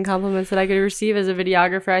most amazing compliments that I could receive as a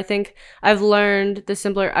videographer. I think I've learned the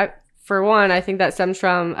simpler... For one, I think that stems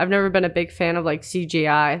from I've never been a big fan of like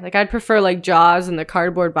CGI. Like I'd prefer like Jaws and the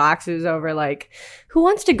cardboard boxes over like who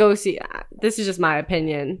wants to go see... This is just my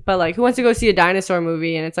opinion. But like who wants to go see a dinosaur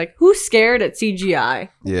movie and it's like who's scared at CGI?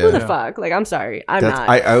 Yeah. Who the fuck? Like I'm sorry. I'm not.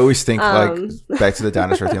 I always think like back to the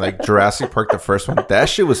dinosaur thing. Like Jurassic Park, the first one, that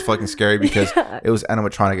shit was fucking scary because it was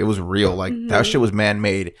animatronic. It was real. Like that shit was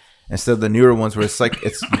man-made. Instead of the newer ones where it's like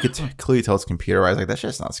you could clearly tell it's computerized. Like that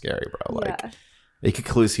shit's not scary, bro. Like you could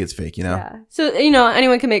clearly see it's fake, you know? Yeah. So, you know,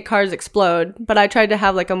 anyone can make cars explode, but I tried to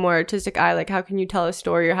have like a more artistic eye. Like how can you tell a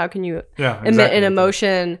story or how can you emit an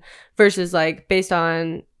emotion versus like based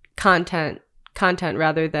on content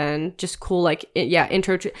rather than just cool like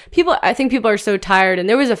intro. I think people are so tired, and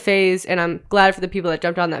there was a phase, and I'm glad for the people that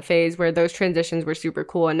jumped on that phase where those transitions were super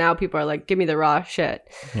cool, and now people are like, give me the raw shit.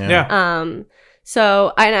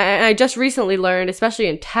 So I just recently learned, especially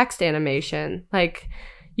in text animation, like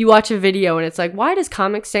you watch a video and it's like, why does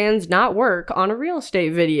Comic Sans not work on a real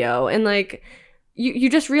estate video? And like you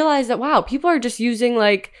just realize that, wow, people are just using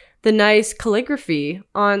like the nice calligraphy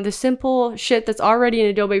on the simple shit that's already in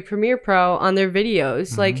Adobe Premiere Pro on their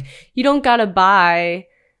videos. Like you don't gotta buy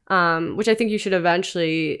which I think you should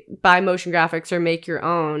eventually buy motion graphics or make your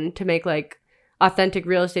own to make like authentic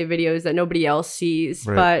real estate videos that nobody else sees.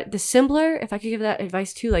 But the simpler, if I could give that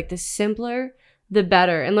advice too, like the simpler the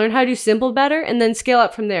better, and learn how to do simple better and then scale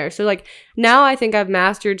up from there. So like now I think I've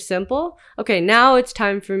mastered simple. Okay, now it's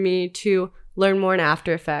time for me to learn more in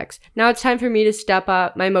After Effects. Now it's time for me to step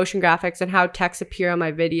up my motion graphics and how text appear on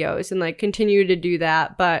my videos and like continue to do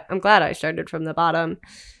that. But I'm glad I started from the bottom.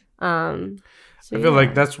 I feel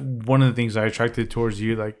like that's one of the things I attracted towards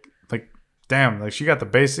you. Like damn, like she got the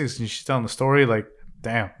basics and she's telling the story. Like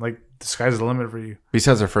damn, like the sky's the limit for you.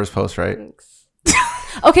 Besides her first post, right? Thanks.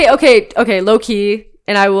 Okay, low key,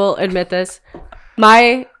 and I will admit this.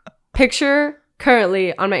 My picture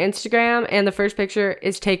currently on my Instagram, and the first picture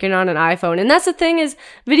is taken on an iPhone. And that's the thing is,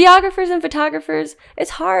 videographers and photographers, it's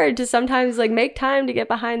hard to sometimes like make time to get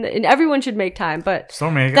behind and everyone should make time, but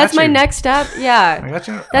Stormy, I got that's you. my next step. Yeah. I got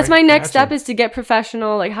you. That's my next step you. is to get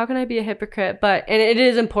professional. Like, how can I be a hypocrite? And it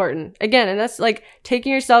is important. Again, and that's like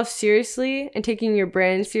taking yourself seriously and taking your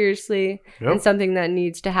brand seriously and something that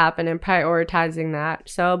needs to happen and prioritizing that.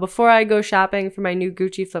 So before I go shopping for my new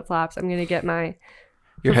Gucci flip-flops, I'm going to get my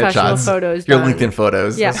Your professional headshots, photos your done. LinkedIn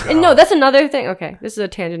photos. Yeah. And no, that's another thing. Okay. This is a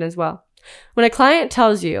tangent as well. When a client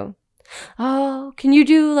tells you, oh, can you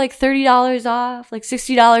do like $30 off, like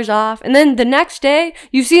 $60 off? And then the next day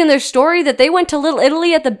you see in their story that they went to Little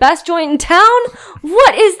Italy at the best joint in town.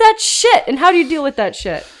 What is that shit? And how do you deal with that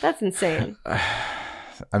shit? That's insane.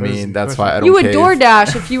 I mean, that's why I don't You would cave.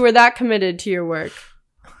 DoorDash if you were that committed to your work.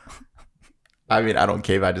 I mean, I don't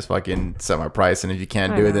cave. I just fucking set my price. And if you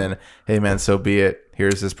can't I do it, know. then, hey, man, so be it.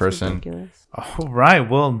 Here's this person. Ridiculous. All right.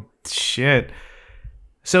 Well, shit.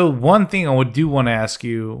 So one thing I do want to ask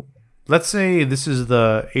you, let's say this is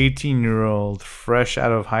the 18-year-old fresh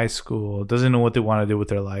out of high school, doesn't know what they want to do with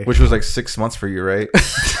their life. Which was like 6 months for you, right?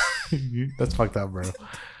 That's fucked up, bro.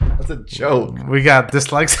 That's a joke. We got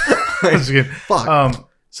dislikes. I'm just kidding. Fuck.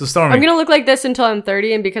 So Stormy, I'm going to look like this until I'm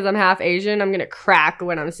 30, and because I'm half Asian, I'm going to crack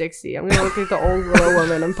when I'm 60. I'm going to look like the old little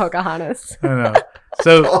woman in Pocahontas. I know.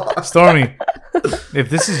 So Stormy, if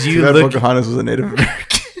this is you, That look. Pocahontas was a Native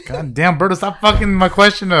American. God damn, Berto, stop fucking my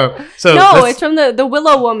question up. So No, let's- it's from the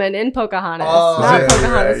Willow Woman in Pocahontas. Oh, not yeah,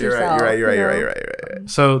 Pocahontas you're herself. right. You're you right. know? You're right.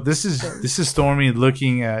 So this is Stormy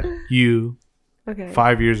looking at you Okay.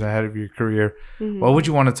 5 years ahead of your career. Mhm. What would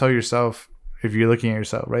you want to tell yourself if you're looking at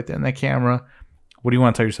yourself right there in that camera? What do you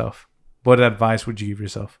want to tell yourself? What advice would you give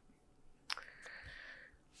yourself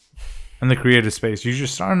in the creative space? You're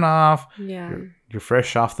just starting off. Yeah. You're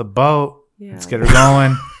fresh off the boat. Yeah. Let's get her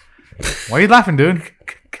going. Why are you laughing, dude?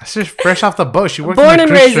 That's just fresh off the boat. She worked Born on a and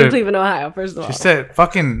cruise raised in ship. Cleveland, Ohio, first of all. She said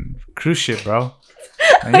fucking cruise ship, bro.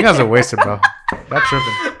 Man, you guys are wasted, bro. That's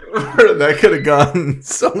tripping. That could have gone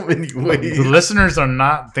so many ways. The listeners are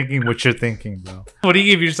not thinking what you're thinking, bro. What do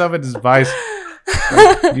you give yourself as advice?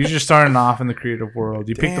 Like, you're just starting off in the creative world.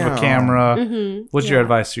 You picked up a Damn. camera. Mhm. What's Yeah. your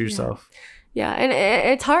advice to yourself? Yeah, and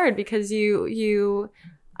it's hard because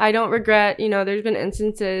I don't regret, there's been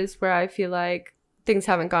instances where I feel like things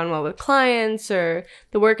haven't gone well with clients or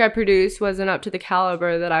the work I produced wasn't up to the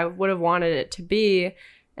caliber that I would have wanted it to be.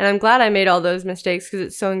 And I'm glad I made all those mistakes because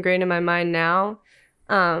it's so ingrained in my mind now.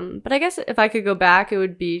 But I guess if I could go back, it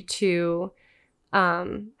would be to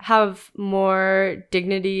have more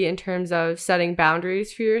dignity in terms of setting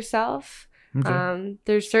boundaries for yourself. Okay.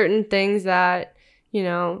 There's certain things that,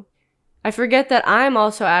 I forget that I'm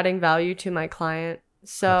also adding value to my client.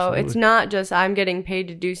 So Absolutely. it's not just I'm getting paid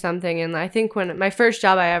to do something. And I think when my first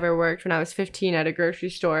job I ever worked when I was 15 at a grocery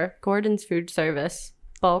store, Gordon's Food Service,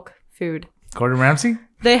 bulk food. Gordon Ramsay?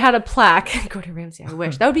 They had a plaque. Gordon Ramsay, I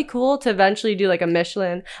wish. That would be cool to eventually do like a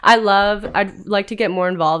Michelin. I'd like to get more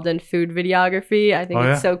involved in food videography. I think Oh,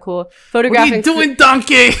 it's yeah? so cool. What are Photographing you doing,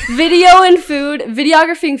 donkey? video and food.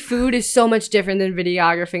 Videographing food is so much different than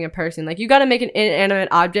videographing a person. Like, you got to make an inanimate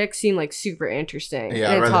object seem like super interesting.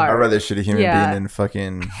 Yeah, and it's I'd hard. rather shit a human Yeah. being than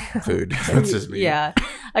fucking food. That's just me. Yeah,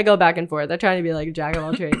 I go back and forth. I'm trying to be like a jack of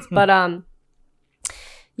all trades, but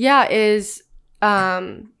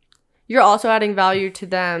you're also adding value to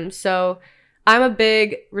them. So I'm a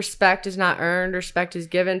big respect is not earned, respect is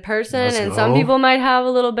given person. Let's And some go. people might have a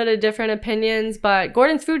little bit of different opinions, but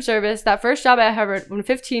Gordon's Food Service, that first job I had when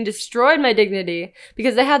 15, destroyed my dignity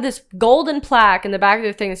because they had this golden plaque in the back of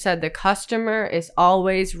their thing that said, "The customer is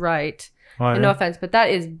always right." Oh, And yeah. no offense, but that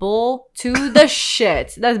is bull to the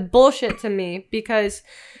shit. That's bullshit to me because,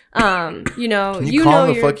 Can you know call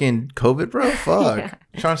him a your- fucking COVID, bro? Fuck.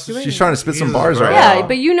 Yeah. She's trying to spit some Jesus, bars bro. right Yeah, now.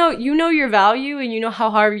 but you know your value and you know how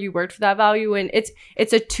hard you worked for that value, and it's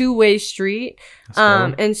a two-way street. Let's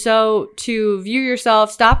go. And so to view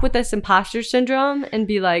yourself, stop with this imposter syndrome and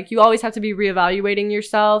be like, you always have to be reevaluating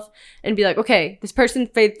yourself and be like, okay, this person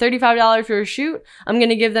paid $35 for a shoot. I'm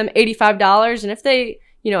gonna give them $85, and if they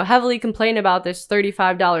heavily complain about this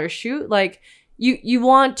 $35 shoot, like you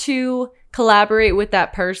want to collaborate with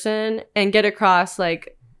that person and get across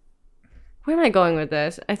like. Where am I going with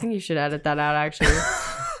this? I think you should edit that out actually.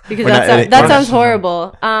 Because We're not editing- that we're sounds not-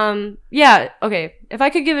 horrible. Yeah, okay. If I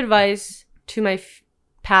could give advice to my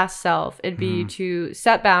past self, it'd be to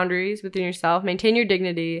set boundaries within yourself, maintain your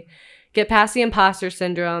dignity, get past the imposter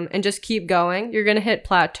syndrome, and just keep going. You're going to hit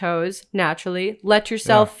plateaus naturally. Let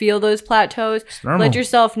yourself feel those plateaus. normal. Let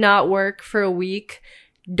yourself not work for a week.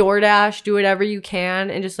 DoorDash, do whatever you can,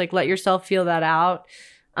 and just like let yourself feel that out.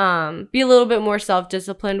 Be a little bit more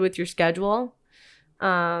self-disciplined with your schedule.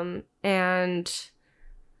 And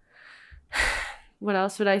what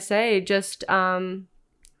else would I say? Just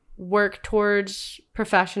work towards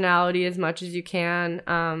professionality as much as you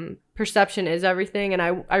can. Perception is everything. And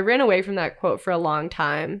I ran away from that quote for a long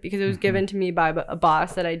time because it was given to me by a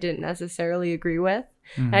boss that I didn't necessarily agree with.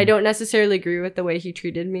 And I don't necessarily agree with the way he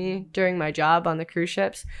treated me during my job on the cruise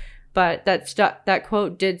ships. But that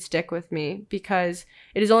quote did stick with me because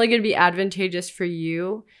it is only going to be advantageous for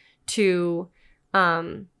you to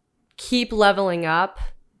keep leveling up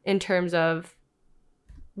in terms of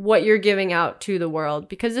what you're giving out to the world.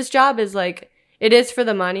 Because this job is like, it is for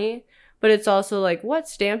the money, but it's also like, what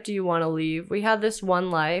stamp do you want to leave? We have this one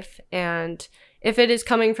life, and if it is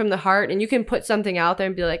coming from the heart and you can put something out there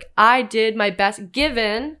and be like, I did my best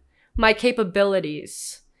given my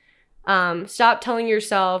capabilities. Stop telling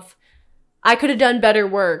yourself, I could have done better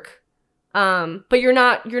work. But you're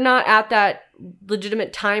not at that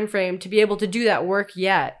legitimate time frame to be able to do that work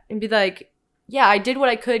yet, and be like, yeah, I did what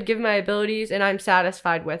I could given my abilities and I'm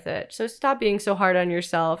satisfied with it. So stop being so hard on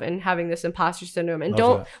yourself and having this imposter syndrome, and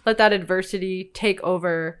don't let that adversity take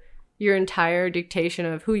over your entire dictation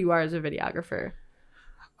of who you are as a videographer.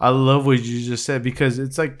 I love what you just said, because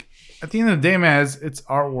it's like, at the end of the day, man, it's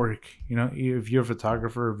artwork. You know, if you're a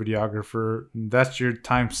photographer or videographer, that's your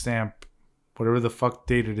timestamp. Whatever the fuck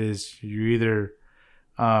date it is, you're either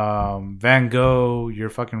Van Gogh, you're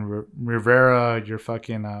fucking Rivera, you're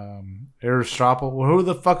fucking Aristotle, whoever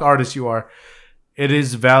the fuck artist you are. It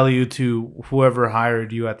is value to whoever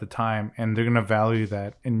hired you at the time, and they're gonna value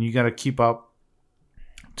that, and you gotta keep up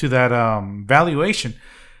to that valuation.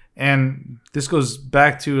 And this goes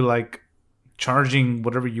back to like charging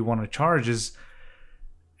whatever you want to charge. It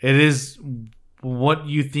is what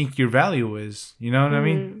you think your value is. You know what I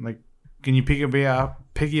mean? Like, can you pick a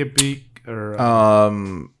beat or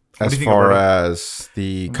as far as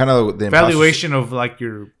the kind of the valuation of like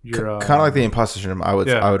your kind of like the imposter syndrome, I would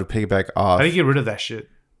piggyback off. How do you get rid of that shit,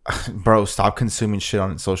 bro? Stop consuming shit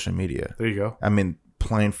on social media. There you go. I mean,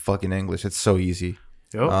 plain fucking English. It's so easy.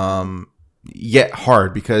 Yep. Yet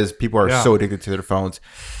hard, because people are so addicted to their phones.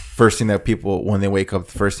 First thing that people, when they wake up,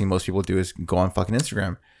 the first thing most people do is go on fucking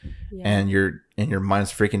Instagram, and your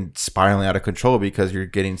mind's freaking spiraling out of control because you're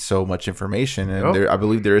getting so much information. And I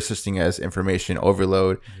believe there is such thing as information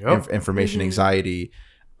overload, information anxiety.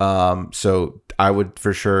 So I would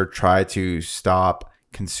for sure try to stop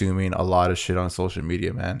consuming a lot of shit on social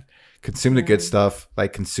media, man. Consume the good stuff,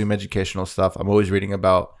 like consume educational stuff. I'm always reading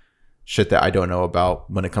about shit that I don't know about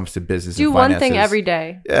when it comes to business and finances. Do one thing every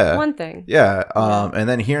day. Yeah. One thing. Yeah. And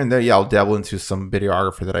then here and there, I'll dabble into some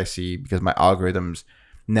videographer that I see, because my algorithms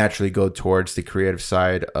naturally go towards the creative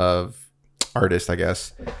side of artists, I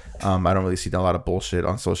guess. I don't really see a lot of bullshit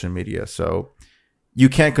on social media. So you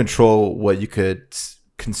can't control what you could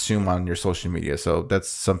consume on your social media. So that's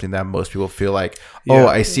something that most people feel like,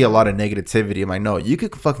 I see a lot of negativity. I'm like, no, you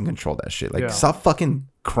could fucking control that shit. Like, stop fucking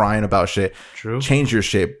crying about shit. True. Change your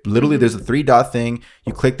shit. Literally, there's a 3-dot thing.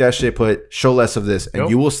 You click that shit, put show less of this,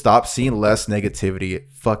 and you will stop seeing less negativity.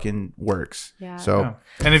 It fucking works. Yeah. So,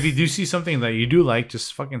 and if you do see something that you do like,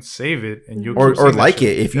 just fucking save it, and you'll or like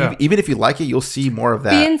it. If you even if you like it, you'll see more of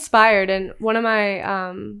that. Be inspired. And one of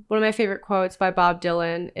my favorite quotes by Bob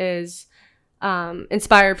Dylan is,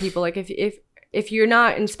 inspire people. Like, if you're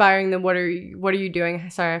not inspiring them, what are you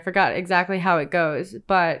doing? Sorry, I forgot exactly how it goes,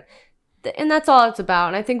 but and that's all it's about.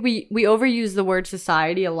 And I think we overuse the word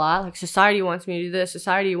society a lot. Like, society wants me to do this,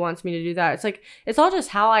 society wants me to do that. It's like, it's all just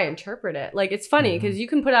how I interpret it. Like, it's funny because you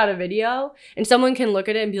can put out a video and someone can look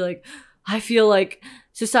at it and be like, I feel like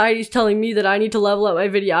society's telling me that I need to level up my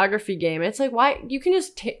videography game. It's like, why? You can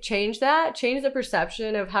just change the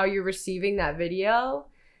perception of how you're receiving that video,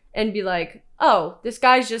 and be like, oh, this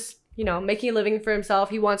guy's just, making a living for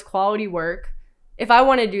himself. He wants quality work. If I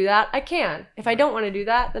want to do that, I can. If I don't want to do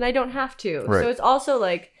that, then I don't have to. Right. So it's also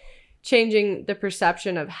like changing the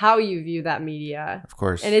perception of how you view that media. Of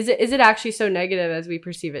course. And is it actually so negative as we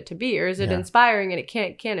perceive it to be, or is it inspiring, and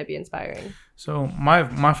can it be inspiring? So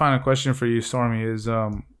my final question for you, Stormy, is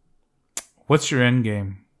what's your end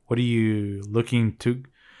game? What are you looking to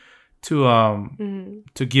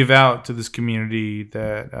give out to this community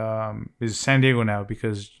that is San Diego now,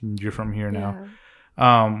 because you're from here now?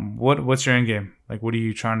 What's your end game? Like, what are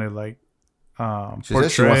you trying to like she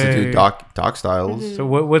says she wants to do doc styles. So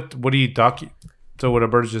what do you so what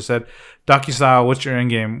Alberto just said, docu-style, what's your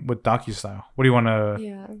end game with docu-style? What do you want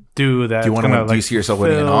to do? That do you see yourself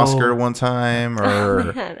winning an Oscar one time,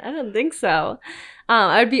 or I don't think so.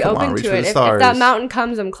 I'd be open to it. If that mountain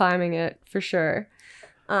comes, I'm climbing it for sure.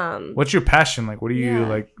 What's your passion? Like, what do you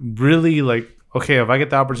like really like? Okay, if I get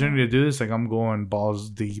the opportunity to do this, like, I'm going balls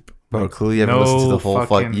deep. Bro, clearly you haven't listened to the whole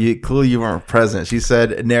clearly you weren't present. She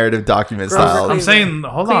said narrative document Grover style. Cleveland. I'm saying,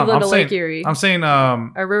 hold on. Cleveland I'm to saying, Lake Erie. I'm saying,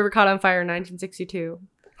 A river caught on fire in 1962.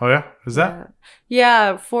 oh yeah, is that?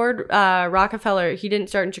 Yeah, Ford Rockefeller, he didn't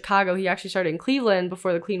start in Chicago. He actually started in Cleveland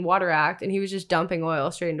before the Clean Water Act, and he was just dumping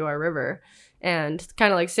oil straight into our river. And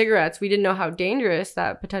kind of like cigarettes, we didn't know how dangerous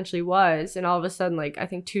that potentially was. And all of a sudden, like, I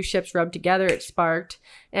think 2 ships rubbed together, it sparked.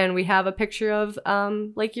 And we have a picture of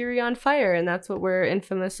Lake Erie on fire. And that's what we're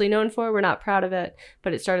infamously known for. We're not proud of it,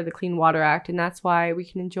 but it started the Clean Water Act. And that's why we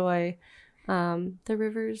can enjoy the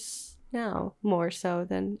rivers now more so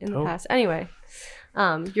than in the past. Anyway,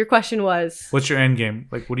 your question was, what's your end game?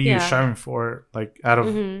 Like, what are you striving for? Like, out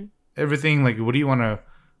of everything, like, what do you want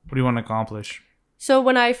to accomplish? So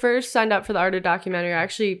when I first signed up for the Art of Documentary, I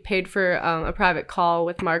actually paid for a private call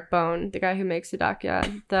with Mark Bone, the guy who makes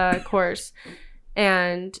the course.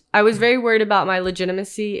 And I was very worried about my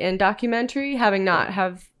legitimacy in documentary, having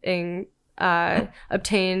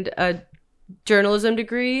obtained a journalism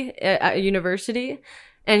degree at a university.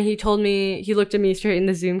 And he told me, he looked at me straight in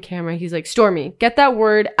the Zoom camera. He's like, Stormy, get that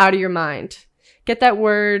word out of your mind. Get that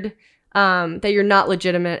word that you're not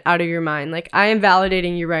legitimate out of your mind. Like, I am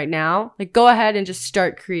validating you right now. Like, go ahead and just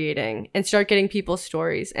start creating and start getting people's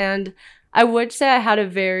stories. And I would say I had a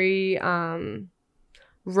very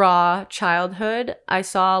raw childhood. I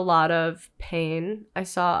saw a lot of pain. I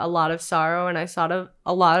saw a lot of sorrow, and I saw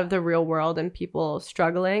a lot of the real world and people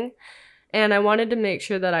struggling. And I wanted to make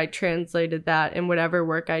sure that I translated that in whatever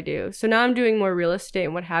work I do. So now I'm doing more real estate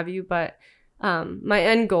and what have you, but my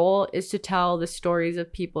end goal is to tell the stories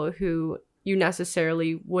of people who you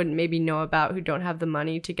necessarily wouldn't maybe know about, who don't have the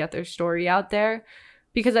money to get their story out there.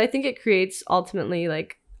 Because I think it creates ultimately,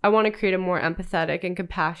 like, I want to create a more empathetic and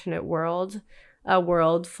compassionate world, a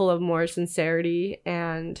world full of more sincerity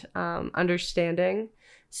and understanding.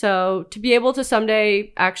 So to be able to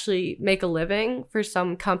someday actually make a living for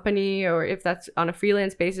some company, or if that's on a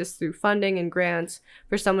freelance basis through funding and grants,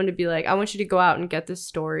 for someone to be like, I want you to go out and get this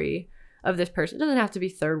story of this person. It doesn't have to be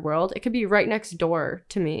third world. It could be right next door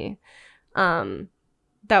to me. That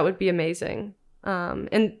would be amazing.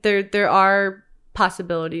 And there are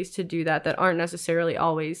possibilities to do that aren't necessarily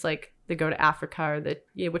always like they go to Africa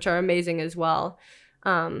or which are amazing as well.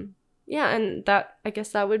 Yeah, and that, I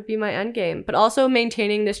guess that would be my end game. But also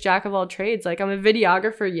maintaining this jack of all trades. Like, I'm a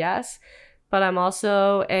videographer, yes, but I'm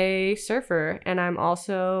also a surfer, and I'm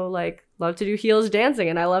also like love to do heels dancing,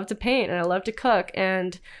 and I love to paint, and I love to cook,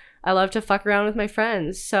 and I love to fuck around with my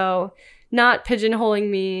friends. So not pigeonholing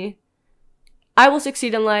me. I will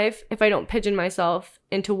succeed in life if I don't pigeon myself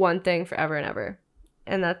into one thing forever and ever.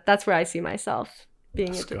 And that's where I see myself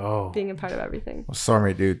being a part of everything. Well,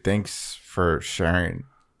 Stormy, dude, thanks for sharing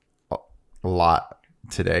a lot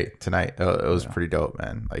tonight. It was pretty dope,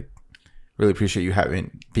 man. Like, really appreciate you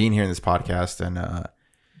being here in this podcast, and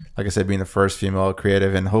like I said, being the first female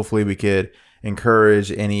creative, and hopefully we could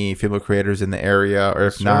encourage any female creators in the area, or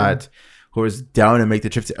if not, who is down to make the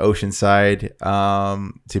trip to Oceanside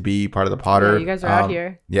to be part of the Potter. Yeah, you guys are out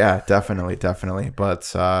here. Yeah, definitely.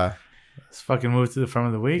 But let's fucking move to the frame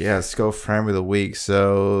of the week. Yeah, let's go frame of the week.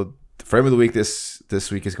 So the frame of the week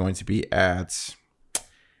this week is going to be at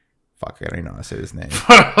fuck, I don't even know how to say his name.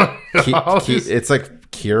 It's like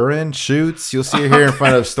Kieran Shoots. You'll see it here in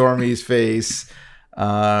front of Stormy's face.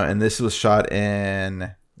 And this was shot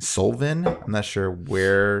in Solvin. I'm not sure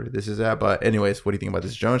where this is at, but anyways, what do you think about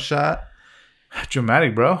this drone shot?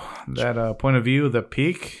 Dramatic, bro. That point of view, the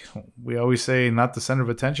peak. We always say not the center of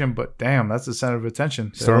attention, but damn, that's the center of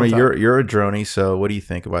attention. Stormy, you're a droney, so what do you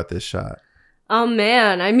think about this shot? Oh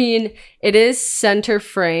man, I mean, it is center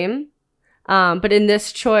frame. But in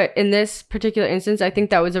this particular instance, I think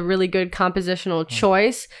that was a really good compositional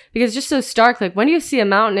choice, because it's just so stark. Like, when you see a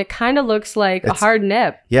mountain, it kind of looks like a hard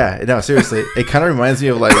nip. Yeah, no, seriously, it kind of reminds me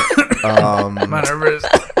of like, My nervous.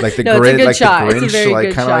 like the No, grid, it's a good like shot. the It's a Grinch, very like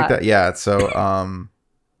good kind of like shot. that. Yeah, so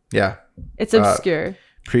yeah, It's obscure.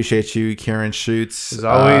 appreciate you, Kieran Shoots. As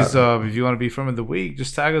always, if you want to be frame of the week,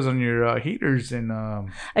 just tag us on your heaters and.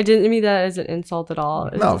 I didn't mean that as an insult at all.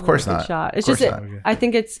 It's No, just of course a good not. Shot. It's Of just, course not. I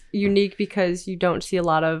think it's unique because you don't see a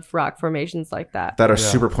lot of rock formations like that. that are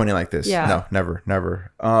super pointy like this. Yeah. No,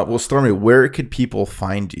 never. Well, Stormy, where could people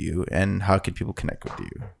find you, and how could people connect with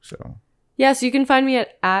you? So Yeah, so you can find me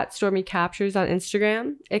at Stormy Captures on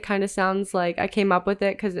Instagram. It kind of sounds like I came up with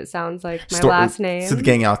it because it sounds like my last name. So the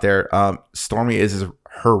gang out there, Stormy is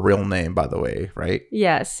her real name, by the way, right?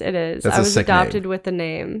 Yes, it is. That's I a was sick adopted name. with the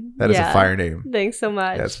name. That is a fire name. Thanks so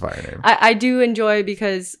much. That's a fire name. I do enjoy,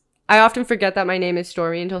 because I often forget that my name is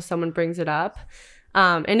Stormy until someone brings it up.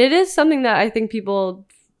 And it is something that I think people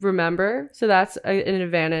remember, so that's an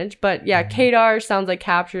advantage. But yeah, Kadar sounds like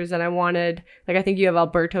captures, and I wanted, like, I think you have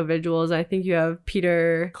Alberto Visuals, and I think you have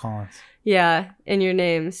Peter Collins. Yeah, in your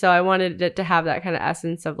name. So I wanted it to have that kind of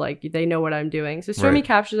essence of like they know what I'm doing. So Stormy Right.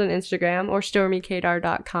 Captures on Instagram or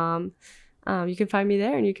stormykadar.com. You can find me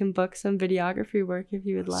there, and you can book some videography work if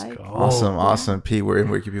you would like. Go. Awesome. Pete, where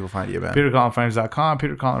can people find you, man? PeterCollinFrames.com,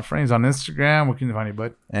 Peter Collin Frames on Instagram. Where can they find you,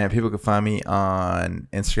 bud? And people can find me on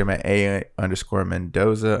Instagram at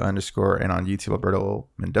 @A_Mendoza_ and on YouTube Alberto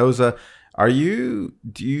Mendoza. Do you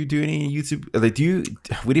do any YouTube? Like, we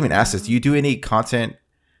didn't even ask this. Do you do any content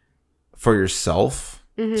for yourself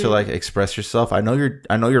to like express yourself? I know you're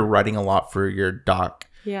writing a lot for your doc.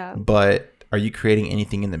 Yeah. But are you creating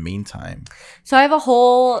anything in the meantime? So I have a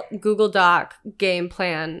whole Google Doc game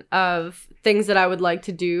plan of things that I would like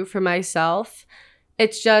to do for myself.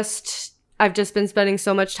 It's just, I've just been spending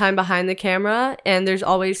so much time behind the camera, and there's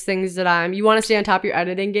always things that you want to stay on top of your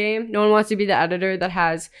editing game. No one wants to be the editor that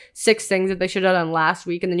has 6 things that they should have done last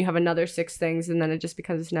week, and then you have another 6 things, and then it just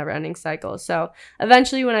becomes this never-ending cycle. So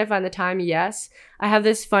eventually when I find the time, yes. I have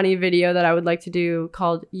this funny video that I would like to do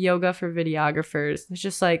called Yoga for Videographers. It's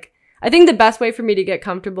just like, I think the best way for me to get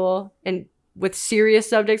comfortable and with serious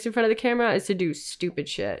subjects in front of the camera is to do stupid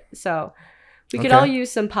shit. So we could all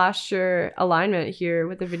use some posture alignment here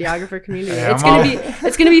with the videographer community. Yeah, it's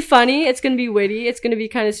gonna be funny. It's gonna be witty. It's gonna be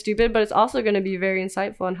kind of stupid, but it's also gonna be very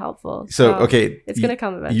insightful and helpful. So okay, it's gonna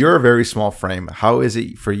come eventually. You're a very small frame. How is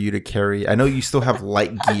it for you to carry? I know you still have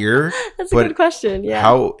light gear. That's a good question. Yeah.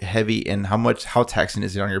 How heavy and how taxing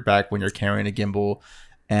is it on your back when you're carrying a gimbal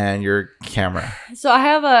and your camera? So I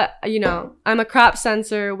have I'm a crop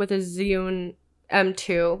sensor with a Zhiyun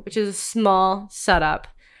M2, which is a small setup.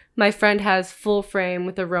 My friend has full frame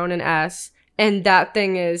with a Ronin S, and that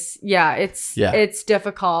thing is, it's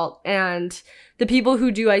difficult. And the people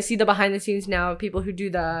who do, I see the behind the scenes now of people who do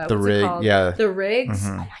the rig, the rigs.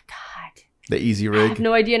 Oh my God. The easy I rig. have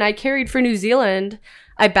no idea. And I carried for New Zealand.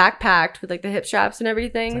 I backpacked with like the hip straps and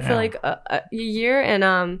everything for like a year.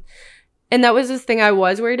 And that was the thing I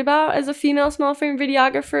was worried about as a female small frame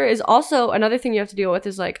videographer. Is also another thing you have to deal with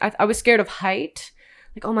is like, I was scared of height.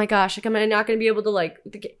 Like, oh my gosh, like, am I not going to be able to like,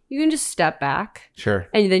 you can just step back. Sure.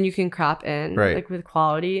 And then you can crop in like with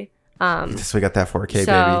quality. So we got that 4K,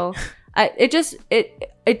 so baby.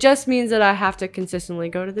 It just means that I have to consistently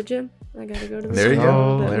go to the gym. I got to go to the There you gym.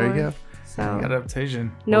 go. There you go. So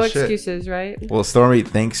Adaptation. no Well, shit. excuses, right? Well, Stormy,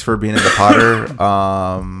 thanks for being in the Potter.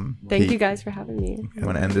 Thank you guys for having me. You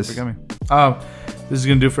want to end this? For coming. This is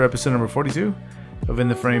gonna do for episode number 42 of In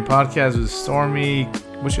the Frame podcast with Stormy.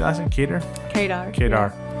 What's your last name? Kadar.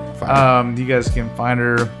 Kadar. You guys can find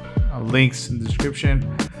her links in the description.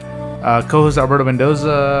 Co-host Alberto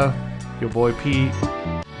Mendoza, your boy Pete.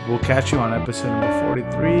 We'll catch you on episode number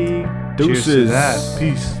 43. Cheers to Deuces. that.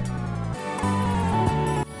 Peace.